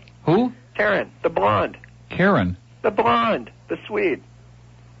birthday? Who? Karen, the blonde. Karen. The blonde, the Swede.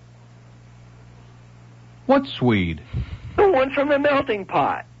 What Swede? The one from the melting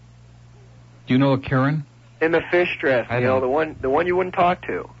pot. Do you know a Karen? In the fish dress, I you know, don't. the one you wouldn't talk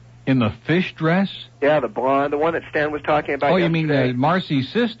to. In the fish dress? Yeah, the blonde, the one that Stan was talking about. Oh, you yesterday. mean Marcy's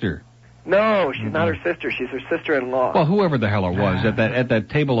sister? No, she's not her sister. She's her sister-in-law. Well, whoever the hell it was at that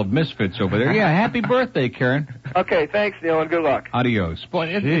table of misfits over there. Yeah, happy birthday, Karen. Okay, thanks, Neil, and good luck. Adios. Boy,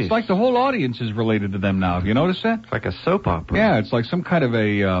 it's like the whole audience is related to them now. Have you noticed that? It's like a soap opera. Yeah, it's like some kind of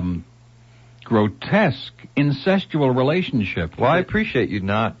a grotesque, incestual relationship. Well, I appreciate you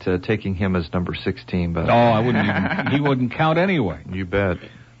not taking him as number 16, but... Oh, I wouldn't even... He wouldn't count anyway. You bet.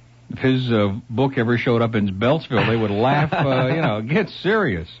 If his book ever showed up in Beltsville, they would laugh, get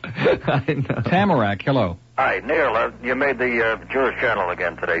serious. I know. Tamarack, hello. Hi, Neil. You made the Jewish Channel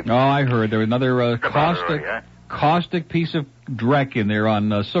again today. Oh, I heard. There was another Caustic, caustic piece of dreck in there on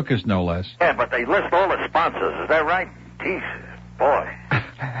Sukkot, no less. Yeah, but they list all the sponsors. Is that right? Geez, boy.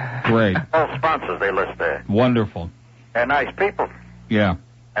 Great. All sponsors they list there. Wonderful. They're nice people. Yeah.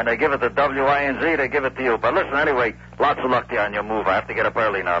 And they give it to WINZ, they give it to you. But listen, anyway, lots of luck to you on your move. I have to get up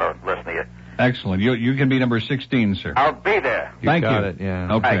early now to listen to you. Excellent. You can be number 16, sir. I'll be there. Thank got you. it,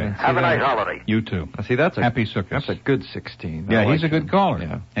 yeah. Okay. Hey, have a nice holiday. You too. See, that's Happy Sukkot. That's a good 16. Yeah, I like he's a good him. caller.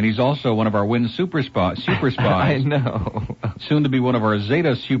 Yeah. And he's also one of our WIN super spies. I know. Soon to be one of our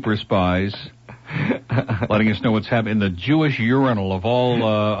Zeta super spies. Letting us know what's happening in the Jewish urinal of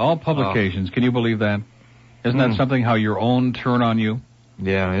all publications. Can you believe that? Isn't that something, how your own turn on you?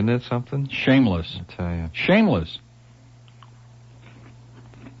 Yeah, isn't it something? Shameless. I tell you. Shameless.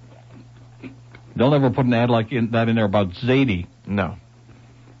 They'll never put an ad like that in there about Zadie. No.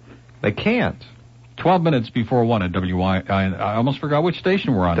 They can't. 12 minutes before 1 at WI. I almost forgot which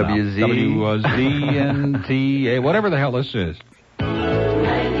station we're on WZ. now. WZNTA, whatever the hell this is. I'm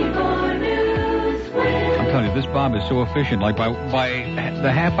telling you, this Bob is so efficient. Like by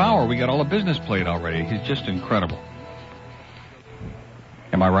the half hour, we got all the business played already. He's just incredible.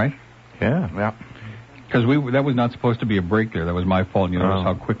 Am I right? Yeah. Because that was not supposed to be a break there. That was my fault. You notice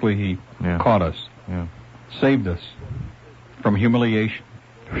how quickly he caught us. Yeah. Saved us from humiliation,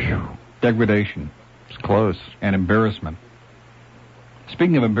 degradation. It's close. And embarrassment.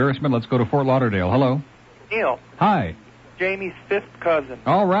 Speaking of embarrassment, let's go to Fort Lauderdale. Hello. Neil, Hi. Jamie's fifth cousin.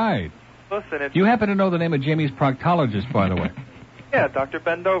 All right. Listen, it's... You happen to know the name of Jamie's proctologist, by the way? Yeah, Dr.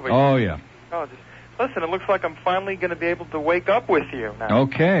 Bendover. Oh, yeah. Listen, it looks like I'm finally going to be able to wake up with you now.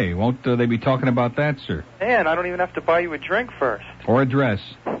 Okay. Won't they be talking about that, sir? Man, I don't even have to buy you a drink first. Or a dress.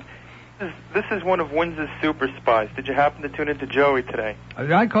 This is one of Windsor's super spies. Did you happen to tune into Joey today?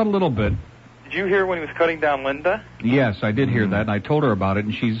 I caught a little bit. Did you hear when he was cutting down Linda? Yes, I did hear that, and I told her about it,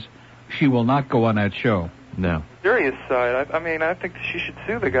 and she will not go on that show. No. Serious side. I mean, I think she should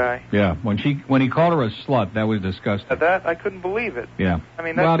sue the guy. Yeah, when he called her a slut, that was disgusting. That I couldn't believe it. Yeah. I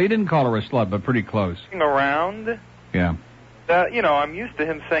mean, well, he didn't call her a slut, but pretty close. Around. Yeah. I'm used to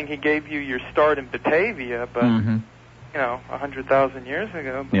him saying he gave you your start in Batavia, but 100,000 years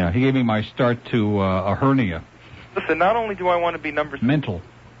ago. But... Yeah, he gave me my start to a hernia. Listen, not only do I want to be number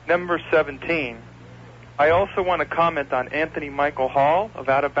 17, I also want to comment on Anthony Michael Hall of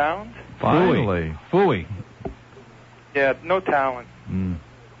Out of Bounds. Finally. Phooey. Yeah, no talent.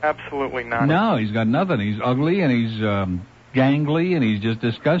 Absolutely not. No, he's got nothing. He's ugly and he's gangly and he's just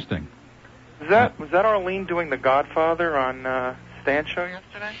disgusting. Was that Arlene doing The Godfather on Stan's show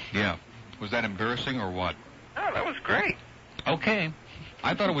yesterday? Yeah. Was that embarrassing or what? No, that was great. Okay.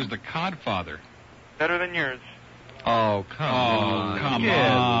 I thought it was The Codfather. Better than yours. Oh, come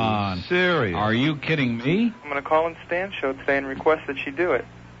on. Serious. Are you kidding me? I'm going to call in Stan's show today and request that she do it.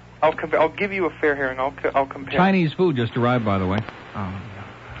 I'll give you a fair hearing. I'll compare. Chinese food just arrived, by the way. Oh.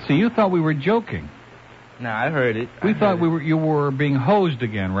 See, you thought we were joking. No, I heard it. We thought you were being hosed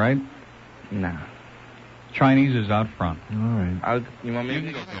again, right? No. Chinese is out front. All right. You want me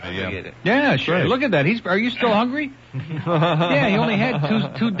to go get it? Yeah, sure. Great. Look at that. Are you still hungry? Yeah, he only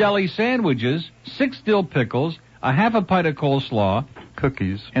had two deli sandwiches, 6 dill pickles, a half a pint of coleslaw,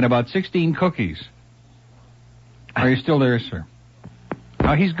 cookies, and about 16 cookies. Are you still there, sir?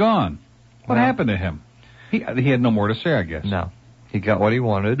 He's gone. What happened to him? He had no more to say, I guess. No. He got what he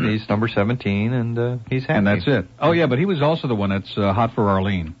wanted. He's number 17, and he's happy. And that's it. Oh, yeah, but he was also the one that's hot for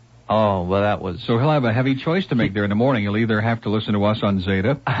Arlene. Oh, well, that was... So he'll have a heavy choice to make there in the morning. He'll either have to listen to us on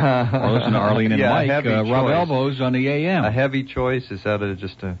Zeta or listen to Arlene and Mike, Rob Elbows on the AM. A heavy choice? Is that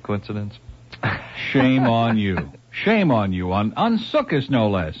just a coincidence? Shame on you. Shame on you. On Sukkot, no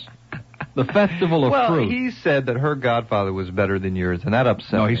less. The festival of fruit. Well, he said that her godfather was better than yours, and that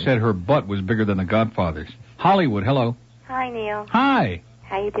upset me. No, he said her butt was bigger than the godfather's. Hollywood, hello. Hi, Neil. Hi.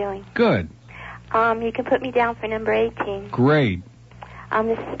 How you doing? Good. You can put me down for number 18. Great.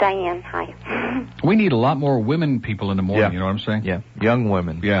 This is Diane. Hi. We need a lot more women people in the morning, you know what I'm saying? Yeah, young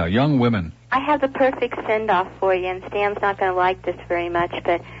women. Yeah, young women. I have the perfect send-off for you, and Stan's not going to like this very much,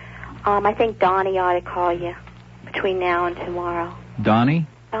 but I think Donnie ought to call you between now and tomorrow. Donnie?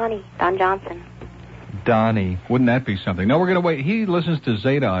 Don Johnson. Donnie. Wouldn't that be something? No, we're going to wait. He listens to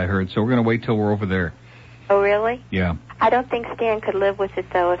Zeta, I heard, so we're going to wait till we're over there. Oh, really? Yeah. I don't think Stan could live with it,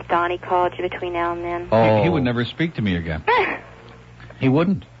 though, if Donnie called you between now and then. Oh. He would never speak to me again. He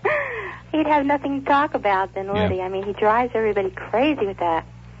wouldn't. He'd have nothing to talk about then, would he? I mean, he drives everybody crazy with that.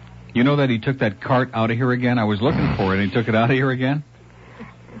 You know that he took that cart out of here again? I was looking for it, and he took it out of here again?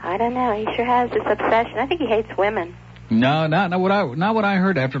 I don't know. He sure has this obsession. I think he hates women. No, not what I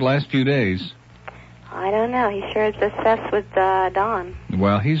heard after the last few days. I don't know. He sure is obsessed with Don.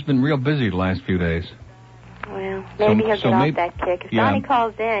 Well, he's been real busy the last few days. Well, maybe he'll get off that kick. If Donnie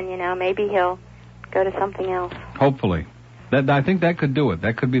calls in, maybe he'll go to something else. Hopefully. I think that could do it.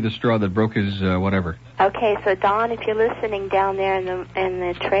 That could be the straw that broke his whatever. Okay, so Don, if you're listening down there in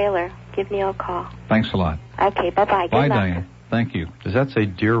the trailer, give Neil a call. Thanks a lot. Okay, bye-bye. Good Bye, luck. Diane. Thank you. Does that say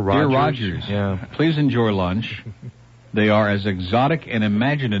Dear Rogers? Dear Rogers. Yeah. Please enjoy lunch. They are as exotic and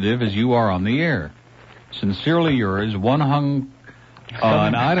imaginative as you are on the air. Sincerely yours, one hung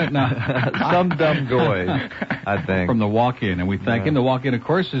on, I don't know. Some dumb goy, I think. From the walk-in. And we thank him. The walk-in, of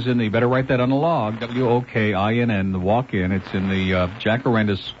course, is you better write that on the log, WOKINN, the walk-in. It's in the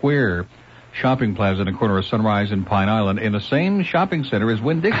Jacaranda Square shopping plaza in the corner of Sunrise and Pine Island, in the same shopping center as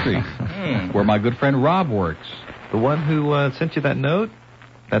Winn-Dixie, where my good friend Rob works. The one who sent you that note?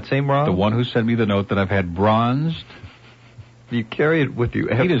 That same Rob? The one who sent me the note that I've had bronzed. You carry it with you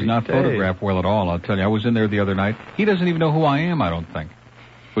every day. He does not photograph well at all, I'll tell you. I was in there the other night. He doesn't even know who I am, I don't think,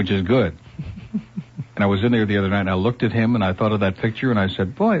 which is good. And I was in there the other night, and I looked at him, and I thought of that picture, and I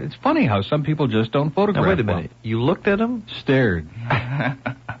said, boy, it's funny how some people just don't photograph. Now, wait a minute. You looked at him? Stared.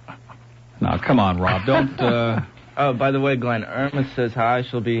 Now, come on, Rob. Don't... Oh, by the way, Glenn, Irma says hi.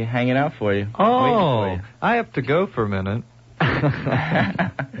 She'll be hanging out for you. Oh, waiting for you. I have to go for a minute.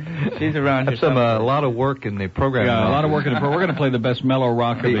 She's around here. A lot of work in the program. Yeah, a lot of work in the program. We're going to play the best mellow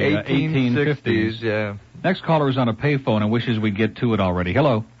rock of the 1850s. Yeah. Next caller is on a payphone and wishes we'd get to it already.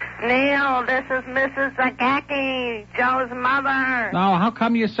 Hello. Neil, this is Mrs. Zagacki, Joe's mother. Now, how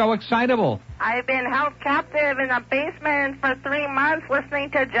come you're so excitable? I've been held captive in a basement for 3 months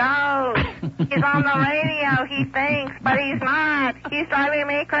listening to Joe. He's on the radio, he thinks, but he's not. He's driving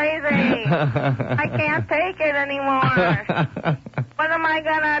me crazy. I can't take it anymore. What am I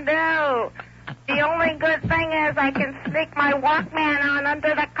going to do? The only good thing is I can sneak my Walkman on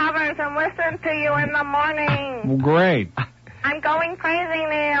under the covers and listen to you in the morning. Well, great. I'm going crazy,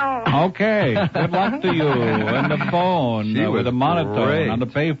 Neil. Okay. Good luck to you. And the phone with a monotone on the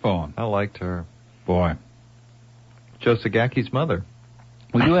payphone. I liked her. Boy. Joe Sagacki's mother.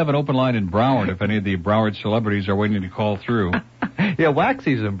 We do have an open line in Broward if any of the Broward celebrities are waiting to call through. Yeah,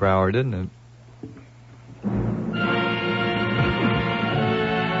 Waxy's in Broward, isn't it?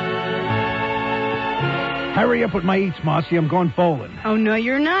 Hurry up with my eats, Marcy. I'm going bowling. Oh, no,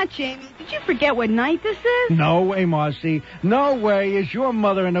 you're not, Jamie. Did you forget what night this is? No way, Marcy. No way is your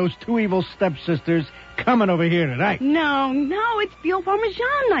mother and those two evil stepsisters coming over here tonight. No, it's Beal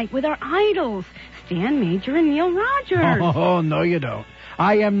Parmesan night with our idols, Stan Major and Neil Rogers. Oh, no, you don't.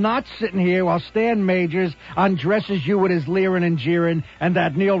 I am not sitting here while Stan Majors undresses you with his leering and jeering and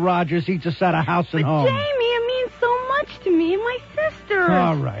that Neil Rogers eats us out of house and home. Jamie, it means so much to me and my sisters.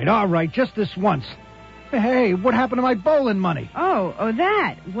 All right, just this once. Hey, what happened to my bowling money? Oh,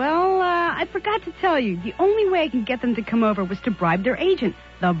 that. Well, I forgot to tell you. The only way I can get them to come over was to bribe their agent,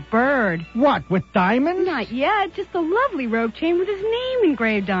 the Bird. What, with diamonds? Not yet, just a lovely rope chain with his name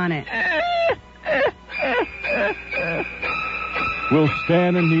engraved on it. Will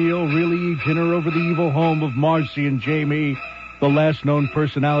Stan and Neil really eat dinner over the evil home of Marcy and Jamie? The last known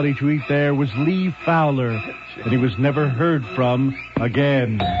personality to eat there was Lee Fowler, and he was never heard from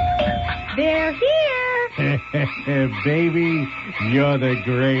again. They're here. Baby, you're the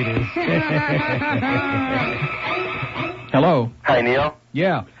greatest. Hello. Hi, Neil.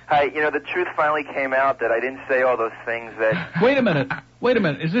 Yeah. Hi, the truth finally came out that I didn't say all those things that... Wait a minute.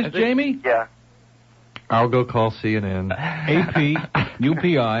 Is this Jamie? Yeah. I'll go call CNN. AP,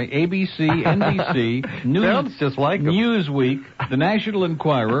 UPI, ABC, NBC, News, Sounds just like 'em. Newsweek, The National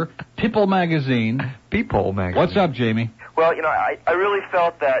Enquirer, People Magazine. People Magazine. What's up, Jamie? Well, I really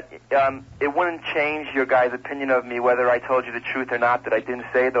felt that it wouldn't change your guys' opinion of me whether I told you the truth or not, that I didn't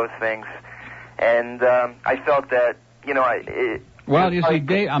say those things. And I felt that, Well, you see,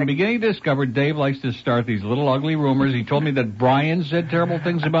 Dave, I'm beginning to discover Dave likes to start these little ugly rumors. He told me that Brian said terrible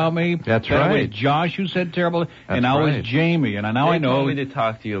things about me. That's that right. It was Josh who said terrible, and now right. it's Jamie. And now Dave I know told me to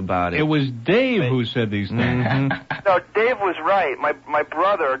talk to you about it. It was Dave who said these things. No, Dave was right. My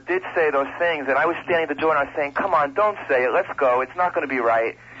brother did say those things, and I was standing at the door and I was saying, come on, don't say it. Let's go. It's not going to be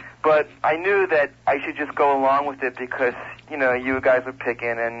right. But I knew that I should just go along with it because, you guys were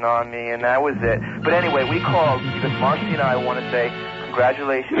picking and on me, and that was it. But anyway, we called because Marcy and I want to say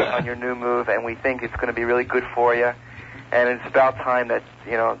congratulations on your new move, and we think it's going to be really good for you. And it's about time that,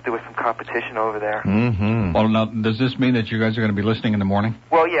 there was some competition over there. Mm-hmm. Well, now, does this mean that you guys are going to be listening in the morning?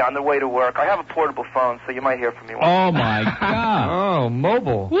 Well, yeah, on the way to work. I have a portable phone, so you might hear from me. Oh, my God. Oh,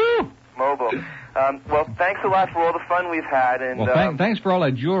 mobile. Woo! Mobile. Well, thanks a lot for all the fun we've had. And well, thanks for all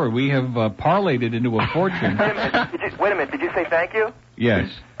that jewelry. We have parlayed it into a fortune. Wait a minute. Did you say thank you?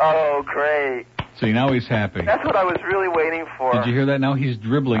 Yes. Oh, great. See, now he's happy. That's what I was really waiting for. Did you hear that? Now he's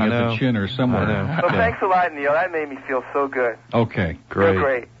dribbling at the chin or somewhere. Well, thanks a lot, Neil. That made me feel so good. Okay. Great. You're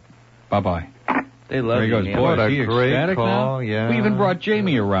great. Bye-bye. They love there he goes. Neil. Boy, What a is he great ecstatic call, now? yeah. We even brought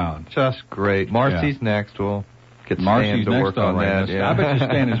Jamie around. Just great. Marcy's next. We'll get Marcy's Stan to next, work all on right. that. Yeah. I bet you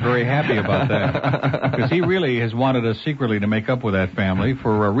Stan is very happy about that. Because he really has wanted us secretly to make up with that family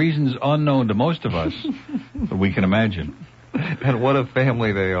for reasons unknown to most of us that we can imagine. And what a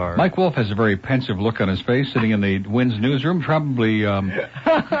family they are. Mike Wolf has a very pensive look on his face sitting in the Wynn's newsroom, probably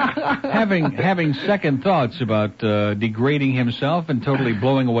having second thoughts about degrading himself and totally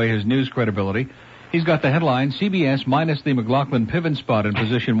blowing away his news credibility. He's got the headline, CBS minus the McLaughlin Piven spot in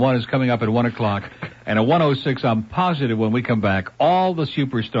position 1 is coming up at 1 o'clock. And at 1:06, I'm positive when we come back, all the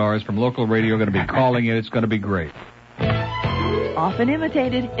superstars from local radio are going to be calling in. It's going to be great. Often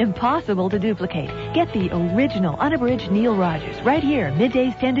imitated, impossible to duplicate. Get the original, unabridged Neil Rogers right here,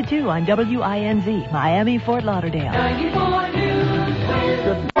 middays 10 to 2 on WINZ, Miami, Fort Lauderdale.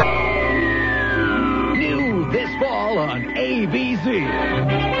 New this fall on ABC.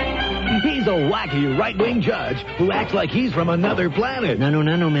 He's a wacky right-wing judge who acts like he's from another planet. No,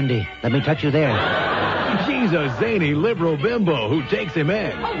 Mindy. Let me touch you there. She's a zany liberal bimbo who takes him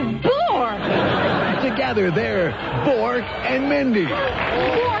in. Oh, Bork! Together they're Bork and Mindy.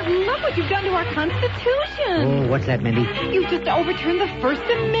 Bork, look what you've done to our Constitution. Oh, what's that, Mindy? You just overturned the First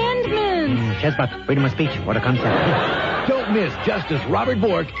Amendment. Chestnut, freedom of speech. What a concept. Don't miss Justice Robert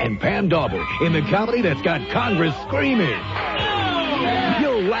Bork and Pam Dauber in the comedy that's got Congress screaming.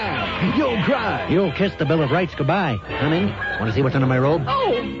 You'll laugh. You'll cry. You'll kiss the Bill of Rights goodbye. Come in. Want to see what's under my robe?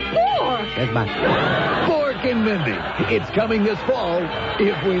 Oh, Bork! Chestnut. Bork and Mindy. It's coming this fall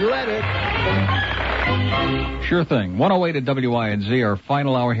if we let it. Sure thing. 108 at WINZ, our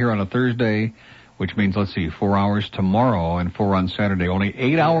final hour here on a Thursday, which means, 4 hours tomorrow and 4 on Saturday. Only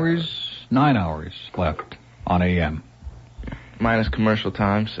 9 hours left on AM. Minus commercial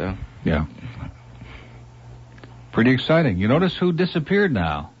time, so. Yeah. Pretty exciting. You notice who disappeared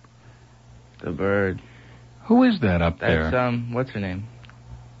now? The bird. Who is that up there? That's, what's her name?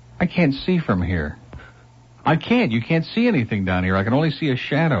 I can't see from here. I can't. You can't see anything down here. I can only see a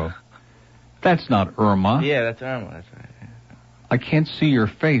shadow. That's not Irma. Yeah, that's Irma. That's right. Yeah. I can't see your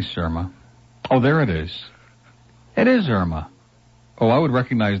face, Irma. Oh, there it is. It is Irma. Oh, I would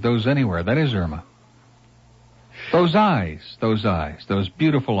recognize those anywhere. That is Irma. Those eyes, those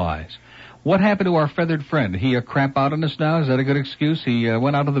beautiful eyes. What happened to our feathered friend? He crap out on us now? Is that a good excuse? He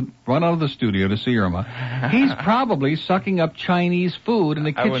run out of the studio to see Irma. He's probably sucking up Chinese food in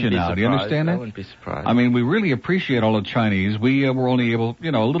the kitchen now. Do you understand that? I wouldn't be surprised. I mean, we really appreciate all the a only able,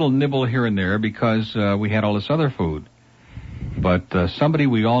 a little nibble here and there because we had all this other food. But somebody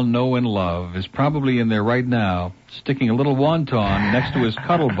we all know and love is probably in there right now, sticking a little wonton next to his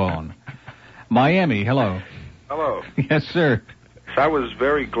cuddle bone. Miami, hello. Hello. Yes, sir. So I was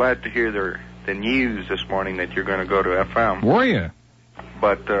very glad to hear the news this morning that you're going to go to FM. Were you?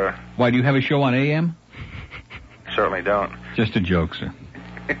 But, why, do you have a show on AM? Certainly don't. Just a joke, sir.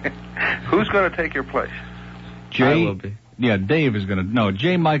 Who's going to take your place? Jay? I will be. Yeah, Dave is going to... No,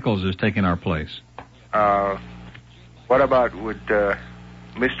 Jay Michaels is taking our place. What about, would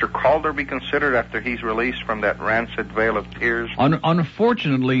Mr. Calder be considered after he's released from that rancid Vale of Tears?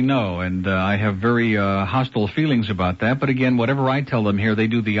 Unfortunately, no, and I have very hostile feelings about that. But again, whatever I tell them here, they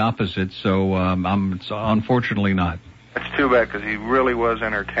do the opposite, so it's unfortunately not. That's too bad because he really was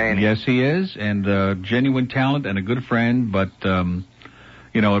entertaining. Yes, he is, and genuine talent and a good friend, but,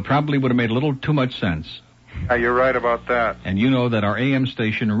 it probably would have made a little too much sense. Yeah, you're right about that. And you know that our AM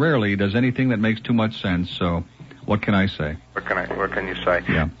station rarely does anything that makes too much sense, so what can I say? What can you say?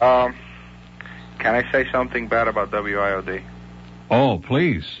 Yeah. Can I say something bad about WIOD? Oh,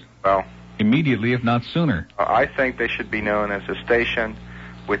 please. Well, immediately, if not sooner. I think they should be known as a station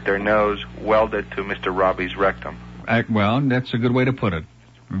with their nose welded to Mr. Robbie's rectum. Well, that's a good way to put it.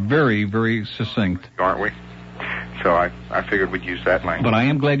 Very, very succinct. Aren't we? So I figured we'd use that language. But I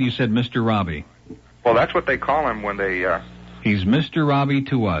am glad you said Mr. Robbie. Well, that's what they call him when they... He's Mr. Robbie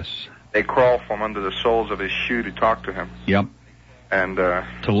to us. They crawl from under the soles of his shoe to talk to him. Yep. And,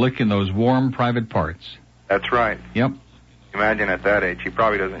 to lick in those warm private parts. That's right. Yep. Imagine at that age, he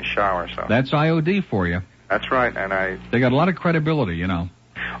probably doesn't shower, so... That's IOD for you. That's right, and They got a lot of credibility,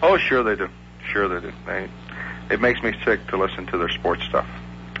 Oh, sure they do. Sure they do. It makes me sick to listen to their sports stuff.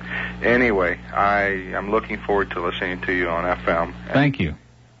 Anyway, I am looking forward to listening to you on FM. Thank you.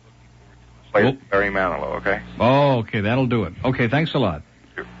 Play Barry Manilow, okay? Oh, okay, that'll do it. Okay, thanks a lot.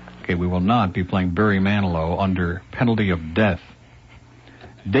 Sure. Okay, we will not be playing Barry Manilow under penalty of death.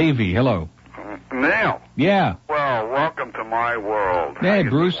 Davey, hello. Neil. Yeah. Well, welcome to my world. Hey,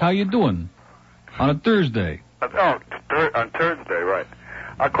 Bruce, how you doing? On a Thursday. On Thursday, right.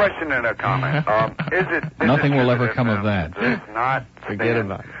 A question and a comment. Nothing will ever come of that. It's not Forget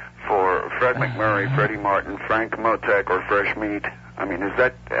about it. For Fred McMurray, Freddie Martin, Frank Motek, or Fresh Meat. I mean,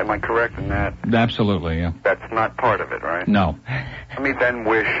 am I correct in that? Absolutely, yeah. That's not part of it, right? No. Let me then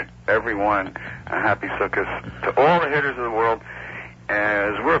wish everyone a happy Sukkot to all the hitters of the world,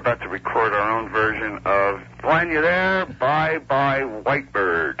 as we're about to record our own version of When You're There, Bye Bye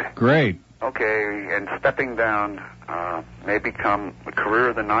Whitebird. Great. Okay, and stepping down may become a career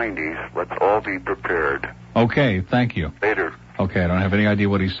of the 90s. Let's all be prepared. Okay, thank you. Later. Okay, I don't have any idea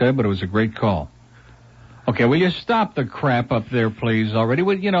what he said, but it was a great call. Okay, will you stop the crap up there, please, already?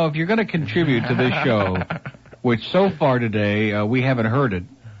 Well, if you're going to contribute to this show, which so far today, we haven't heard it.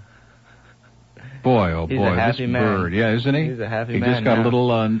 Boy, oh He's boy, a happy this man. bird. Yeah, isn't he? He's a happy he man. He just got now.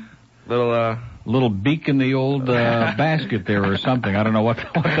 a little beak in the old basket there or something. I don't know what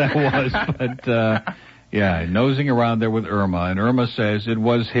that was, but yeah, nosing around there with Irma, and Irma says it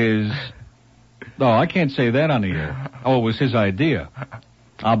was his. Oh, I can't say that on the air. Oh, it was his idea.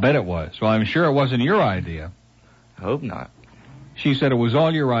 I'll bet it was. Well, I'm sure it wasn't your idea. I hope not. She said it was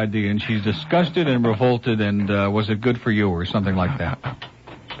all your idea, and she's disgusted and revolted, and was it good for you or something like that?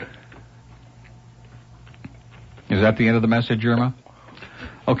 Is that the end of the message, Irma?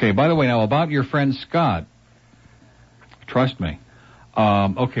 Okay, by the way, now about your friend Scott. Trust me.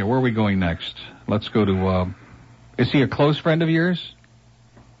 Okay, where are we going next? Let's go to, is he a close friend of yours?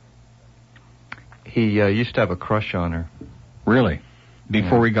 He used to have a crush on her. Really?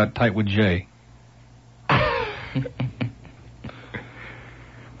 Before he got tight with Jay.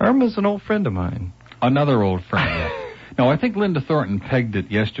 Irma's an old friend of mine. Another old friend, yeah. No, I think Linda Thornton pegged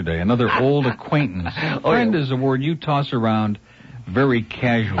it yesterday. Another old acquaintance. Friend is a word you toss around very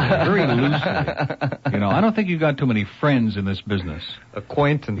casually, very loosely. I don't think you've got too many friends in this business.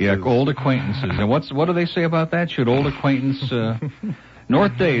 Acquaintances. Yeah, old acquaintances. And what do they say about that? Should old acquaintance...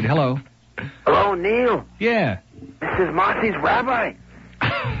 North Dade, hello. Hello, Neil. Yeah. This is Marcy's rabbi.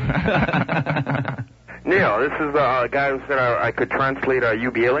 Neil, this is the guy who said I could translate you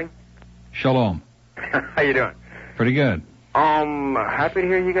Bieling. Shalom. How you doing? Pretty good. Happy to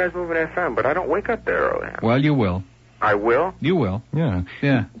hear you guys moving FM, but I don't wake up there early. Well, you will. I will? You will. Yeah.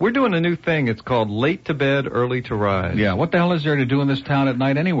 Yeah. We're doing a new thing. It's called Late to Bed, Early to Rise. Yeah, what the hell is there to do in this town at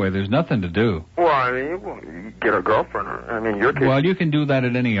night anyway? There's nothing to do. Well, I mean, you get a girlfriend. Your case. Well, you can do that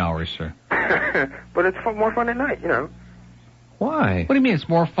at any hour, sir. But it's more fun at night, Why? What do you mean it's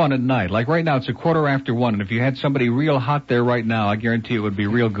more fun at night? Like right now, it's 1:15, and if you had somebody real hot there right now, I guarantee it would be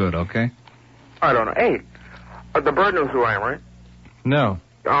real good, okay? I don't know. Hey, the bird knows who I am, right? No.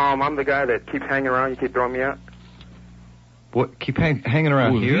 I'm the guy that keeps hanging around. You keep throwing me out. What? Keep hanging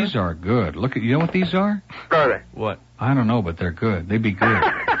around here? These are good. Look at, you know what these are? What are they? What? I don't know, but they're good. They'd be good.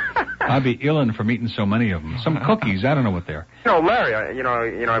 I'd be illin' from eating so many of them. Some cookies. I don't know what they're. Larry.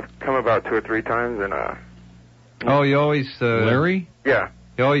 I've come about 2 or 3 times, and Oh, you always. Larry? Yeah.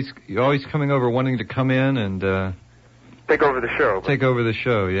 You're always coming over, wanting to come in and. Take over the show. Take over the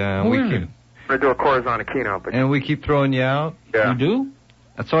show, yeah. Who And is we keep. it? I'm gonna do a Corazon keynote, but And we keep throwing you out. Yeah. You do?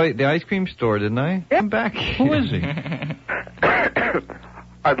 I saw you at the ice cream store, didn't I? Yeah. I'm back. Who is he?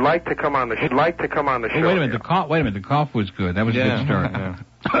 I'd like to come on the. Should like to come on the show. Hey, wait a minute. The cough was good. That was a good start. Yeah.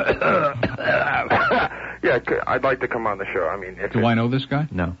 Yeah, I'd like to come on the show. I mean, Do I know this guy?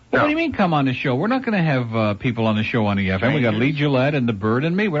 No. What do you mean come on the show? We're not going to have people on the show on the FM. We got Lee Gillette and the Bird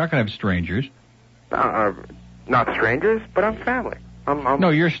and me. We're not going to have strangers. Not strangers, but I'm family. No,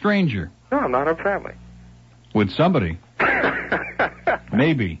 you're a stranger. No, I'm not. I'm family. With somebody.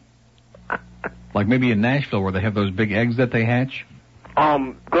 Maybe. Like maybe in Nashville where they have those big eggs that they hatch.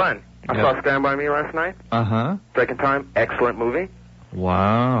 Glenn, I saw Stand By Me last night. Uh-huh. Second time, excellent movie.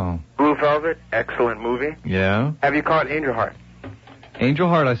 Wow. Blue Velvet, excellent movie. Yeah. Have you caught Angel Heart? Angel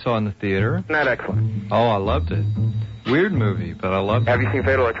Heart I saw in the theater. Isn't that excellent? Oh, I loved it. Weird movie, but I loved it. Have you seen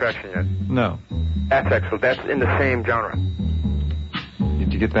Fatal Attraction yet? No. That's excellent. That's in the same genre.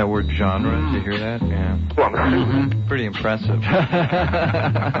 Did you get that word genre? Did you hear that? Yeah. Well, I'm pretty impressive. But,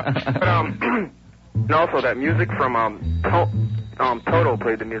 and also that music from, Toto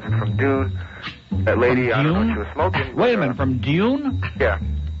played the music from Dune. That lady, I don't know what she was smoking. Wait a minute, from Dune? Yeah.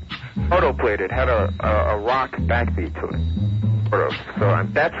 Toto played it. Had a rock backbeat to it. Sort of. So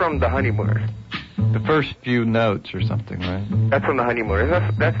that's from The Honeymooners. The first few notes or something, right? That's from The Honeymooners.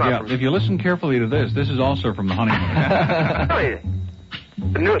 That's not from... If you listen carefully to this is also from The Honeymooners.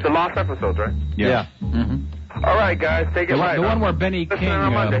 The lost episodes, right? Yeah. Mm-hmm. All right, guys, take it right. The one where Benny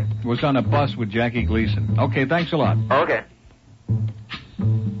King was on a bus with Jackie Gleason. Okay, thanks a lot. Okay.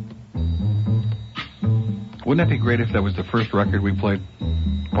 Wouldn't that be great if that was the first record we played?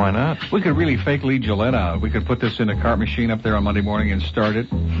 Why not? We could really fake Lee Gillette out. We could put this in a cart machine up there on Monday morning and start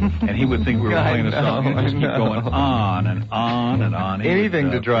it, and he would think we were playing a song and just keep going on and on and on.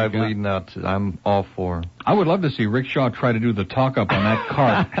 Anything to drive Lee nuts, I'm all for. I would love to see Rick Shaw try to do the talk-up on that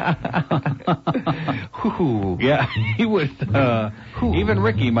cart. Yeah, he would. Even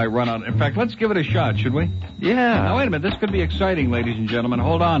Ricky might run out. In fact, let's give it a shot, should we? Yeah. Now, wait a minute. This could be exciting, ladies and gentlemen.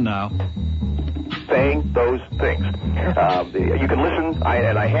 Hold on now. Saying those things. You can listen,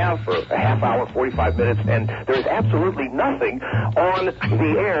 and I have, for a half hour, 45 minutes, and there's absolutely nothing on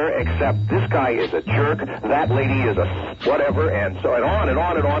the air except this guy is a jerk, that lady is a whatever, and so and on and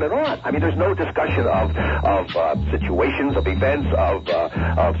on and on and on. I mean, there's no discussion of situations, of events, of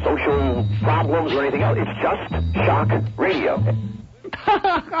social problems or anything else. It's just shock radio.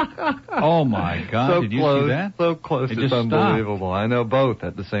 Oh, my God. So Did you close, see that? So close. It It's just unbelievable. I know both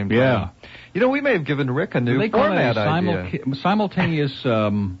at the same time. Yeah. You know, we may have given Rick a new format idea. Simultaneous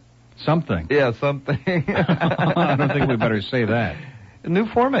something. Yeah, something. I don't think we better say that. A new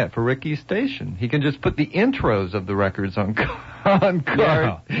format for Ricky's station. He can just put the intros of the records on cards.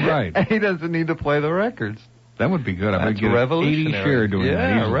 Yeah, right. And he doesn't need to play the records. That would be good. I would That's get 80 revolutionary. share doing that.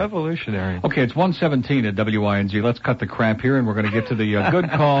 Yeah, easily. revolutionary. Okay, it's 1:17 at WINZ. Let's cut the crap here, and we're going to get to the good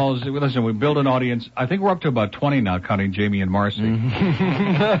calls. Listen, we build an audience. I think we're up to about 20 now, counting Jamie and Marcy. Do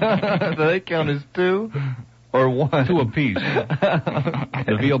they count as two or one? Two apiece.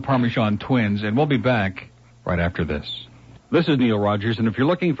 The veal parmesan twins, and we'll be back right after this. This is Neil Rogers, and if you're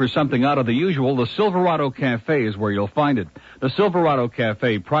looking for something out of the usual, the Silverado Cafe is where you'll find it. The Silverado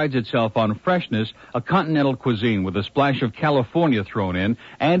Cafe prides itself on freshness, a continental cuisine with a splash of California thrown in,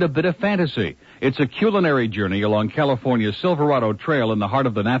 and a bit of fantasy. It's a culinary journey along California's Silverado Trail in the heart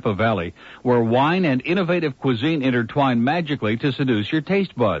of the Napa Valley, where wine and innovative cuisine intertwine magically to seduce your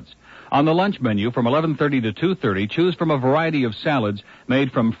taste buds. On the lunch menu from 11:30 to 2:30, choose from a variety of salads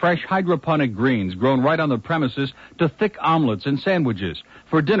made from fresh hydroponic greens grown right on the premises to thick omelets and sandwiches.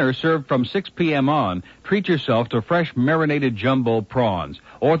 For dinner, served from 6 p.m. on, treat yourself to fresh marinated jumbo prawns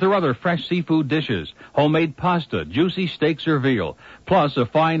or their other fresh seafood dishes, homemade pasta, juicy steaks or veal, plus a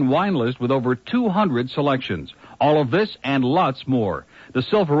fine wine list with over 200 selections. All of this and lots more. The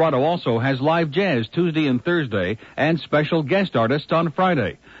Silverado also has live jazz Tuesday and Thursday and special guest artists on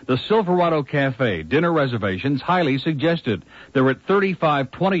Friday. The Silverado Cafe, dinner reservations highly suggested. They're at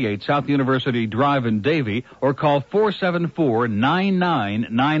 3528 South University Drive in Davie or call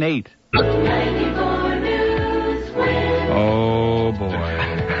 474-9998. Oh,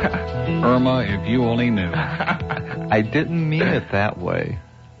 boy. Irma, if you only knew. I didn't mean it that way.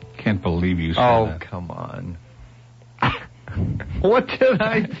 Can't believe you said that. Oh, come on. What did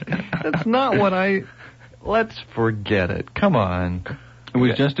I... That's not what I... Let's forget it. Come on. It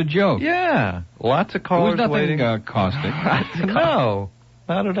was just a joke. Yeah. Lots of callers It was waiting. nothing caustic. No,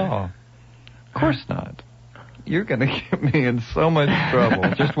 not at all. Of course not. You're going to get me in so much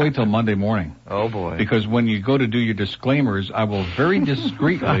trouble. Just wait till Monday morning. Oh, boy. Because when you go to do your disclaimers, I will very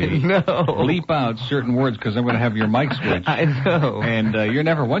discreetly bleep out certain words because I'm going to have your mic switched. I know. And you're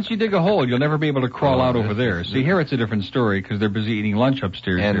never, once you dig a hole, you'll never be able to crawl out over there. See, here it's a different story because they're busy eating lunch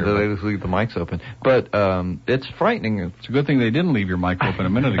upstairs. And there, they just leave the mics open. But it's frightening. It's a good thing they didn't leave your mic open a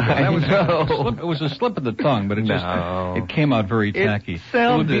minute ago. That was it was a slip of the tongue, but it just it came out very tacky.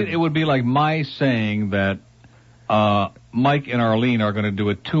 It would be like my saying that Mike and Arlene are going to do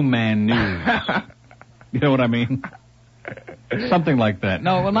a two-man news. You know what I mean? Something like that.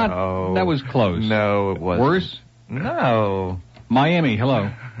 No, well, not. That was close. No, it wasn't. Worse? No. Miami,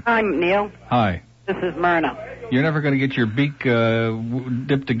 hello. Hi, Neil. Hi. This is Myrna. You're never going to get your beak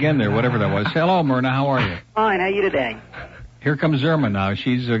dipped again there, whatever that was. Hello, Myrna. How are you? Fine. How are you today? Here comes Irma now.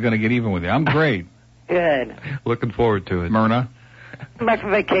 She's going to get even with you. I'm great. Good. Looking forward to it. Myrna? I'm back from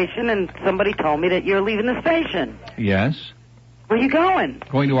vacation, and somebody told me that you're leaving the station. Yes. Where are you going?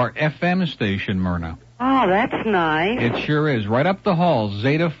 Going to our FM station, Myrna. Oh, that's nice. It sure is. Right up the hall,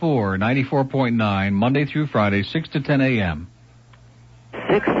 Zeta 4, 94.9, Monday through Friday, 6 to 10 a.m.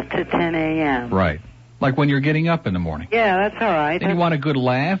 6 to 10 a.m. Right. Like when you're getting up in the morning. Yeah, that's all right. And you want a good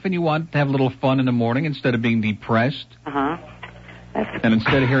laugh, and you want to have a little fun in the morning instead of being depressed. Uh-huh. And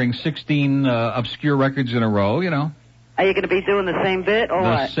instead of hearing 16 obscure records in a row, you know. Are you going to be doing the same bit or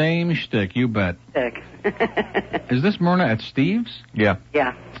what? The same shtick, you bet. Shtick. Is this Myrna at Steve's? Yeah.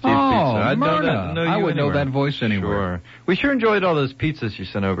 Yeah. Steve's Oh, Pizza. Myrna. I would know that voice anywhere. Sure. We sure enjoyed all those pizzas you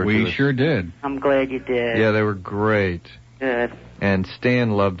sent over to us. We sure did. I'm glad you did. Yeah, they were great. Good. And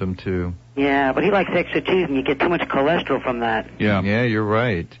Stan loved them, too. Yeah, but he likes extra cheese, and you get too much cholesterol from that. Yeah. Yeah, you're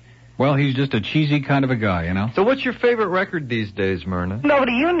right. Well, he's just a cheesy kind of a guy, you know. So what's your favorite record these days, Myrna? No,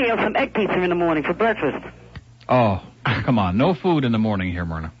 to you, Neil, some egg pizza in the morning for breakfast. Oh, come on. No food in the morning here,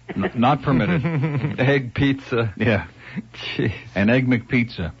 Myrna. Not permitted. Egg pizza. Yeah. Jeez. An Egg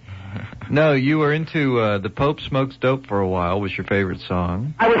McPizza. No, you were into The Pope Smokes Dope for a while, was your favorite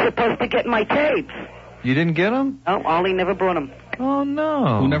song. I was supposed to get my tapes. You didn't get them? No, Ollie never brought them. Oh,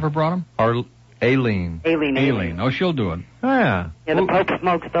 no. Who never brought them? Aileen. Aileen. Oh, she'll do it. Oh, yeah. Yeah, The Pope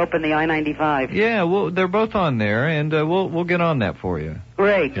Smokes Dope in the I-95. Yeah, well, they're both on there, and we'll get on that for you.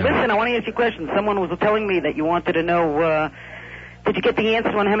 Great. Yeah. Listen, I want to ask you a question. Someone was telling me that you wanted to know, did you get the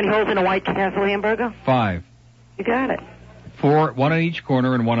answer on how many holes in a White Castle hamburger? 5. You got it. 4, 1 in each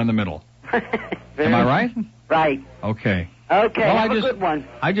corner and 1 in the middle. Am I right? Right. Okay. Okay, well, have a good one.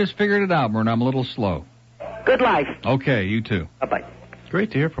 I just figured it out, Myrna. I'm a little slow. Good life. Okay, you too. Bye-bye. It's great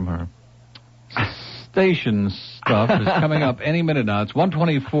to hear from her. Station stuff is coming up any minute now. It's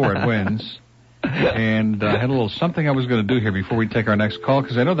 124 it wins. And I had a little something I was going to do here before we take our next call,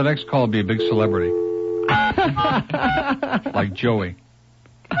 because I know the next call will be a big celebrity. Like Joey.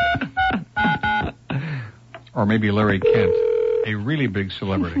 Or maybe Larry Kent. A really big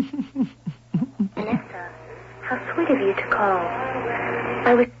celebrity. Vanessa, how sweet of you to call.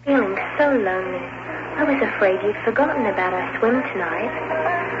 I was feeling so lonely. I was afraid you'd forgotten about our swim tonight.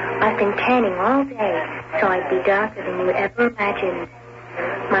 I've been tanning all day, so I'd be darker than you ever imagined.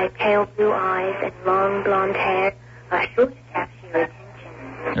 My pale blue eyes and long blonde hair are sure to capture your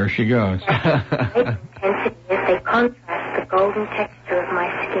attention. There she goes. Great intensity as they contrast the golden texture of my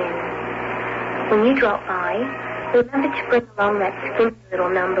skin. When you drop by, remember to bring along that skimpy little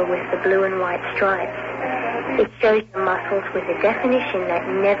number with the blue and white stripes. It shows your muscles with a definition that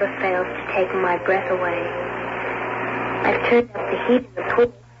never fails to take my breath away. I've turned up the heat in the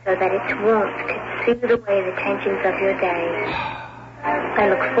pool so that its warmth could soothe away the tensions of your day. I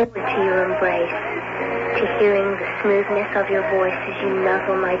look forward to your embrace, to hearing the smoothness of your voice as you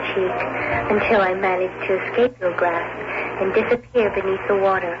nuzzle my cheek, until I manage to escape your grasp and disappear beneath the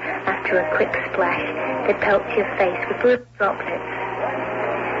water after a quick splash that pelts your face with little droplets.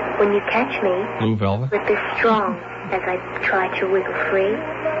 When you catch me, Blue velvet. with this strong as I try to wiggle free,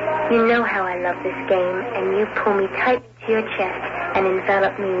 you know how I love this game, and you pull me tightly to your chest and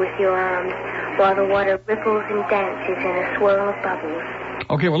envelop me with your arms, while the water ripples and dances in a swirl of bubbles.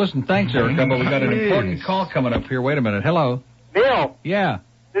 Okay, well, listen, thanks, Erica, but we got an important call coming up here. Wait a minute. Hello. Neil, Yeah.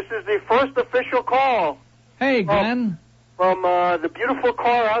 this is the first official call Hey, Glenn. from the beautiful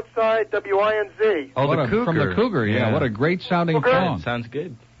car outside WINZ. Oh, the Cougar. From the Cougar, yeah. What a great sounding Cougar? song. Sounds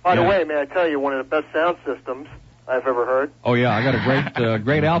good. By the Yeah. way, may I tell you, one of the best sound systems I've ever heard. Oh, yeah, I got a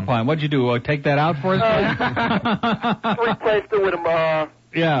great Alpine. What'd you do, take that out for us? Replaced it with a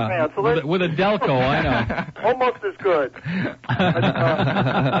Yeah, with a Delco, I know. almost as good.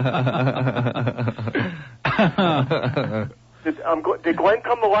 Did Glenn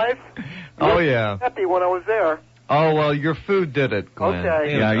come to life? Oh, yeah. Happy when I was there. Oh, well, your food did it, Glenn.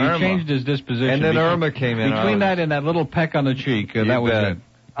 Okay. Yeah, you Irma. changed his disposition. And then Between- Irma came in. Between that and that little peck on the cheek, You that was bet. it.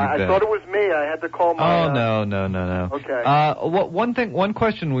 I bet. thought it was me. I had to call my... Oh, no. Okay. One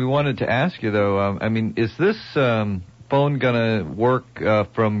question we wanted to ask you, though, I mean, is this phone gonna work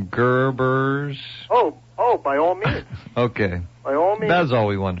from Gerber's? Oh, by all means. Okay. By all means. That's all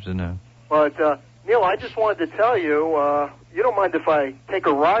we wanted to know. But, Neil, I just wanted to tell you, you don't mind if I take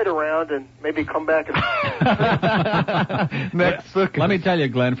a ride around and maybe come back and... Let me tell you,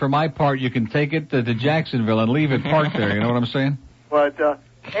 Glenn, for my part, you can take it to Jacksonville and leave it parked there. You know what I'm saying? But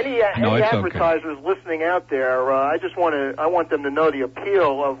any No, it's okay. advertisers listening out there, I want them to know the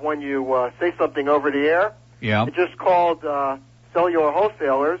appeal of when you say something over the air. Yeah. I just called Cellular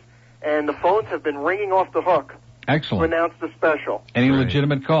Wholesalers, and the phones have been ringing off the hook to Excellent. announce the special. Any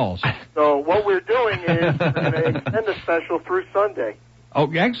legitimate calls? So what we're doing is we're going to extend the special through Sunday. Oh,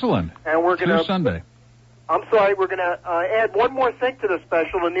 excellent. And we're Through going to... Sunday. I'm sorry, we're going to add one more thing to the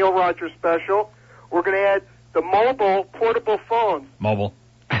special, the Neil Rogers special. We're going to add the mobile portable phones Mobile.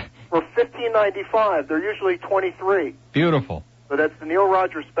 for $15.95. They're usually $23. Beautiful. So that's the Neil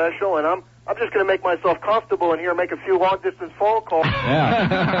Rogers special, and I'm just going to make myself comfortable in here and make a few long-distance phone calls.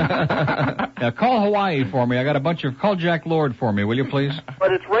 Yeah. Yeah, call Hawaii for me. I got a bunch of... Call Jack Lord for me, will you please?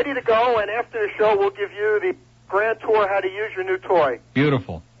 But it's ready to go, and after the show, we'll give you the grand tour how to use your new toy.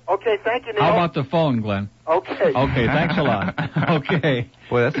 Beautiful. Okay, thank you, Neil. How about the phone, Glenn? Okay. Okay, thanks a lot. Okay.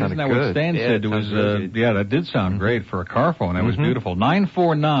 Boy, that sounded Isn't that good. what Stan Yeah, said? it It was, sounds really good. yeah, that did sound great for a car phone. That was Mhm. beautiful.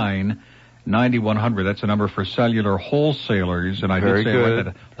 949-9100. That's a number for cellular wholesalers. And I Very did say good.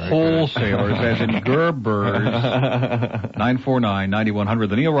 right, that Very wholesalers, good. as in Gerber's. 949-9100.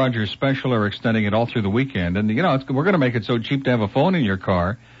 The Neil Rogers special are extending it all through the weekend. And, you know, we're going to make it so cheap to have a phone in your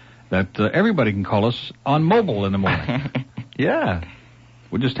car that everybody can call us on mobile in the morning. Yeah.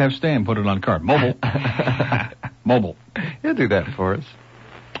 We'll just have Stan put it on card. Mobile. Mobile. He'll do that for us.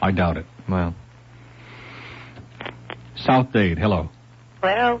 I doubt it. Well. South Dade, hello.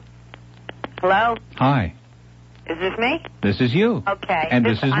 Hello? Hello? Hi. Is this me? This is you. Okay. And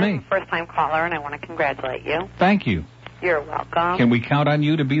this is I'm me. a first-time caller, and I want to congratulate you. Thank you. You're welcome. Can we count on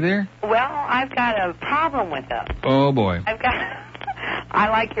you to be there? Well, I've got a problem with it. Oh, boy. I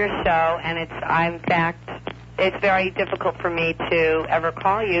like your show, and in fact, it's very difficult for me to ever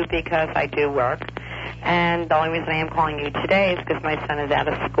call you because I do work. And the only reason I am calling you today is because my son is out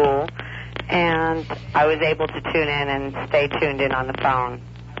of school, and I was able to tune in and stay tuned in on the phone.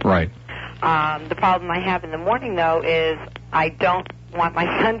 Right. The problem I have in the morning, though, is I don't want my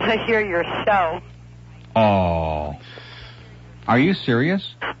son to hear your show. Oh. Are you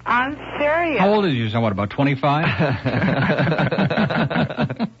serious? I'm serious. How old is your son? What, about 25?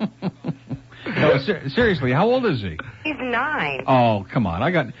 No, seriously, how old is he? He's 9. Oh, come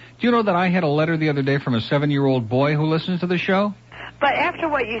on. Do you know that I had a letter the other day from a 7-year-old boy who listens to the show? But after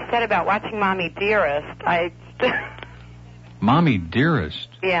what you said about watching Mommy Dearest, Mommy Dearest?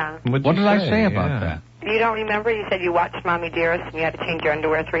 Yeah. What did I say about that? You don't remember? You said you watched Mommy Dearest and you had to change your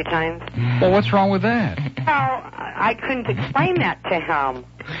underwear 3 times? Well, what's wrong with that? Well, I couldn't explain that to him.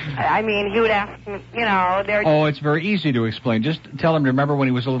 I mean, he would ask me, you know, Oh, it's very easy to explain. Just tell him to remember when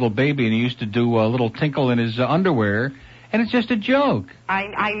he was a little baby and he used to do a little tinkle in his underwear, and it's just a joke.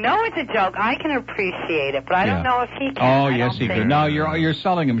 I know it's a joke. I can appreciate it, but I don't know if he can. Oh, I yes, don't he think- could. No, you're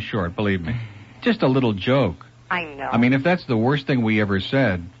selling him short, believe me. Just a little joke. I know. I mean, if that's the worst thing we ever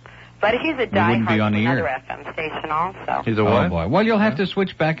said, But he's a wouldn't diehard be on from the another air. FM station also. He's a what? Oh, boy. Well, you'll have to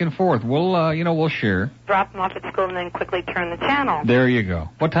switch back and forth. We'll, we'll share. Drop him off at school and then quickly turn the channel. There you go.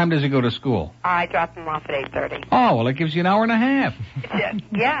 What time does he go to school? I drop him off at 8:30. Oh, well, it gives you an hour and a half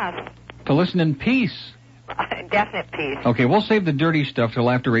Yes, to listen in peace. definite peace. Okay, we'll save the dirty stuff till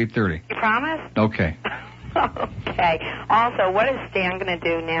after 8:30. You promise? Okay. Okay. Also, what is Stan going to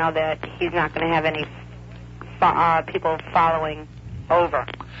do now that he's not going to have any people following over?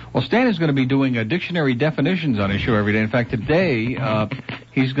 Well, Stan is going to be doing dictionary definitions on his show every day. In fact, today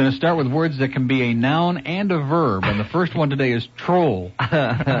he's going to start with words that can be a noun and a verb, and the first one today is troll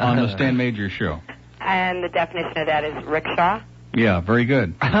on the Stan Major Show. And the definition of that is rickshaw? Yeah, very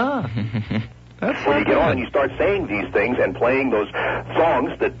good. When you get on and you start saying these things and playing those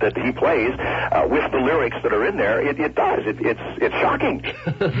songs that he plays with the lyrics that are in there, it does. It's shocking.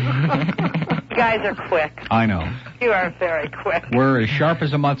 You guys are quick. I know. You are very quick. We're as sharp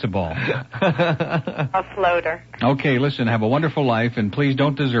as a matzo ball. A floater. Okay, listen, have a wonderful life, and please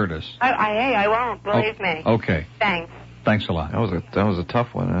don't desert us. I won't, believe me. Okay. Thanks. Thanks a lot. That was a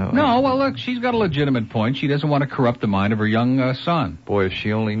tough one. No, well, look, she's got a legitimate point. She doesn't want to corrupt the mind of her young son. Boy, if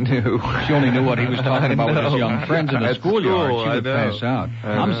she only knew. She only knew what he was talking about with his young friends in the schoolyard. She would I know. pass out.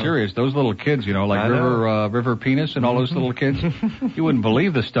 I I'm know. serious. Those little kids, you know, like I know. River Penis and all those little kids, you wouldn't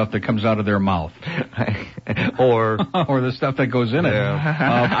believe the stuff that comes out of their mouth. or the stuff that goes in it.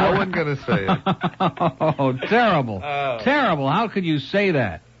 I wasn't going to say it. Oh, terrible. Terrible. How could you say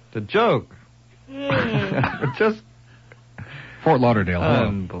that? It's a joke. Just Fort Lauderdale. Hello.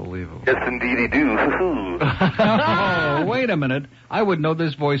 Unbelievable. Yes, indeedy do. Oh, wait a minute. I would know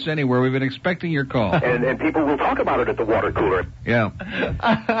this voice anywhere. We've been expecting your call. And people will talk about it at the water cooler. Yeah. And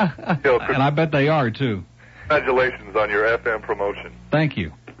I bet they are, too. Congratulations on your FM promotion. Thank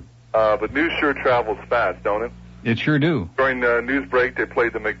you. But news sure travels fast, don't it? It sure do. During the news break, they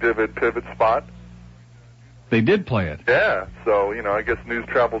played the McDivitt pivot spot. They did play it. Yeah, so, I guess news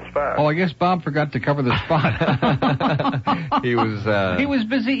travels fast. Oh, I guess Bob forgot to cover the spot. He was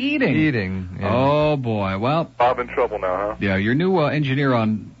busy eating. Eating. Yeah. Oh, boy. Well. Bob in trouble now, huh? Yeah, your new engineer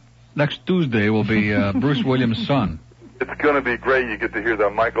on next Tuesday will be Bruce Williams' son. It's going to be great. You get to hear the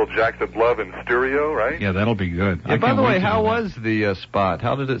Michael Jackson Love in stereo, right? Yeah, that'll be good. Yeah, by the way, how was the spot?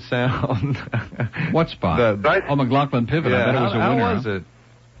 How did it sound? What spot? McLaughlin Pivot. Yeah, I bet it was a winner. How was it?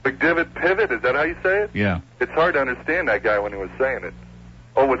 McDivitt pivot, is that how you say it? Yeah. It's hard to understand that guy when he was saying it.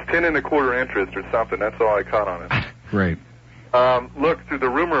 Oh, it's 10 1/4 interest or something. That's all I caught on it. Great. Look, through the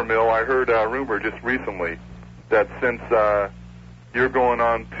rumor mill, I heard a rumor just recently that since you're going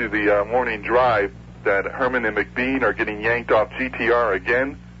on to the morning drive, that Herman and McBean are getting yanked off GTR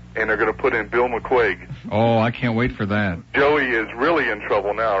again, and they're going to put in Bill McQuaig. Oh, I can't wait for that. Joey is really in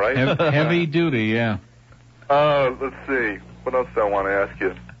trouble now, right? Heavy duty, yeah. Let's see. What else do I want to ask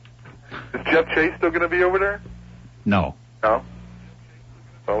you? Is Jeff Chase still going to be over there? No. No?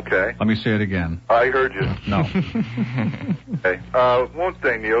 Okay. Let me say it again. I heard you. No. Okay. One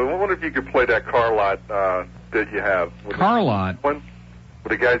thing, Neil. I wonder if you could play that car lot that you have. Car lot? With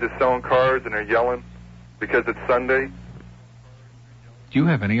the guys that selling cars and they're yelling because it's Sunday. Do you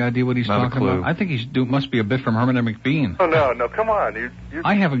have any idea what he's Not a talking clue. about? I think must be a bit from Herman and McBean. Oh, no, come on. You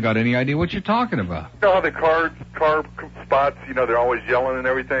I haven't got any idea what you're talking about. know how the car spots, they're always yelling and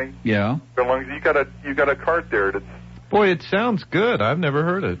everything? Yeah. As long as you got a cart there that's... Boy, it sounds good. I've never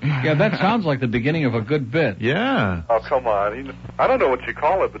heard it. Yeah, that sounds like the beginning of a good bit. Yeah. Oh, come on. I don't know what you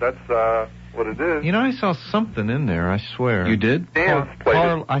call it, but that's what it is. I saw something in there, I swear. You did? Stan's played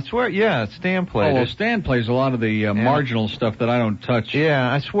it. I swear, yeah, Stan played Oh, well, it. Stan plays a lot of the marginal stuff that I don't touch. Yeah,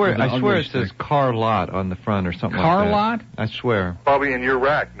 I swear The ugly it says stick. car lot on the front or something Car like that. lot? I swear. Probably in your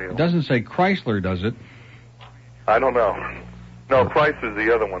rack, Neil. It doesn't say Chrysler, does it? I don't know. No, Price is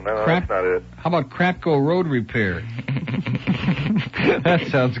the other one. No, that's not it. How about Crapco Road Repair? That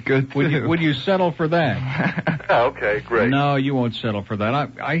sounds good, too. Would you settle for that? Oh, okay, great. No, you won't settle for that.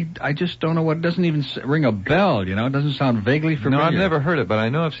 I just don't know what. It doesn't even ring a bell, It doesn't sound vaguely familiar. No, I've never heard it, but I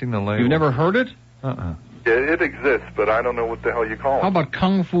know I've seen the label. You've never heard it? Uh-uh. Yeah, it exists, but I don't know what the hell you call it. How about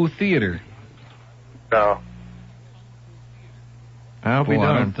Kung Fu Theater? No. I'll be Boy, I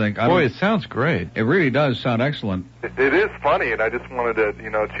darned. don't think. Boy, it sounds great. It really does sound excellent. It is funny, and I just wanted a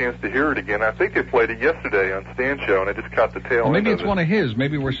chance to hear it again. I think they played it yesterday on Stan's show, and I just caught the tail Well, maybe end it's of it. one of his.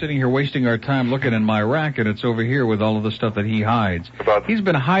 Maybe we're sitting here wasting our time looking in my rack, and it's over here with all of the stuff that he hides. He's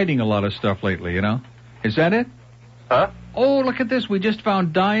been hiding a lot of stuff lately, Is that it? Huh? Oh, look at this. We just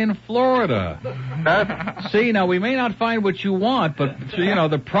found dye in Florida. See, now, we may not find what you want, but,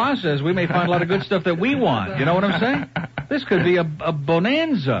 the process, we may find a lot of good stuff that we want. You know what I'm saying? This could be a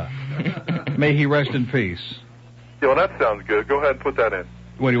bonanza. May he rest in peace. Yeah, well, that sounds good. Go ahead and put that in.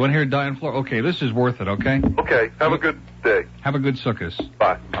 What, do you want to hear dye in Florida? Okay, this is worth it, okay? Okay, have a good day. Have a good sukkahs.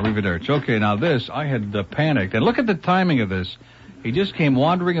 Bye. Arrivederci. Okay, now this, I had panicked. And look at the timing of this. He just came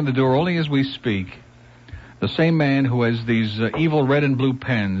wandering in the door only as we speak. The same man who has these evil red and blue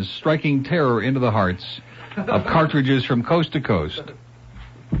pens striking terror into the hearts of cartridges from coast to coast.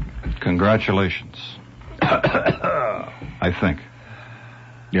 Congratulations. I think.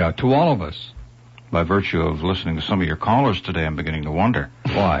 Yeah, to all of us. By virtue of listening to some of your callers today, I'm beginning to wonder.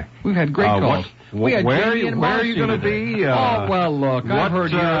 Why? We've had great calls. We had where Jamie and are Marcy you going to today. be? Oh, well, look, I've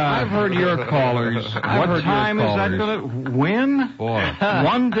heard your callers. What time is that going to... When? Boy.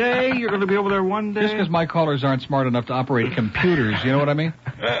 One day? You're going to be over there one day? Just because my callers aren't smart enough to operate computers, you know what I mean?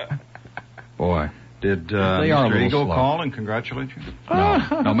 Boy. Did They are a Mr. little Ego slow. call and congratulate you?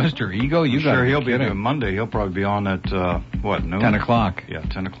 No, Mr. Ego, you got Sure, he'll be kidding. there Monday. He'll probably be on at, noon? 10 o'clock. Yeah,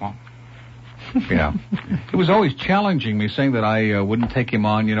 10 o'clock. Yeah. It was always challenging me, saying that I wouldn't take him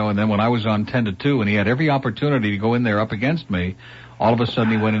on, and then when I was on 10 to 2 and he had every opportunity to go in there up against me, all of a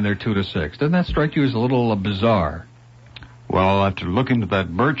sudden he went in there 2 to 6. Doesn't that strike you as a little bizarre? Well, I'll have to look into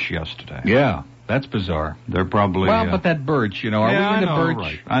that birch yesterday. Yeah, that's bizarre. They're probably... Well, but that birch, are we into birch?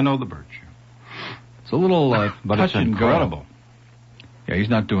 Right. I know the birch. It's a little but touch it's and incredible. go. Yeah, he's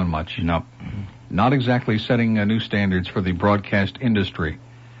not doing much. No. Not exactly setting new standards for the broadcast industry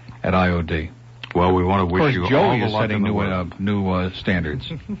at IOD. Well, we want to wish you all the luck. Of course, Joey is setting new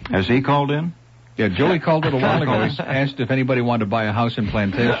standards. Has he called in? Yeah, Joey called it a while ago. He asked if anybody wanted to buy a house in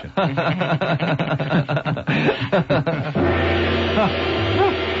Plantation.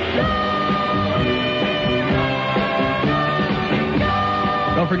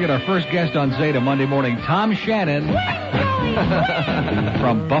 Don't forget our first guest on Zeta Monday morning, Tom Shannon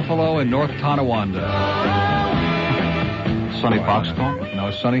from Buffalo and North Tonawanda. Sonny Fox called?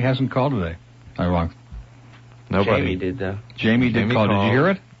 No, Sonny hasn't called today. Am I wrong? Nobody. Jamie did, though. Jamie did call. Did you hear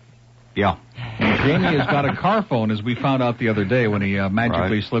it? Yeah. And Jamie has got a car phone, as we found out the other day when he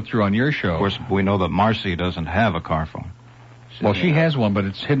magically slipped through on your show. Of course, we know that Marcy doesn't have a car phone. Well, she has one, but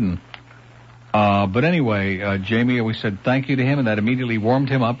it's hidden. But anyway, Jamie, we said thank you to him, and that immediately warmed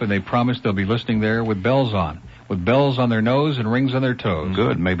him up, and they promised they'll be listening there with bells on their nose and rings on their toes.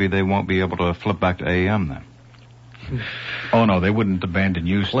 Good. Maybe they won't be able to flip back to AM then. Oh, no, they wouldn't abandon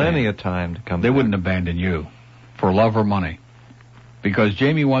you, Stan. Plenty of time to come They back. wouldn't abandon you for love or money. Because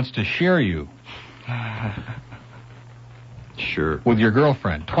Jamie wants to share you. Sure. With your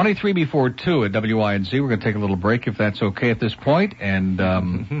girlfriend. 23 before 2 at WINZ. We're going to take a little break if that's okay at this point. And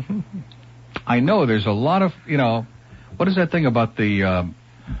I know there's a lot of, what is that thing about the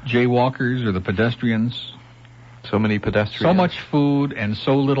jaywalkers or the pedestrians? So many pedestrians. So much food and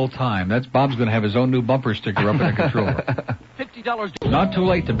so little time. That's Bob's going to have his own new bumper sticker up in the controller. $50. Not too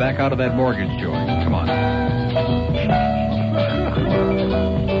late to back out of that mortgage, Joy. Come on.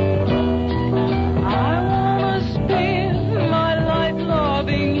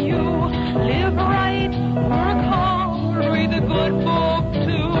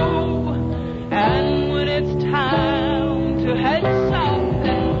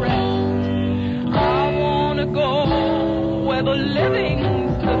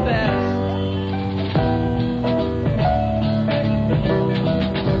 Living's the best.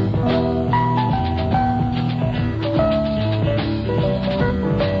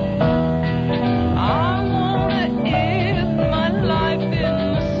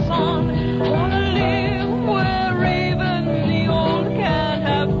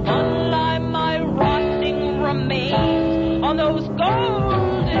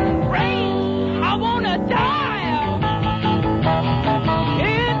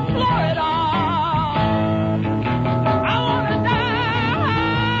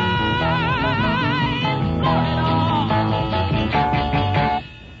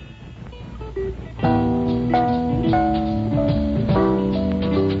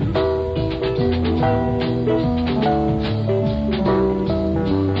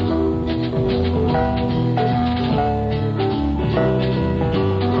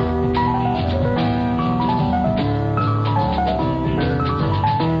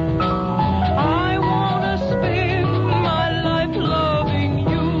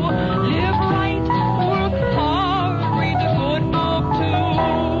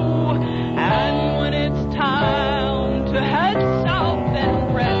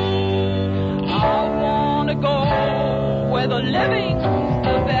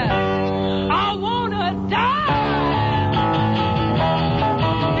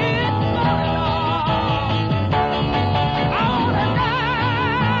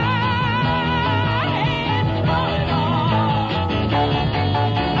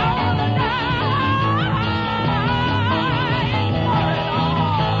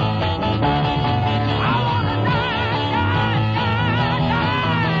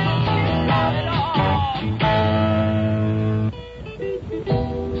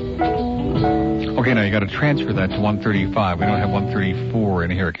 Okay, now you got to transfer that to 135. We don't have 134 in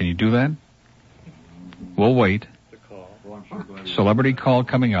here. Can you do that? We'll wait. Celebrity call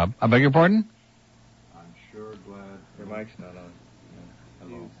coming up. I beg your pardon? I'm sure glad your mic's not on.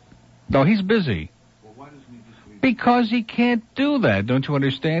 Hello. No, he's busy. Well, why doesn't he just leave? Because he can't do that. Don't you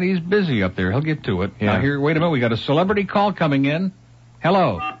understand? He's busy up there. He'll get to it. Yeah. Now here, wait a minute. We got a celebrity call coming in.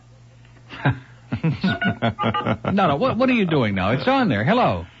 Hello. No. What are you doing now? It's on there.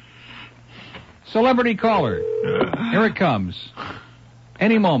 Hello. Celebrity caller. Here it comes.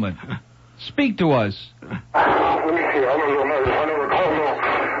 Any moment. Speak to us. Let me see. I'm a little nervous. I never called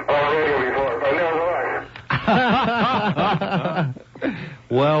on radio before. I never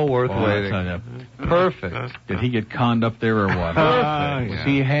Well worth Oh, waiting. that's Perfect. Did he get conned up there or what? Perfect. Was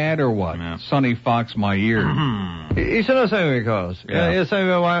he had or what? Sonny Fox, my ear. Isso não sei o que cause.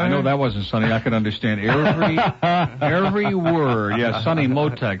 I know that wasn't Sonny. I could understand every word. Yeah, Sonny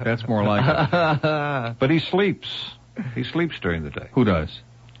Motek. That's more like it. But he sleeps. He sleeps during the day. Who does?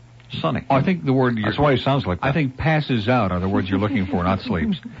 Sonny. Oh, I think the word... That's why he sounds like that. I think passes out are the words you're looking for, not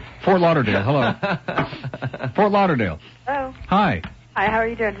sleeps. Fort Lauderdale, hello. Fort Lauderdale. Hello. Hi. Hi, how are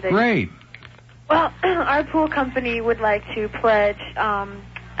you doing today? Great. Well, our pool company would like to pledge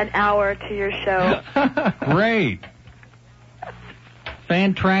an hour to your show. Great.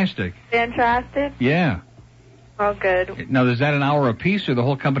 Fantastic. Fantastic? Yeah. Oh, good. Now, is that an hour apiece or the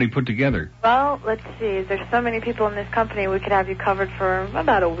whole company put together? Well, let's see. There's so many people in this company, we could have you covered for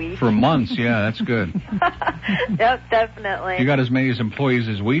about a week. For months, yeah, that's good. Yep, definitely. You got as many as employees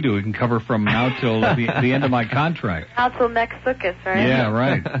as we do. We can cover from now till the end of my contract. Out till next Sukkot, right? Yeah,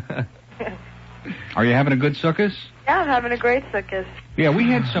 right. Are you having a good Sukkot? Yeah, I'm having a great Sukkot. Yeah, we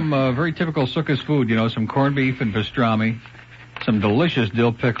had some very typical Sukkot food, you know, some corned beef and pastrami, some delicious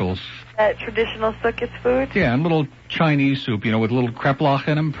dill pickles. That traditional Sukkot food? Yeah, and little Chinese soup, you know, with little kreplach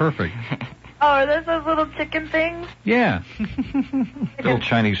in them. Perfect. Oh, are those little chicken things? Yeah. Little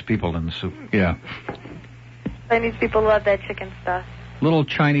Chinese people in the soup. Yeah. Chinese people love that chicken stuff. Little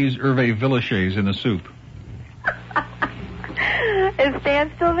Chinese Hervé Villechers in the soup. Is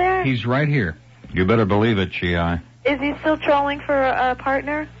Stan still there? He's right here. You better believe it, G.I. Is he still trolling for a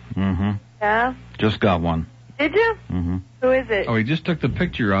partner? Mm-hmm. Yeah? Just got one. Did you? Mm-hmm. Who is it? Oh, he just took the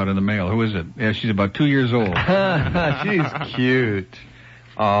picture out in the mail. Who is it? Yeah, she's about 2 years old. She's cute.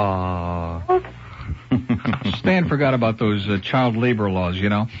 Aww. Stan forgot about those child labor laws, you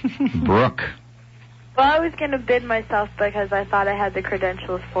know? Brooke. Well, I was going to bid myself because I thought I had the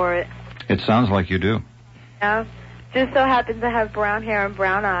credentials for it. It sounds like you do. Yeah? Just so happens to have brown hair and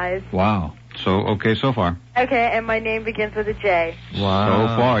brown eyes. Wow. So, okay so far. Okay, and my name begins with a J. Wow.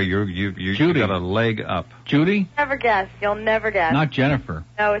 So far, you got a leg up. Judy? Never guess. You'll never guess. Not Jennifer.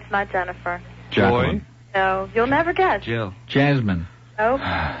 No, it's not Jennifer. Jacqueline. No, you'll never guess. Jill. Jasmine. No.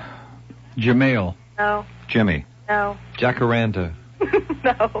 Jamail. No. Jimmy. No. Jacaranda.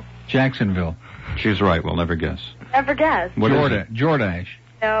 No. Jacksonville. She's right. We'll never guess. Never guess. Jordash.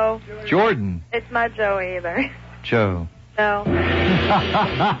 No. Jordan. It's not Joe either. Joe. No.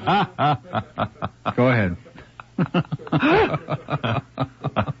 Go ahead.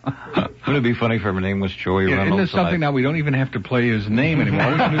 Wouldn't it be funny if her name was Joey Reynolds? Isn't this something now we don't even have to play his name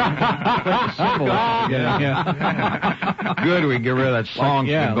anymore? We can just play the symbol. Yeah. Good, we can get rid of that song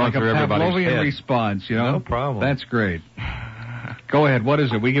that's been going through everybody's head. Pavlovian response, you know? No problem. That's great. Go ahead. What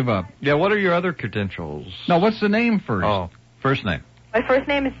is it? We give up. Yeah, what are your other credentials? No, what's the name first? Oh, first name. My first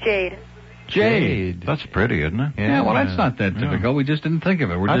name is Jade. Jade. That's pretty, isn't it? Yeah, well, that's not that typical. We just didn't think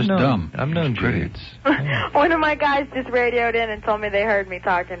of it. We're just dumb. I've known Jades. One of my guys just radioed in and told me they heard me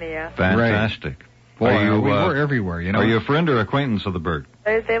talking to you. Fantastic. Boy, we're everywhere, you know. Are you a friend or acquaintance of the bird?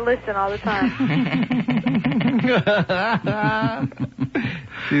 They listen all the time.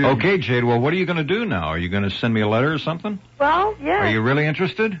 Okay, Jade, well, what are you going to do now? Are you going to send me a letter or something? Well, yeah. Are you really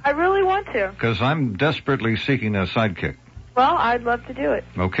interested? I really want to. Because I'm desperately seeking a sidekick. Well, I'd love to do it.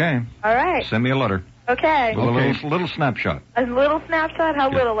 Okay. All right. Send me a letter. Okay. A little snapshot. A little snapshot? How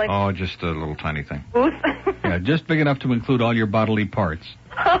little? Like Oh, just a little tiny thing. Yeah, just big enough to include all your bodily parts.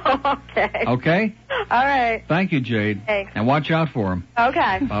 Okay. Okay? All right. Thank you, Jade. Thanks. And watch out for him.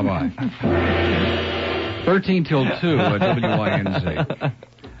 Okay. Bye-bye. 13 till 2 at WINZ.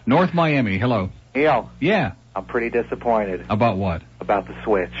 North Miami, hello. Neil. Yeah. I'm pretty disappointed. About what? About the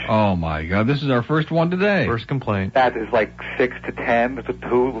switch. Oh, my God. This is our first one today. First complaint. That is like 6 to 10.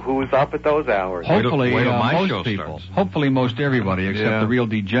 Who's up at those hours? Hopefully, wait till my most show people. starts. Hopefully, most everybody, except the real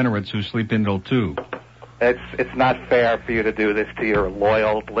degenerates who sleep in till 2. It's not fair for you to do this to your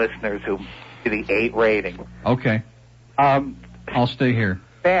loyal listeners who do the 8 rating. Okay. I'll stay here.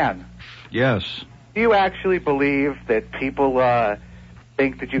 Stan. Yes. Do you actually believe that people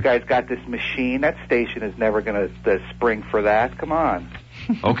think that you guys got this machine? That station is never going to spring for that. Come on.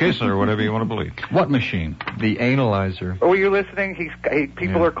 Okay, sir, whatever you want to believe. What machine? The analyzer. Oh, were you listening?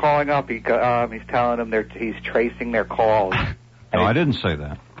 People are calling up. He's telling them he's tracing their calls. No, I didn't say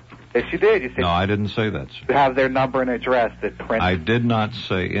that. Yes, you did. You said No, I didn't say that, sir. you have their number and address that print. I did not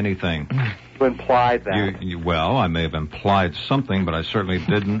say anything. You implied that. Well, I may have implied something, but I certainly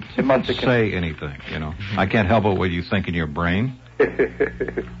didn't say anything, you know. I can't help it what you think in your brain.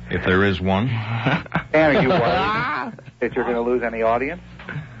 If there is one. And are you worried that you're going to lose any audience?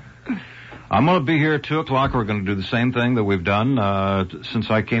 I'm going to be here at 2 o'clock. We're going to do the same thing that we've done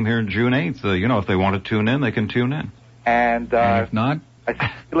since I came here on June 8th. If they want to tune in, they can tune in. And if not? I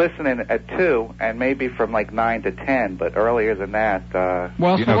think listening at 2 and maybe from like 9 to 10, but earlier than that.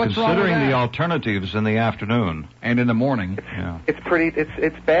 Well, you so know, what's wrong with considering that? the alternatives in the afternoon and in the morning.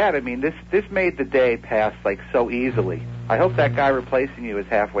 It's bad. I mean, this made the day pass like so easily. I hope that guy replacing you is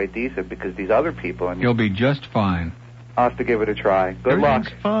halfway decent because these other people. I mean, He'll be just fine. I'll have to give it a try. Good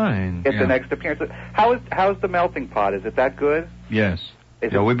luck. Fine. Get the next appearance. How's the melting pot? Is it that good? Yes.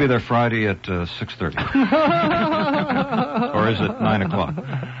 Yeah, we'll be there Friday at 6:30. Or is it 9 o'clock?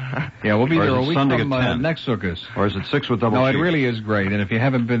 Yeah, we'll be Or is there a it week Sunday from at 10? next Sukkot. Or is it 6 with double No, it cheese? really is great, and if you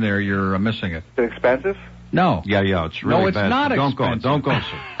haven't been there, you're missing it. Is it expensive? No. Yeah, it's really No, it's bad. not Don't expensive. go, don't go,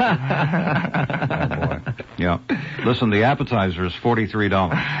 sir. Oh, boy. Yeah. Listen, the appetizer is $43.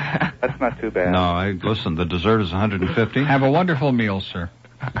 That's not too bad. No, listen, the dessert is $150. Have a wonderful meal, sir.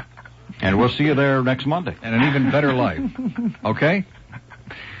 And we'll see you there next Monday. And an even better life. Okay?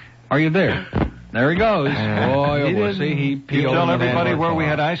 Are you there? There he goes. Boy, oh boy. See, he You peeled tell the everybody man where off. we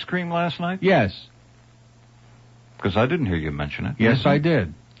had ice cream last night? Yes. Because I didn't hear you mention it. Yes, I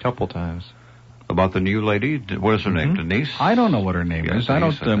did. Couple times. About the new lady? What is her name? Denise? I don't know what her name Yes, is. I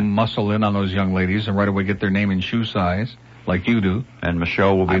Denise, don't muscle in on those young ladies and right away get their name in shoe size like you do. And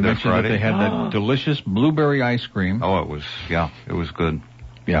Michelle will be I there mentioned Friday. that they had that delicious blueberry ice cream. Oh, it was good.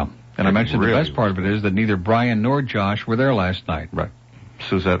 Yeah. And I mentioned really the best part of it is that neither Brian nor Josh were there last night. Right.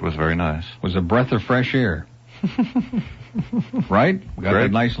 Suzette was very nice. It was a breath of fresh air. Right? We got Great.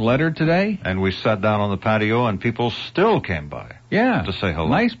 that nice letter today. And we sat down on the patio and people still came by. Yeah. To say hello.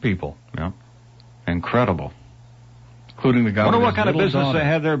 Nice people. Yeah. Incredible. Including the guy Wonder with what his kind of little business daughter. they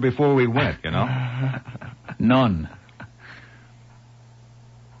had there before we went, you know? None.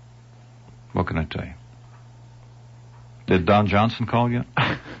 What can I tell you? Did Don Johnson call yet?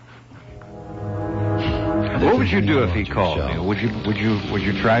 What would you do if he called me? Would you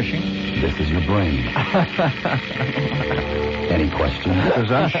trash him? This is your brain. Any questions?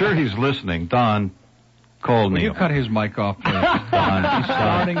 Because I'm sure he's listening. Don, call Will Neil. you cut his mic off, please? Don, he's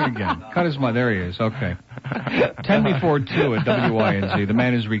starting again. Cut his mic. There he is. Okay. 10 before 2 at WYNZ. The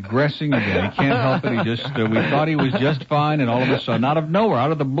man is regressing again. He can't help it. He just, we thought he was just fine, and all of a sudden, out of nowhere,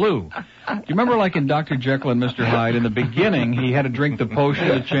 out of the blue. Do you remember like in Dr. Jekyll and Mr. Hyde, in the beginning, he had to drink the potion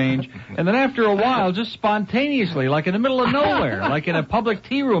to change, and then after a while, just spontaneously, like in the middle of nowhere, like in a public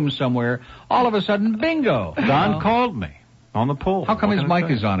tea room somewhere, all of a sudden, bingo. Don called me on the pole. How come What his can I mic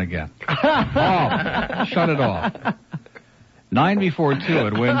say? is on again? Off. Shut it off. 9 before 2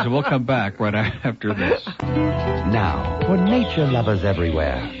 it wins, and we'll come back right after this. Now, for nature lovers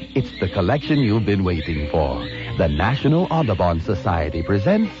everywhere, it's the collection you've been waiting for. The National Audubon Society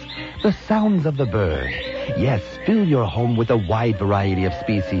presents The Sounds of the Bird. Yes, fill your home with a wide variety of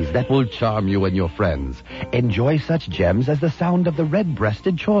species that will charm you and your friends. Enjoy such gems as the sound of the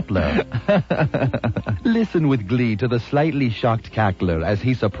red-breasted chortler. Listen with glee to the slightly shocked cackler as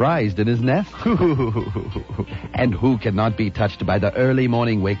he's surprised in his nest. And who cannot be touched by the early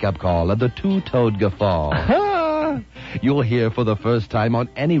morning wake-up call of the two-toed guffaw? You'll hear for the first time on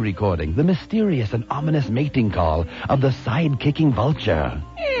any recording the mysterious and ominous mating call of the side-kicking vulture.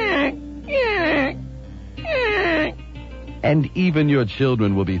 And even your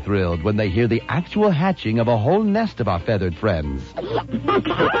children will be thrilled when they hear the actual hatching of a whole nest of our feathered friends.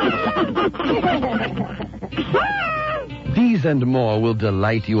 These and more will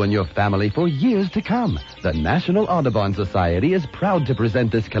delight you and your family for years to come. The National Audubon Society is proud to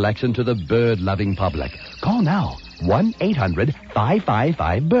present this collection to the bird-loving public. Call now.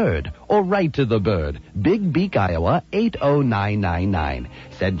 1-800-555-BIRD or write to the Bird, Big Beak, Iowa 80999.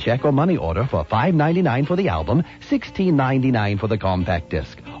 Send check or money order for $5.99 for the album, $16.99 for the compact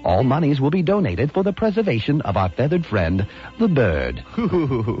disc. All monies will be donated for the preservation of our feathered friend, the bird.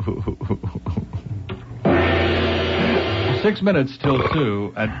 6 minutes till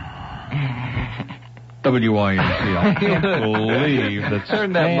 2 at WYNC. I can't believe that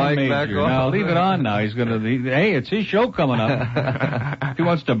Turn that Stan mic back Major. off. Now, leave it on now. He's going to... Hey, it's his show coming up. He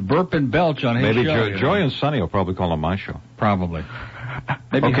wants to burp and belch on his Maybe show. Joy and Sonny will probably call on my show. Probably.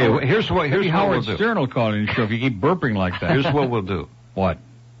 Maybe Okay, Howard, here's what maybe Howard we'll do. Stern will call on your show if you keep burping like that. Here's what we'll do. What?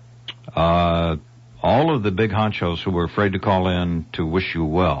 All of the big honchos who were afraid to call in to wish you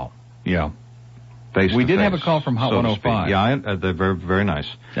well. Yeah. Face We to did face, have a call from Hot so to 105. speak. Yeah, they're very, very nice.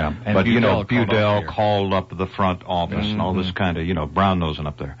 Yeah. And But, Budell called Budell up here. called up the front office and all this kind of, brown-nosing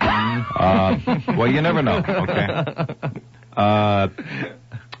up there. Well, you never know, okay?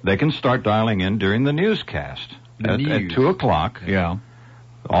 They can start dialing in during the newscast at 2 o'clock. Yeah.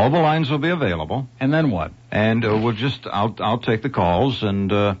 All the lines will be available. And then what? And I'll take the calls,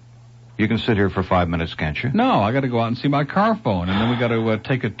 and you can sit here for 5 minutes, can't you? No, I got to go out and see my car phone, and then we got to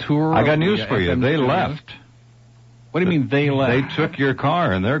take a tour. I got of news the for you. FM They studio. left. What do you mean they left? They took your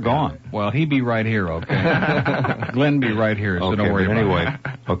car and they're gone. Well, he be right here, okay? Glenn be right here, so Okay, don't worry but about anyway,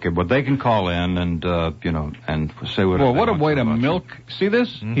 okay, but they can call in and, and say what. Well, they what a want way to about you. milk. See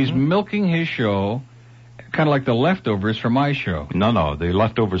this? He's milking his show, kind of like the leftovers from my show. No, the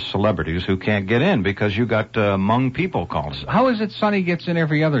leftover celebrities who can't get in because you got Hmong people calling. How is it Sonny gets in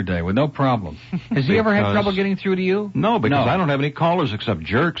every other day with no problem? Has he ever had Because- trouble getting through to you? No, because I don't have any callers except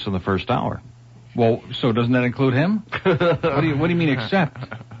jerks in the first hour. Well, so doesn't that include him? What do you mean except?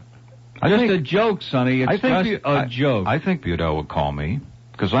 Just a joke, Sonny. It's just a joke. I think Budell would call me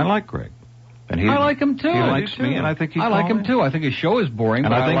because I like Greg. And I like him too. He likes me, and I think he'd I like call him me. too. I think his show is boring,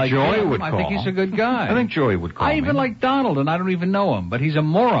 And but I think like Joey him. would I think call. he's a good guy. I think Joey would call I me. even like Donald, and I don't even know him, but he's a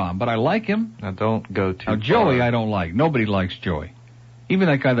moron. But I like him. Now don't go too Now Joey, I don't like. Nobody likes Joey. Even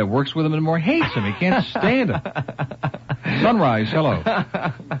that guy that works with him in the morning hates him. He can't stand him. Sunrise, hello.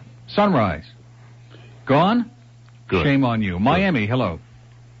 Sunrise. Gone? Good. Shame on you. Miami, hello.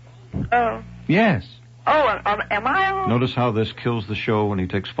 Oh. Yes. Oh, am I on? Notice how this kills the show when he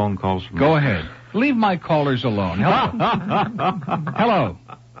takes phone calls from Go ahead. Leave my callers alone. Hello. Hello.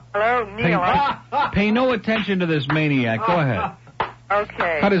 Hello, Neil. Pay no attention to this maniac. Go ahead.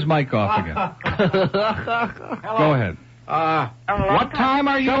 Okay. Cut his mic off again. Go ahead. What time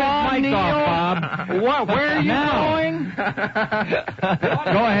are you on, Neil? Bob? Where are you going?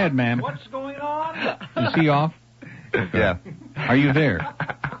 Go ahead, ma'am. What's going on? Is he off? Yeah. Are you there?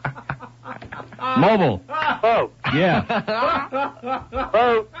 Mobile. Oh. Yeah.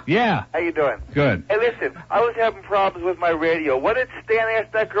 Hello. Yeah. How you doing? Good. Hey, listen, I was having problems with my radio. What did Stan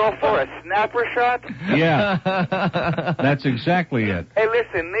ask that girl for? A snapper shot? Yeah. That's exactly it. Hey,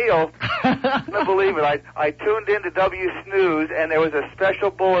 listen, Neil, I can't believe it. I tuned into W Snooze, and there was a special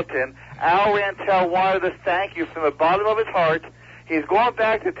bulletin. Al Rantel wanted to thank you from the bottom of his heart. He's going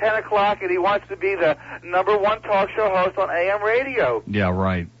back to 10 o'clock, and he wants to be the #1 talk show host on AM radio. Yeah,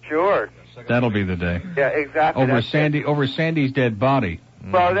 right. Sure. That'll be the day. Yeah, exactly. Over That's Sandy's dead body.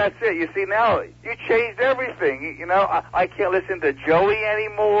 Well, that's it. You see, now you changed everything. You know, I can't listen to Joey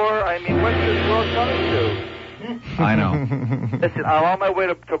anymore. I mean, what's this world coming to? I know. Listen, I'm on my way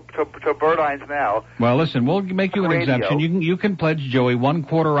to Burdines now. Well, listen, we'll make you an Radio. exemption. You can pledge Joey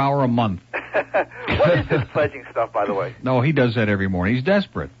 1/4 hour a month. What is this pledging stuff, by the way? No, he does that every morning. He's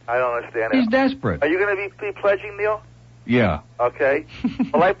desperate. I don't understand He's it. desperate. Are you going to be pledging, Neil? Yeah. Okay.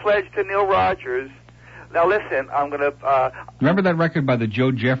 Well, I pledged to Neil Rogers. Now, listen, I'm going to... Remember that record by the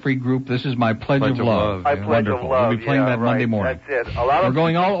Joe Jeffrey Group? This is my Pledge of Love. My Pledge Wonderful. of Love. We'll be playing yeah, that Monday morning. That's it. A lot We're of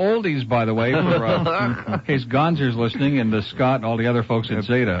going all oldies, by the way, for, in case Gonzer's listening, and Scott and all the other folks at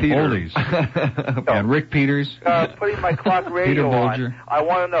Zeta. Peter. Oldies. And Rick Peters. putting my clock Peter radio Bolger. on. I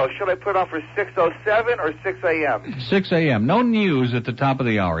want to know, should I put it on for 6:07 or 6 a.m.? 6 a.m. No news at the top of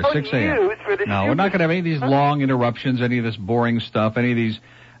the hour. No 6 a.m. news for this No, we're not going to have any of these long interruptions, any of this boring stuff, any of these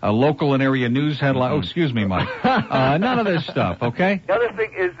local and area news headlines. Oh, excuse me, Mike. None of this stuff, okay? The other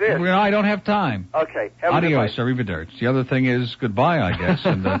thing is this. No, I don't have time. Okay. Have a good Adios, night. arrivederci. The other thing is goodbye, I guess.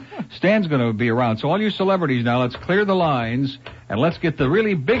 And Stan's going to be around. So all you celebrities now, let's clear the lines and let's get the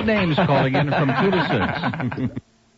really big names calling in from 2 to 6.